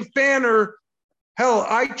paying fan or hell,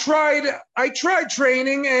 I tried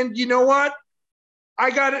training and you know what?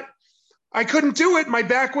 I got it. I couldn't do it. My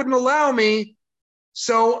back wouldn't allow me.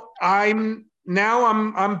 So I'm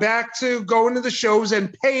back to going to the shows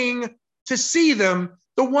and paying to see them.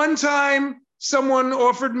 The one time someone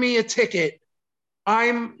offered me a ticket,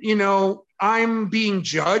 I'm being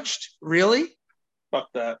judged. Really? Fuck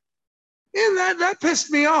that. And that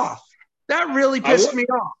pissed me off. That really pissed me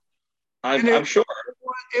off. I'm sure.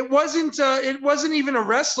 It wasn't even a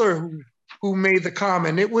wrestler who made the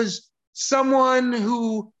comment. It was someone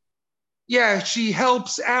who, she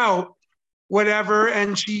helps out, whatever,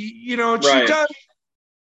 and she does,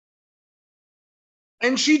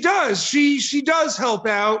 and she does help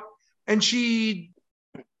out, and she's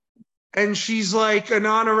like an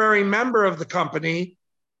honorary member of the company.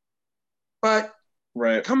 But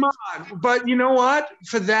right, come on. But you know what?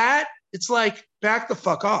 For that, it's like back the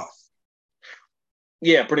fuck off.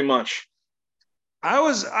 Yeah, pretty much.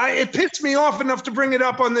 It pissed me off enough to bring it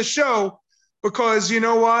up on the show because you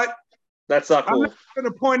know what? That's not cool. I'm not going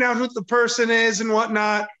to point out who the person is and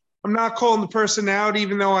whatnot. I'm not calling the person out,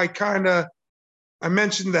 even though I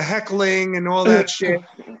mentioned the heckling and all that shit.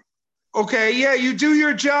 Okay, yeah, you do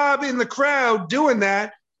your job in the crowd doing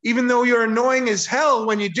that, even though you're annoying as hell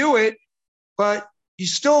when you do it, but you're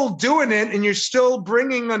still doing it and you're still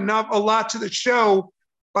bringing a lot to the show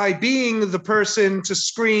by being the person to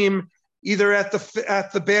scream either at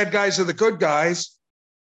the bad guys or the good guys.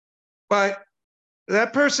 But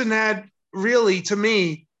that person had really, to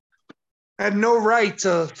me, had no right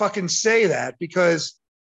to fucking say that because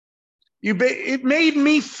it made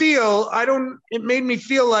me feel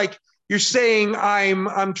like you're saying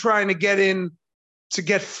I'm trying to get in to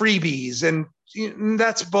get freebies, and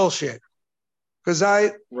that's bullshit.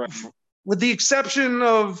 Because with the exception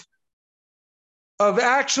of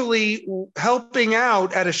actually helping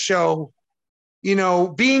out at a show,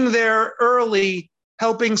 being there early,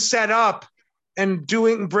 helping set up and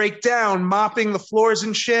doing breakdown, mopping the floors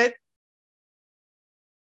and shit.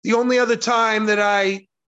 The only other time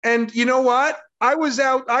and you know what? I was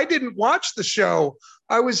out, I didn't watch the show.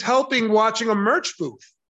 I was helping watching a merch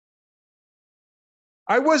booth.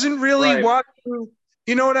 I wasn't really watching,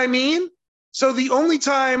 you know what I mean? So the only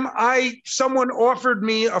time someone offered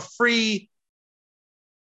me a free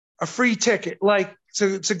ticket, like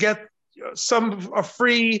to get a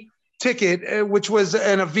free ticket, which was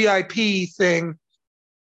a VIP thing,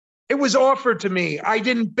 it was offered to me. I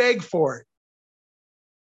didn't beg for it.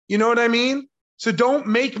 You know what I mean? So don't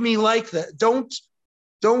make me like that.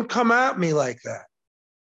 Don't come at me like that.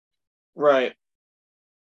 Right.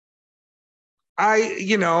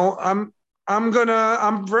 I'm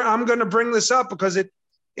gonna bring this up because it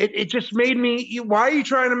just made me. Why are you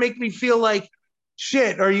trying to make me feel like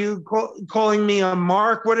shit? Are you calling me a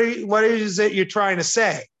mark? What is it you're trying to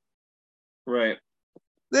say? Right.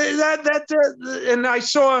 And I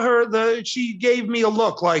saw her. She gave me a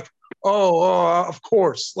look like, oh, of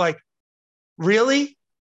course. Like, really?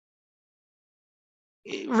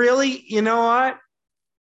 You know what?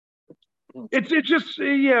 It's just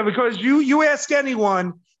because you ask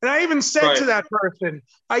anyone, and I even said to that person,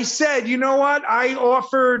 I said, you know what? I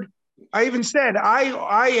even said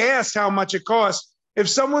I asked how much it costs. If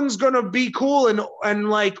someone's gonna be cool and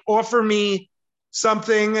like offer me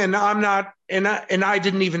something, and I'm not, and I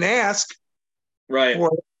didn't even ask, right?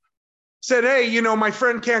 Said, hey, my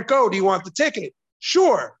friend can't go. Do you want the ticket?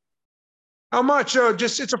 Sure. How much?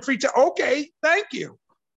 It's a free ticket. Okay, thank you.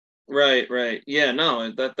 Right. Yeah,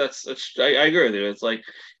 no, that's I agree with you. It's like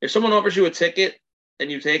if someone offers you a ticket and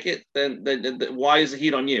you take it, then why is the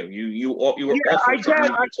heat on you? You I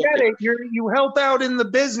get it. You help out in the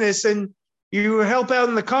business and you help out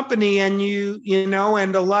in the company, and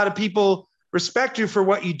and a lot of people respect you for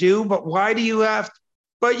what you do. But why do you have?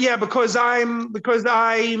 But yeah, because I'm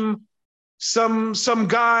some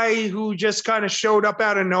guy who just kind of showed up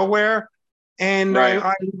out of nowhere, and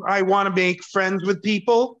I want to make friends with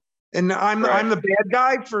people. And I'm the bad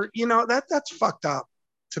guy for that's fucked up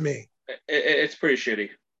to me. It's pretty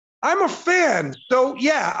shitty. I'm a fan, so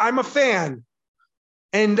yeah, I'm a fan,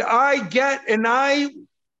 and I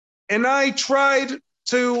tried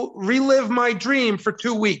to relive my dream for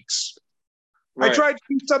 2 weeks. Right. I tried to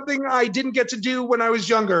do something I didn't get to do when I was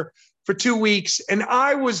younger for 2 weeks, and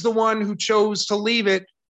I was the one who chose to leave it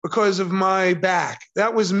because of my back.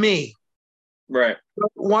 That was me. Right.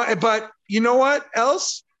 But you know what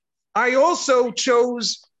else? I also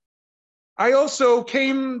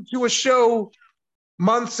came to a show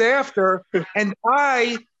months after, and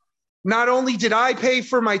not only did I pay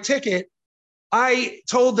for my ticket, I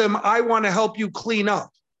told them I want to help you clean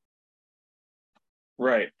up.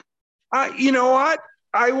 Right. You know what?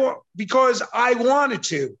 Because I wanted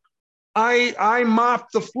to. I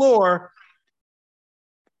mopped the floor.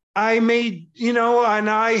 I made, and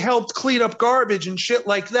I helped clean up garbage and shit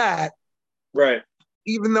like that. Right.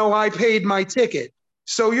 Even though I paid my ticket.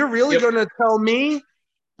 So you're really going to tell me?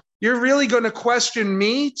 You're really going to question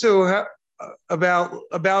me about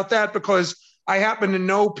that because I happen to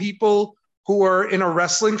know people who are in a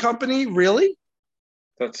wrestling company? Really?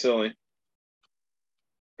 That's silly.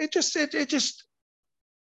 It just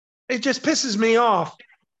pisses me off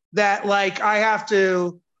that I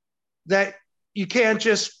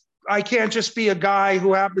can't just be a guy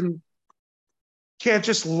who can't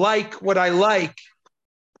just like what I like.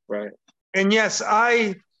 Right. And yes,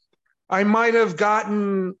 I might have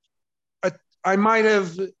gotten a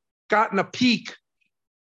peak,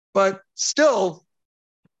 but still,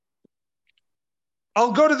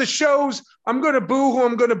 I'll go to the shows. I'm going to boo who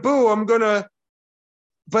I'm going to boo.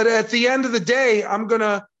 But at the end of the day, I'm going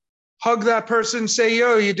to hug that person and say,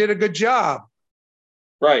 yo, you did a good job.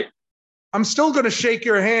 Right. I'm still going to shake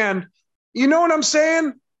your hand. You know what I'm saying?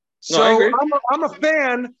 No, so I agree. I'm a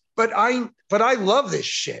fan, but I love this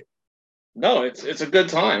shit. No, it's a good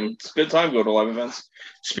time. It's a good time to go to live events.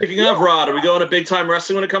 Speaking of, Rod, are we going to big time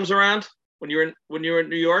wrestling when it comes around? When you're in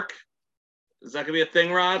New York? Is that gonna be a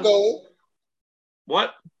thing, Rod? No.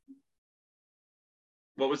 What?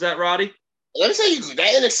 What was that, Roddy? Let me tell you,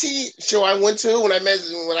 that NXT show I went to when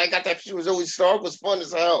I got that picture with Zoe Stark was fun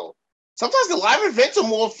as hell. Sometimes the live events are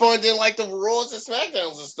more fun than like the Raws and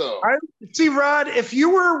SmackDowns and stuff. See, Rod, if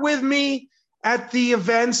you were with me at the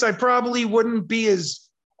events, I probably wouldn't be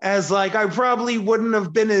I probably wouldn't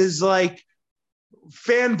have been as like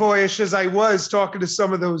fanboyish as I was talking to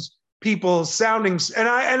some of those people sounding. And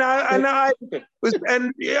I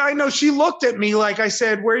know she looked at me like I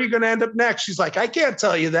said, where are you going to end up next? She's like, I can't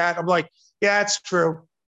tell you that. I'm like, yeah, it's true.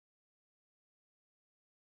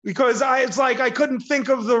 Because it's like I couldn't think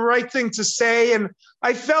of the right thing to say. And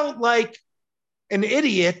I felt like an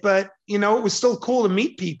idiot, but, it was still cool to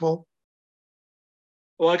meet people.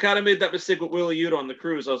 Well, I kind of made that mistake with Willie Yuta on the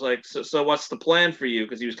cruise. I was like, so what's the plan for you?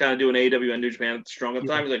 Because he was kind of doing AEW and New Japan at the strong at the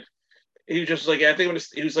time. He was just like, yeah, I think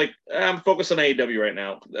he was like, I'm focused on AEW right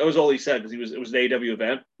now. That was all he said because it was an AEW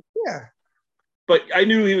event. Yeah. But I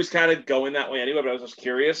knew he was kind of going that way anyway, but I was just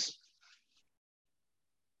curious.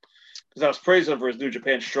 Because I was praising him for his New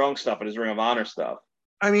Japan Strong stuff and his Ring of Honor stuff.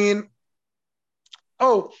 I mean,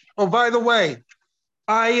 by the way,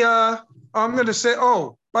 I'm going to say,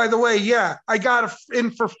 by the way, yeah, I got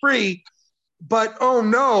in for free, but oh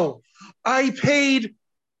no, I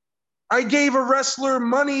gave a wrestler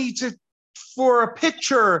money for a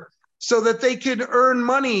picture so that they could earn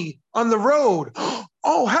money on the road.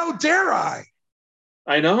 Oh, how dare I?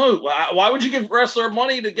 I know. Why would you give wrestler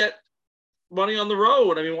money to get money on the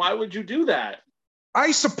road? I mean, why would you do that?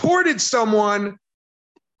 I supported someone.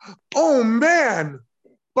 Oh man,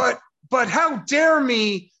 but how dare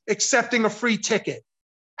me accepting a free ticket?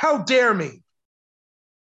 How dare me?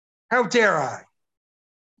 How dare I?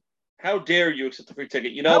 How dare you accept the free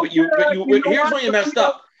ticket? Here's where you messed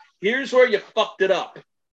up. Here's where you fucked it up.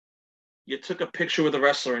 You took a picture with a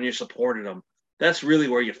wrestler and you supported him. That's really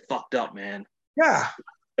where you fucked up, man. Yeah.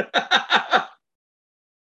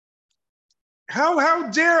 How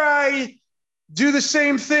dare I do the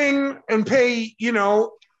same thing and pay,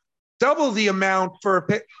 double the amount for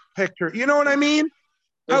a picture? You know what I mean?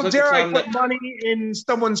 How dare I put money in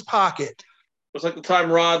someone's pocket? It was like the time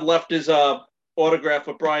Rod left his autograph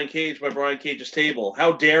with Brian Cage by Brian Cage's table.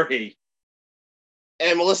 How dare he?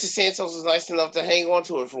 And Melissa Santos was nice enough to hang on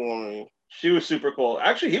to it for me. She was super cool.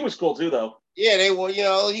 Actually, he was cool too, though. Yeah, they were.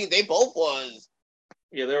 They both was.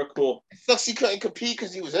 Yeah, they were cool. It sucks he couldn't compete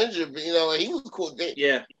because he was injured, but he was cool.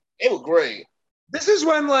 They were great. This is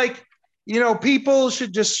when, people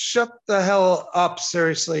should just shut the hell up.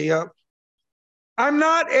 Seriously, I'm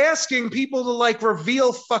not asking people to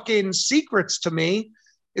reveal fucking secrets to me.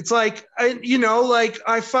 It's my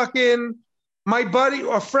buddy,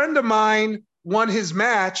 a friend of mine won his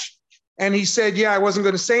match and he said, yeah, I wasn't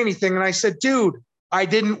going to say anything. And I said, dude, I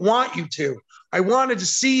didn't want you to. I wanted to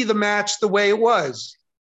see the match the way it was.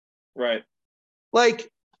 Right.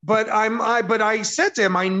 But I said to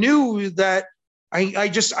him, I knew that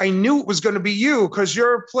I knew it was going to be you because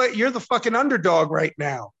you're the fucking underdog right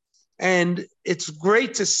now. And it's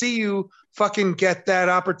great to see you fucking get that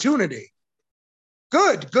opportunity.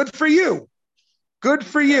 Good for you. Good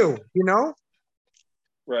for you, you know?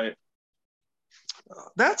 Right.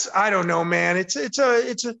 That's, I don't know, man.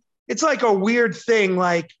 It's like a weird thing,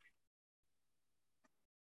 like,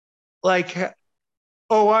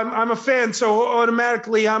 oh, I'm a fan, so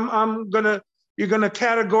automatically you're gonna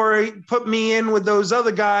put me in with those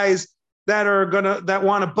other guys that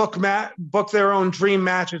want to book their own dream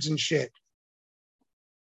matches and shit.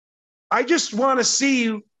 I just want to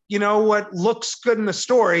see, you know, what looks good in the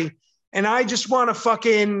story, and I just want to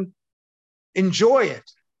fucking enjoy it.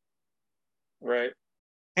 Right.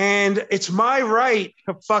 And it's my right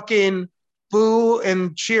to fucking boo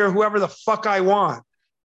and cheer whoever the fuck I want.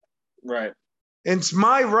 Right. It's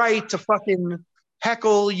my right to fucking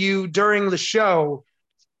heckle you during the show.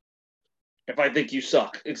 If I think you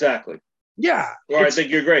suck. Exactly. Yeah. Or I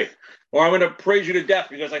think you're great. Or I'm going to praise you to death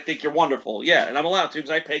because I think you're wonderful. Yeah, and I'm allowed to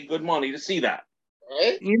because I pay good money to see that.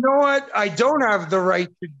 Right? You know what I don't have the right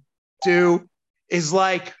to do is,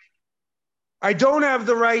 like, I don't have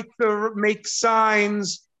the right to make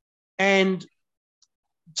signs and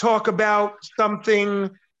talk about something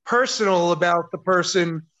personal about the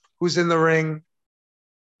person who's in the ring.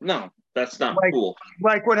 No, that's not cool.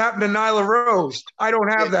 Like what happened to Nyla Rose. I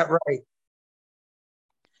don't have that right.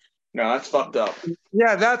 No, that's fucked up.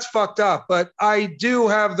 Yeah, that's fucked up. But I do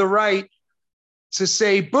have the right to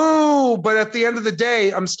say boo. But at the end of the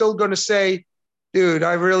day, I'm still going to say, dude,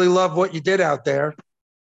 I really love what you did out there.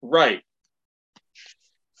 Right.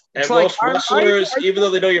 And like, most wrestlers, even though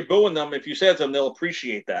they know you're booing them, if you say it to them, they'll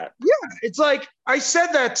appreciate that. Yeah, it's like I said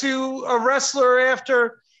that to a wrestler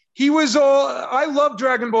after he was all. I love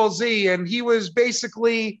Dragon Ball Z, and he was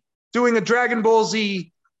basically doing a Dragon Ball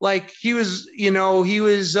Z, like he was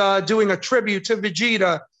doing a tribute to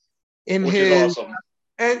Vegeta in Which his. is awesome.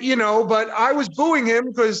 And but I was booing him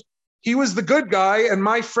because he was the good guy, and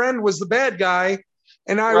my friend was the bad guy,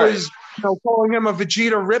 and I was calling him a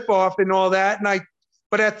Vegeta ripoff and all that, and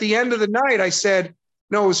But at the end of the night, I said,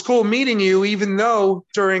 no, it was cool meeting you, even though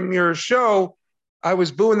during your show, I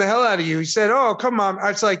was booing the hell out of you. He said, oh, come on.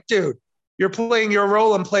 I was like, dude, you're playing your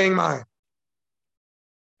role, I'm playing mine.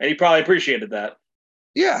 And he probably appreciated that.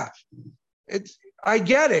 Yeah. I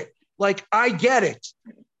get it. Like, I get it.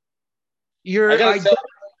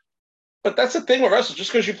 But that's the thing with wrestling.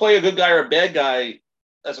 Just because you play a good guy or a bad guy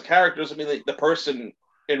as a character doesn't mean that the person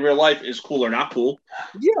in real life is cool or not cool.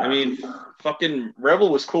 Yeah. I mean, fucking Rebel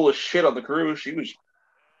was cool as shit on the cruise. She was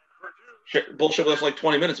bullshit with us for like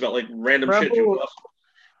 20 minutes about like random shit.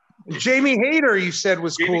 Jamie Hayter, you said,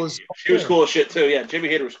 was cool as shit. She was cool as shit too. Yeah, Jamie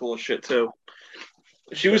Hayter was cool as shit too.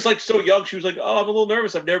 She was like so young. She was like, oh, I'm a little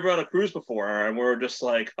nervous. I've never been on a cruise before. And we were just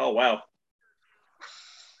like, oh, wow.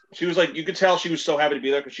 She was like, you could tell she was so happy to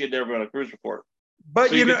be there because she had never been on a cruise before. But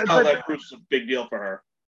so you could tell that cruise was a big deal for her.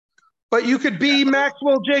 But you could be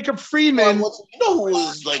Maxwell Jacob Friedman. You know who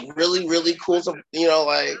was like really, really cool?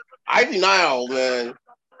 Like Ivy Nile, man.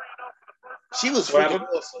 She was freaking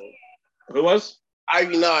awesome. Who was?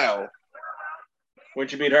 Ivy Nile.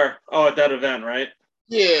 When'd you meet her? Oh, at that event, right?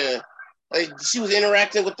 Yeah. Like she was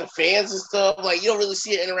interacting with the fans and stuff. Like you don't really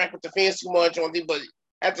see her interact with the fans too much on the, but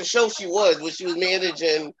at the show she was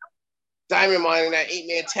managing Diamond Mine in that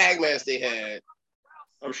 8-man tag match they had.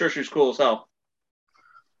 I'm sure she's cool as hell.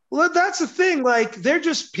 Well, that's the thing. Like, they're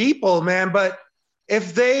just people, man. But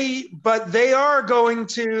they are going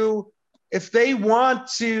to, if they want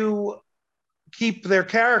to keep their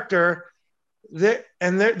character, they're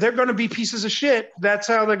going to be pieces of shit. That's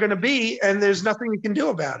how they're going to be, and there's nothing you can do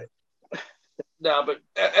about it. No, but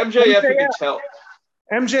MJF, you can tell.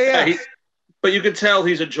 MJF. Yeah, but you can tell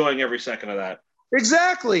he's enjoying every second of that.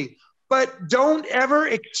 Exactly. But don't ever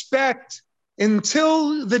expect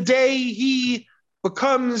until the day he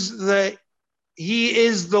becomes he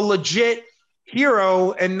is the legit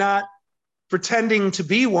hero and not pretending to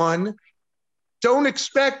be one. Don't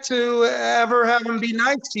expect to ever have him be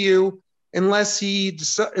nice to you unless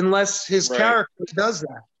his character does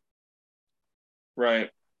that. Right.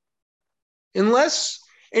 Unless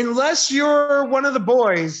you're one of the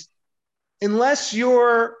boys, unless you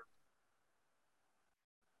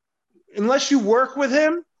work with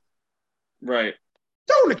him, right.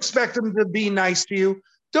 Don't expect him to be nice to you.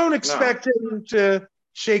 Don't expect him to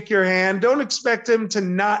shake your hand. Don't expect him to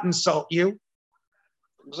not insult you.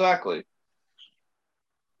 Exactly.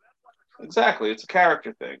 It's a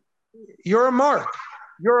character thing. You're a mark.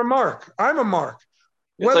 I'm a mark.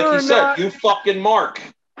 It's whether like he said, you fucking mark.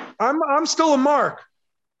 I'm still a mark.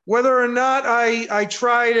 Whether or not I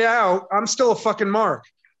tried it out, I'm still a fucking mark.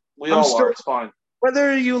 We all are. It's fine.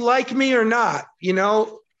 Whether you like me or not,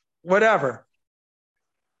 whatever.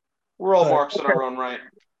 We're all marks in our own right.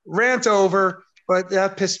 Rant over. But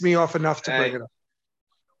that pissed me off enough to bring it up.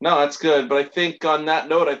 No, that's good. But I think on that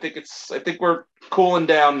note, I think we're cooling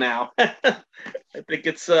down now. I think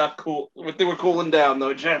it's cool. I think we're cooling down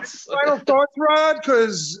though, gents. Final thoughts, Rod,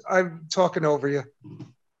 because I'm talking over you.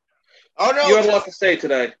 Oh no, you had a lot to say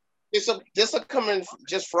today. This upcoming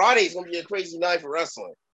just Friday is gonna be a crazy night for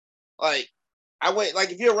wrestling. Like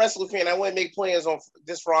if you're a wrestling fan, I wouldn't make plans on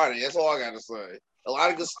this Friday. That's all I gotta say. A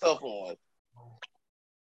lot of good stuff on.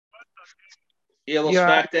 Yeah, a little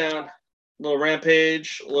SmackDown, a little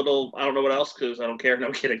Rampage, a little I don't know what else because I don't care. No,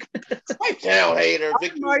 I'm kidding. Pipe down, hater.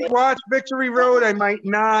 I might watch Victory Road. I might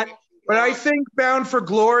not. But I think Bound for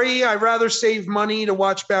Glory, I'd rather save money to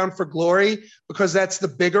watch Bound for Glory because that's the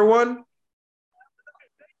bigger one.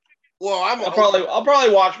 Well, I'll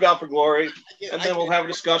probably watch Bound for Glory, and then we'll have a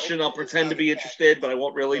discussion. I'll pretend to be interested, but I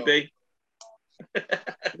won't really be.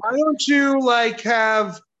 Why don't you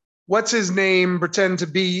have what's his name pretend to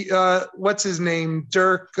be what's his name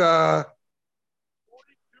Dirk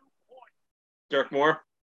Moore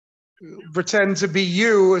pretend to be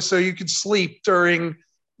you so you could sleep during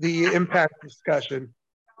the Impact discussion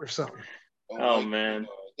or something. Oh man,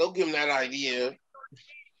 don't give him that idea.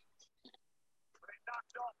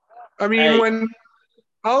 I mean, when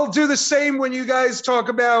I'll do the same when you guys talk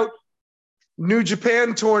about New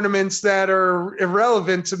Japan tournaments that are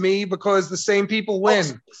irrelevant to me because the same people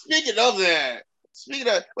win. Speaking of that,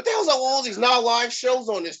 what the hell's all these non-live shows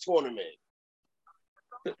on this tournament?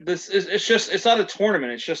 It's not a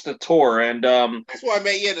tournament, it's just a tour. And that's why I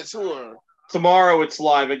made the tour. Tomorrow it's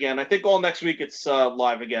live again. I think all next week it's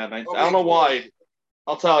live again. I don't know why.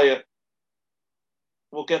 I'll tell you.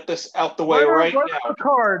 We'll get this out the way right now. What's the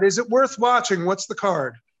card? Is it worth watching? What's the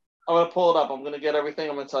card? I'm going to pull it up. I'm going to get everything.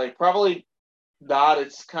 I'm going to tell you. Probably not.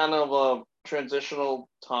 It's kind of a transitional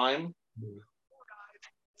time.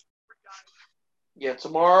 Yeah,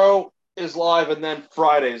 tomorrow is live and then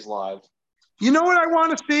Friday's live. You know what I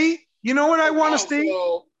want to see?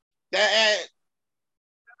 So that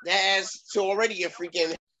adds to already a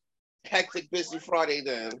freaking hectic, busy Friday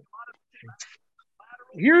then.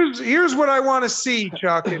 Here's what I want to see,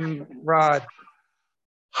 Chuck and Rod.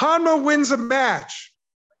 Hanma wins a match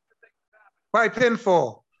by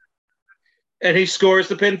pinfall. And he scores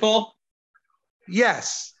the pinfall?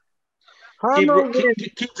 Yes.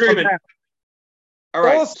 Keep dreaming. All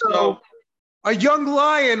right. Also, a young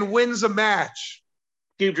lion wins a match.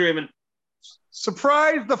 Keep dreaming.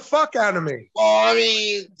 Surprise the fuck out of me. Well, I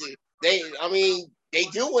mean, they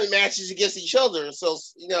do win matches against each other, so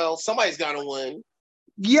somebody's got to win.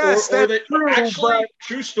 Yes, that's true. Actually,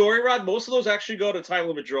 true story, Rod. Most of those actually go to time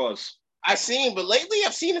limit draws. But lately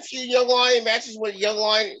I've seen a few Young Lion matches where Young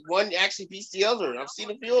Lion one actually beats the other. I've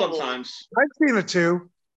seen a few sometimes. I've seen it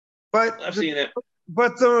too, but I've seen it.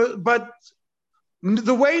 But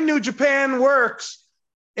the way New Japan works,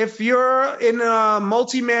 if you're in a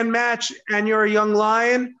multi-man match and you're a Young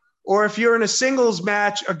Lion, or if you're in a singles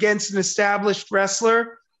match against an established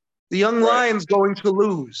wrestler, the Young Lion's going to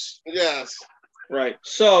lose. Yes. Right.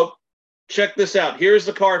 So check this out. Here's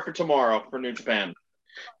the card for tomorrow for New Japan.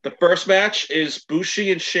 The first match is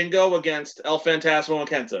Bushi and Shingo against El Phantasmo and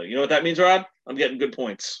Kenta. You know what that means, Rod? I'm getting good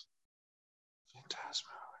points.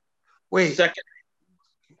 Wait. Second.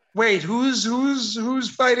 Wait, who's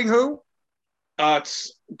fighting who?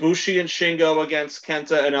 It's Bushi and Shingo against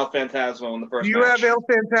Kenta and El Phantasmo in the first match. Do you have El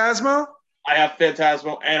Phantasmo? I have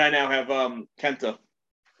Phantasmo, and I now have Kenta.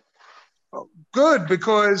 Oh, good,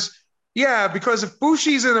 because if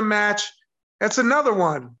Bushi's in a match, that's another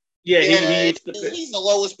one. Yeah, he's the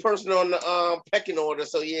lowest person on the pecking order,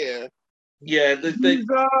 so yeah. Yeah,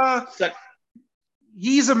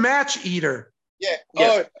 he's a match eater. Yeah,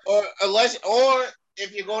 or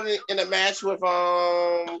if you're going in a match with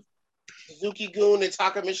Suzuki-gun and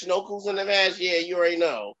Taka Michinoku's in the match, yeah, you already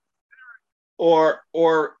know. Or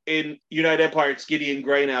in United Empire, it's Gideon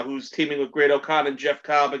Gray now, who's teaming with Great O'Khan and Jeff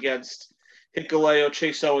Cobb against Hikuleo,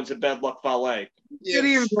 Chase Owens, and Bad Luck Fale. Yeah.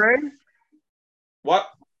 Gideon Gray? What?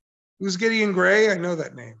 Who's Gideon Gray? I know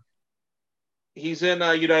that name. He's in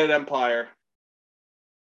United Empire.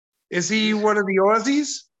 Is he one of the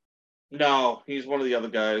Aussies? No, he's one of the other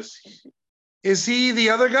guys. Is he the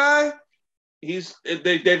other guy?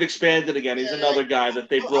 They've expanded again. He's another guy that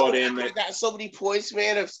they brought in. They got so many points,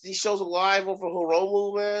 man. If these shows are live over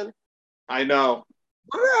Hiromu, man. I know.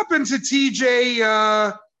 What happened to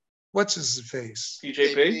TJ? What's his face?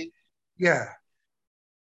 TJP? Yeah.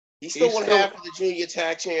 He's still one half of the junior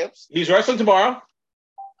tag champs. He's wrestling tomorrow.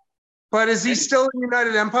 But is he still in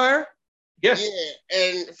United Empire? Yes. Yeah,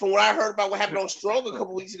 and from what I heard about what happened on Strong a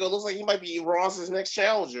couple weeks ago, looks like he might be Ross's next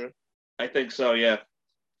challenger. I think so, yeah.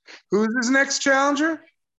 Who's his next challenger?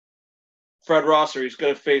 Fred Rosser. He's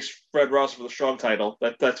going to face Fred Rosser for the strong title.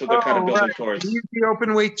 That's what they're kind of building towards. He's the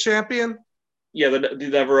open weight champion? Yeah, the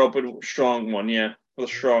never open strong one, yeah, for the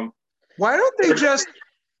strong. Why don't they just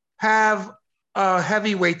have a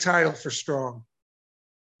heavyweight title for strong?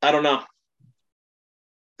 I don't know.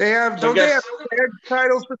 They have they have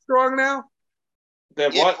titles for strong now? They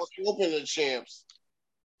have what? Open champs.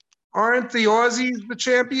 Aren't the Aussies the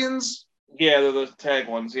champions? Yeah, they're the tag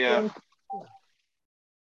ones, yeah.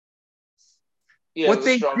 What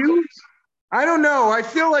they do? I don't know. I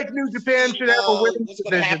feel like New Japan should have a women's what's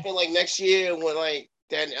going to happen like next year when like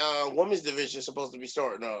that women's division is supposed to be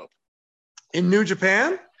starting up? In New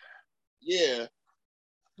Japan? Yeah.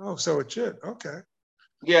 Oh, so it should. Okay.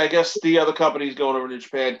 Yeah, I guess the other company's going over to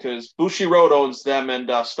Japan because Bushiroad owns them and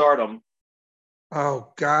Stardom.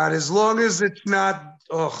 Oh, God. As long as it's not,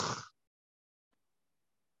 ugh.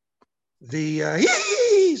 I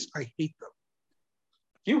hate them.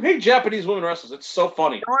 You hate Japanese women wrestlers. It's so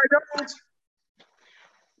funny. No, I don't.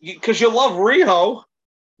 Because you love Riho.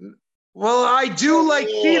 Well, I do like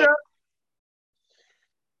Cheetah.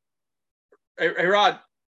 Hey, Rod,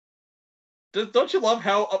 don't you love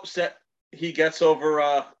how upset he gets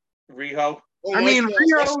over Riho? I mean,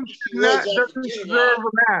 Riho doesn't deserve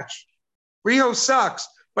a match. Riho sucks.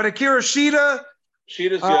 But Akira Shida.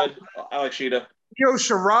 Shida's good. I like Shida. Io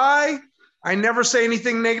Shirai. I never say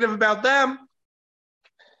anything negative about them.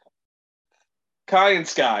 Kai and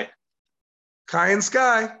Sky. Kai and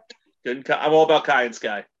Sky. I'm all about Kai and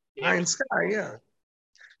Sky. Kai and Sky, yeah.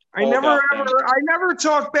 I never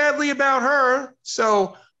talk badly about her,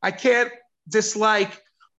 so I can't dislike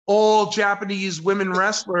all Japanese women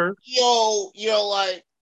wrestlers. Like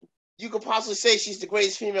you could possibly say she's the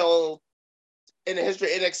greatest female in the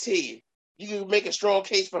history of NXT. You can make a strong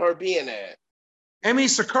case for her being that. Emi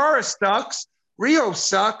Sakura sucks. Rio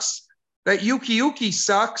sucks. That Yuki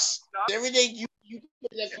sucks. Everything you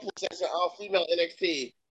put in that couple section of female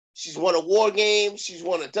NXT. She's won a War Game. She's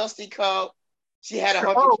won a Dusty Cup. She had a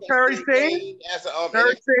 100 Kairi Sane as an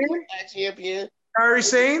NXT champion. Kairi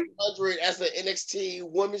Sane 100 as an NXT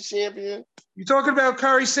Women's Champion. You talking about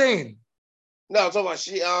Kairi Sane? No, I'm talking about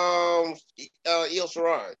Io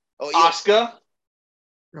Shirai. Asuka.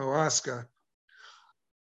 Oh, Asuka.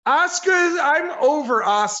 I'm over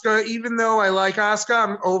Asuka, even though I like Asuka.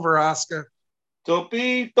 I'm over Asuka. To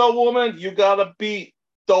beat the woman, you gotta beat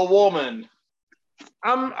the woman.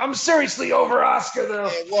 I'm seriously over Asuka though.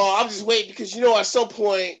 Yeah, well, I'm just waiting because at some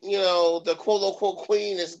point, the quote unquote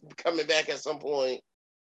queen is coming back at some point.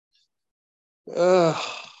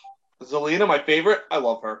 Zelina, my favorite. I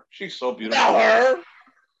love her. She's so beautiful. Not her.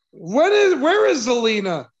 Where is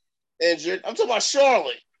Zelina? Injured. I'm talking about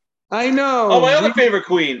Charlotte. I know. Oh, my other favorite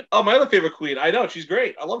queen. I know. She's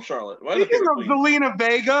great. I love Charlotte. Speaking of Zelina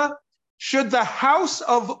Vega, should the House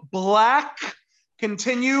of Black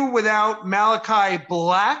continue without Malachi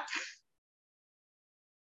Black?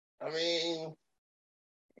 I mean,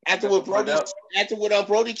 after what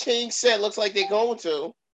Brody King said, looks like they're going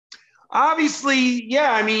to. Obviously,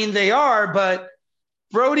 yeah, I mean, they are, but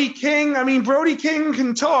Brody King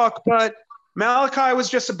can talk, but Malachi was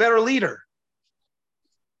just a better leader.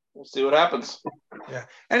 We'll see what happens. Yeah.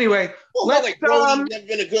 Anyway, Brody's never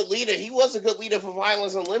been a good leader. He was a good leader for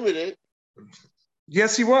Violence Unlimited.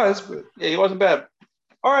 Yes, he was. But... yeah, he wasn't bad.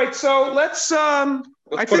 All right, so let's I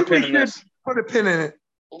think we should put a pin in it.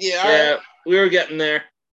 Yeah, we were getting there.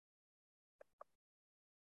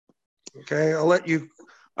 Okay, I'll let you.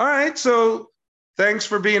 All right, so thanks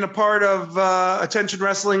for being a part of Attention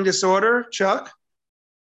Wrestling Disorder, Chuck.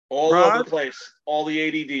 All over the place, all the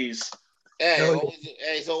ADDs. Hey,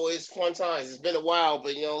 it's always fun times. It's been a while,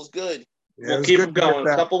 but it's good. Yeah, we'll keep them going.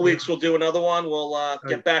 A couple weeks, we'll do another one. We'll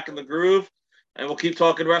get back in the groove, and we'll keep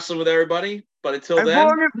talking wrestling with everybody. But until then, as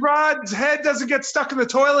long as Rod's head doesn't get stuck in the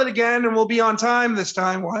toilet again, and we'll be on time this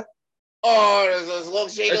time. What? Oh, as long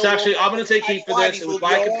as it's actually, I'm going to take heat for this. It was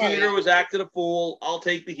my computer was acting a fool. I'll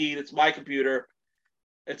take the heat. It's my computer.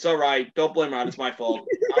 It's all right. Don't blame Rod. It's my fault.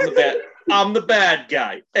 I'm the bad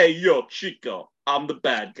guy. Hey, yo, Chico. I'm the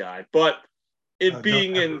bad guy. But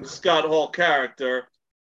being in Scott Hall character,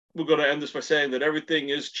 we're going to end this by saying that everything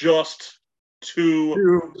is just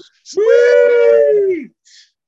too sweet.